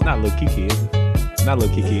Lil Kiki, is it? It's not Lil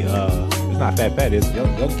Kiki. It's not Fat Fat, is it? Your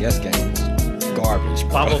guess game is garbage,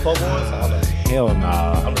 bro. Pablo Four Boys. Hell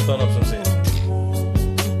nah. I'm just throwing up some shit.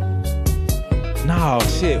 No,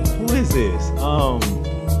 shit. Who is this?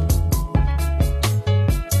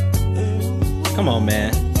 Come on,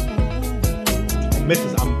 man.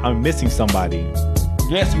 I'm missing somebody.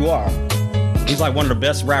 Yes, you are. He's like one of the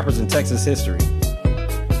best rappers in Texas history.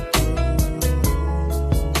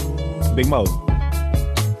 Big Mo.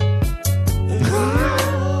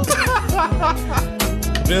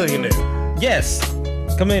 Billionaire. Yes.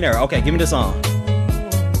 Come in there. Okay, give me the song.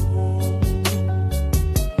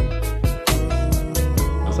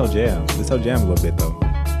 This whole jam. This whole jam a little bit though. All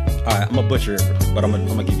right, I'm gonna butcher it, but I'm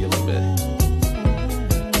gonna give you a little bit.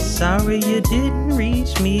 Sorry you didn't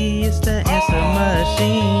reach me. It's the answer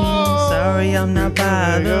machine. Sorry I'm not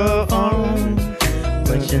by the phone,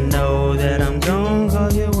 but you know that I'm gonna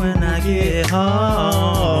call you when I get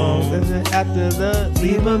home. After the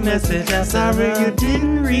Leave a message. I'm sorry you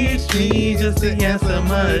didn't reach me. Just the answer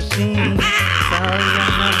machine. Sorry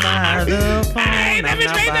I'm not by the phone. I'm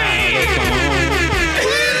not by the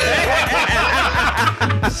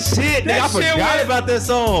phone. shit, nigga, I forgot about that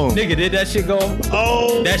song. Nigga, did that shit go?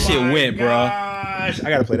 Oh, That shit went, bro. gosh. I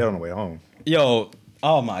gotta play that on the way home. Yo,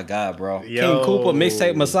 oh my god, bro. Yo. King Koopa,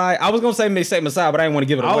 Mixtape Messiah. I was gonna say Mixtape Messiah, but I didn't want to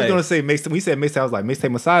give it away. I was gonna say mixtape. When you said mixtape, I was like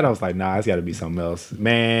mixtape Messiah. I was like, nah, it's got to be something else.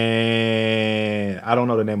 Man, I don't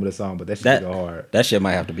know the name of the song, but that shit go hard. That shit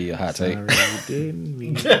might have to be a hot take. Sorry, you didn't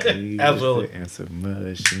reach me. Absolutely. Just the answer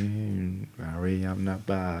machine. Sorry, I'm not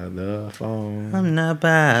by the phone. I'm not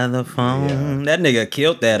by the phone. That nigga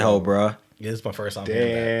killed that hoe, bro. Yeah, it's my first time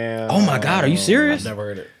hearing that. Damn. Oh my god, are you serious? I've never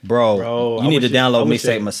heard it. Bro, you need to download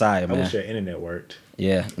Mixtape Messiah, I man. wish your internet worked.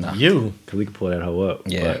 Yeah, nah. You. Cause we could pull that hoe up.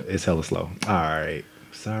 Yeah. But it's hella slow. All right.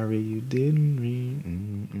 Sorry you didn't read.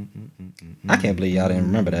 I can't believe y'all didn't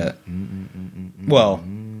remember that. Well,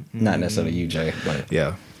 not necessarily you, Jay, but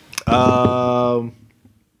Yeah.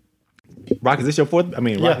 Rock, is this your fourth? I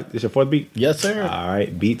mean, Rock, Yeah. this your fourth beat? Yes, sir. All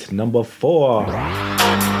right, beat number 4.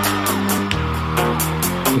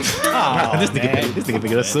 This nigga finna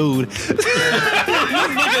get us sued.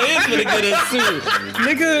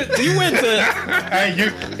 Nigga, you went to Hey,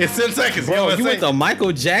 it's 10 seconds. bro, you went to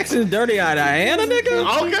Michael Jackson, Dirty Diana,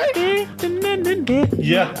 nigga. Okay.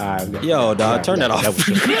 Yeah. All right, Yo, dog, turn that off. was-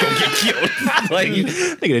 You gonna get killed. Like, you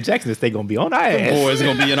nigga, the Jackson State gonna be on our ass. boys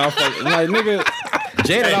gonna be in our fucking like, nigga.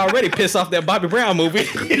 Jaden already pissed off that Bobby Brown movie.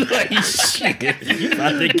 Like, shit, you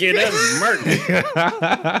about to get us murked.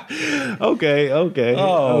 Okay. Oh.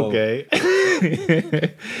 Okay.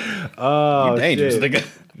 Oh, Dangerous, shit. nigga.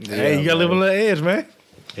 Hey, you gotta live on the edge, man.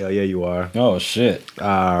 Hell yeah, you are. Oh shit.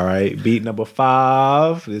 All right, beat number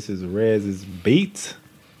 5. This is Rez's beat.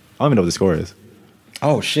 I don't even know what the score is.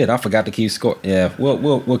 Oh shit, I forgot to keep score. Yeah,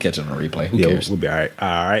 we'll catch it on the replay. Who Yeah, cares? we'll be all right.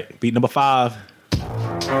 All right, beat number 5.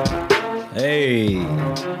 Hey.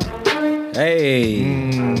 Hey.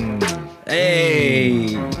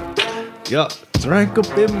 Hey. Yup. Drink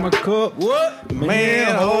up in my cup. What?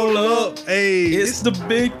 Man, hold up. Hey, It's the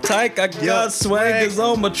big tyke. I got swaggers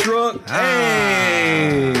on my truck.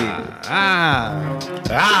 Hey.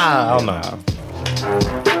 I don't know.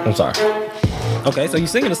 I'm sorry. Okay, so you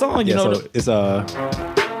singing the song, you yeah, know. so it's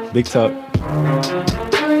Big Tuck.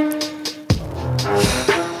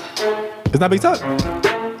 It's not Big Tuck?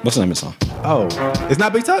 What's the name of the song? Oh, it's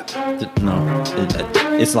not Big Tuck? No,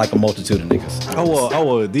 it's like a multitude of niggas.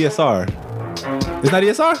 Oh, DSR. It's not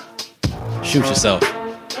DSR? Shoot yourself.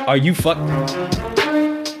 Are you fuck?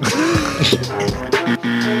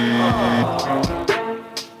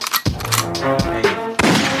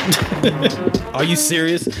 Are you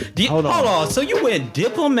serious? Hold on. Hold on. So you went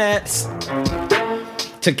Diplomats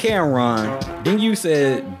to Cameron, then you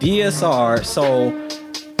said DSR. So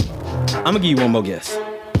I'm gonna give you one more guess.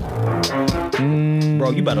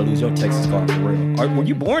 Bro, you better lose your Texas card for real. Were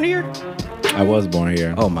you born here? I was born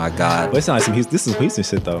here. Oh my God. But it's not like some this is Houston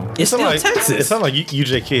shit though. It's still like, Texas. It sounds like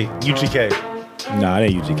UGK. Nah, it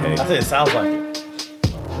ain't I UGK. think it sounds like it.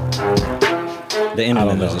 The I don't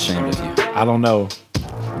internet know. is ashamed of you. I don't know.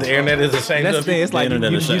 The internet is ashamed That's the of thing. you. It's like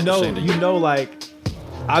internet is ashamed of you. you know, like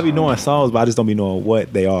I be knowing songs, but I just don't be knowing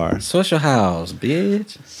what they are. Swisher House,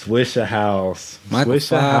 bitch. Swisher House, Michael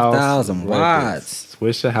Swisher House 5,000 Records. watts.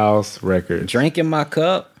 Swisher House Records. Drink in my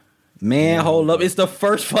cup. Man, hold up. It's the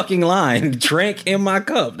first fucking line. Drink in my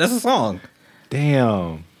cup. That's a song.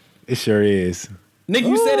 Damn, it sure is. Nigga,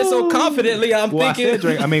 you said it so confidently. I'm Well, I thinking. said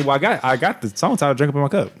drink. I mean, well, I got the song title "Drink Up in My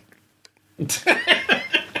Cup."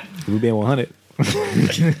 We being 100.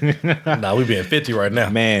 Nah, we being 50 right now.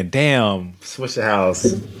 Man, damn. Swisher House.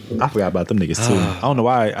 I forgot about them niggas too. I don't know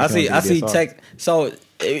why. I see tech. So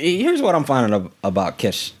here's what I'm finding about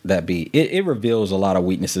Catch That Beat. It reveals a lot of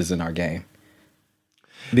weaknesses in our game.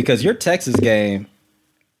 Because your Texas game,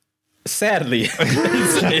 sadly,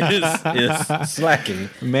 is slacking.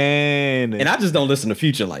 Man, And I just don't listen to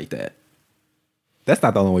Future like that. that's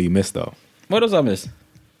not the only one you missed though. What else I miss?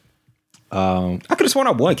 I could have sworn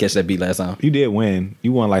I won Catch That Beat last time. You did win.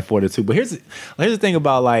 You won like 4-2. But here's the thing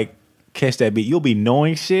about like Catch That Beat. You'll be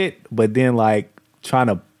knowing shit, but then like trying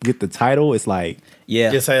to get the title, it's like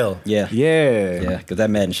Yeah. It's hell. Yeah. yeah. Yeah, because that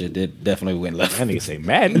Madden shit definitely went left. That nigga say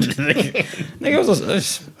Madden. Nigga, it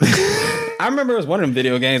was I remember it was one of them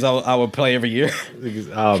video games I would play every year.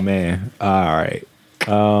 Oh man. All right.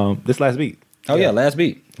 This last beat. Oh yeah, last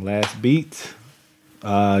beat. Last beat.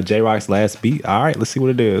 J Rock's last beat. All right, let's see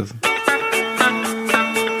what it is.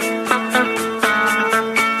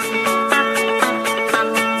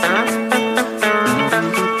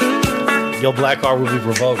 Your black card will be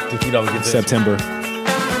revoked if you don't get this. September.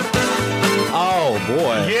 Oh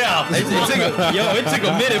boy. Yeah. It took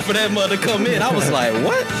a minute for that mother to come in. I was like,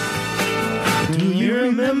 what? Do you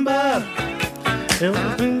remember? Oh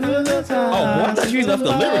boy, I thought you left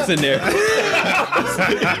the lyrics in there.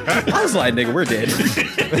 I was like, nigga, we're dead.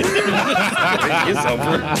 It's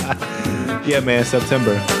over. Yeah, man,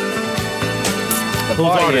 September. Who's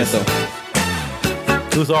artist?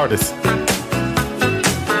 Who's artist?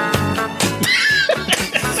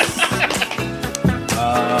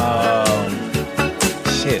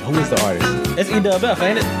 Shit, who is the artist? It's EWF,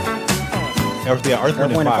 ain't it? Earth,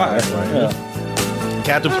 Wind, and Fire. That's right. Yeah.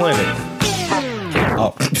 Captain Planet.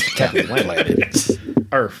 Oh, Captain Planet.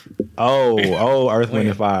 Earth. Oh, Earth, Wind,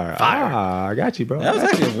 and Fire. Fire. Ah, I got you, bro. That was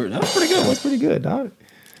pretty good. That's pretty good, dog.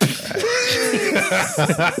 I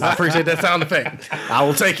appreciate that sound effect. I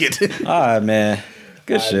will take it. All right, man.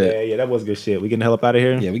 Good shit. Yeah, that was good shit. We getting the hell up out of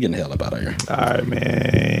here? Yeah, we getting the hell up out of here. All right,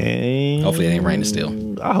 man. Hopefully it ain't raining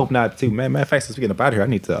still. I hope not, too, man. Matter of fact, since we getting up out of here, I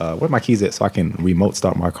need to, where my keys at so I can remote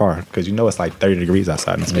start my car? Because you know it's like 30 degrees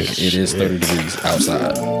outside in this bitch. It is 30 degrees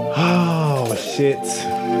outside. Oh, shit.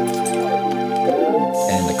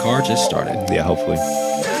 And the car just started. Yeah, hopefully.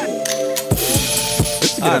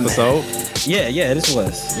 This is a good episode. Yeah, this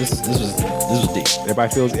was deep.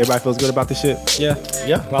 Everybody feels good about this shit? Yeah,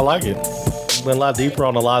 I like it. Went a lot deeper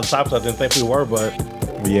on a lot of topics I didn't think we were, but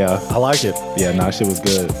Yeah. I like it. Yeah, nah, that shit was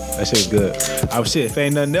good. That shit was good. Oh, shit, if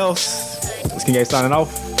ain't nothing else, it's King A signing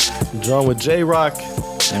off. John with J Rock.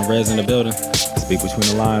 And Rez in the building. Speak between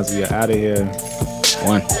the lines. We are out of here.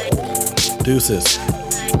 One. Deuces.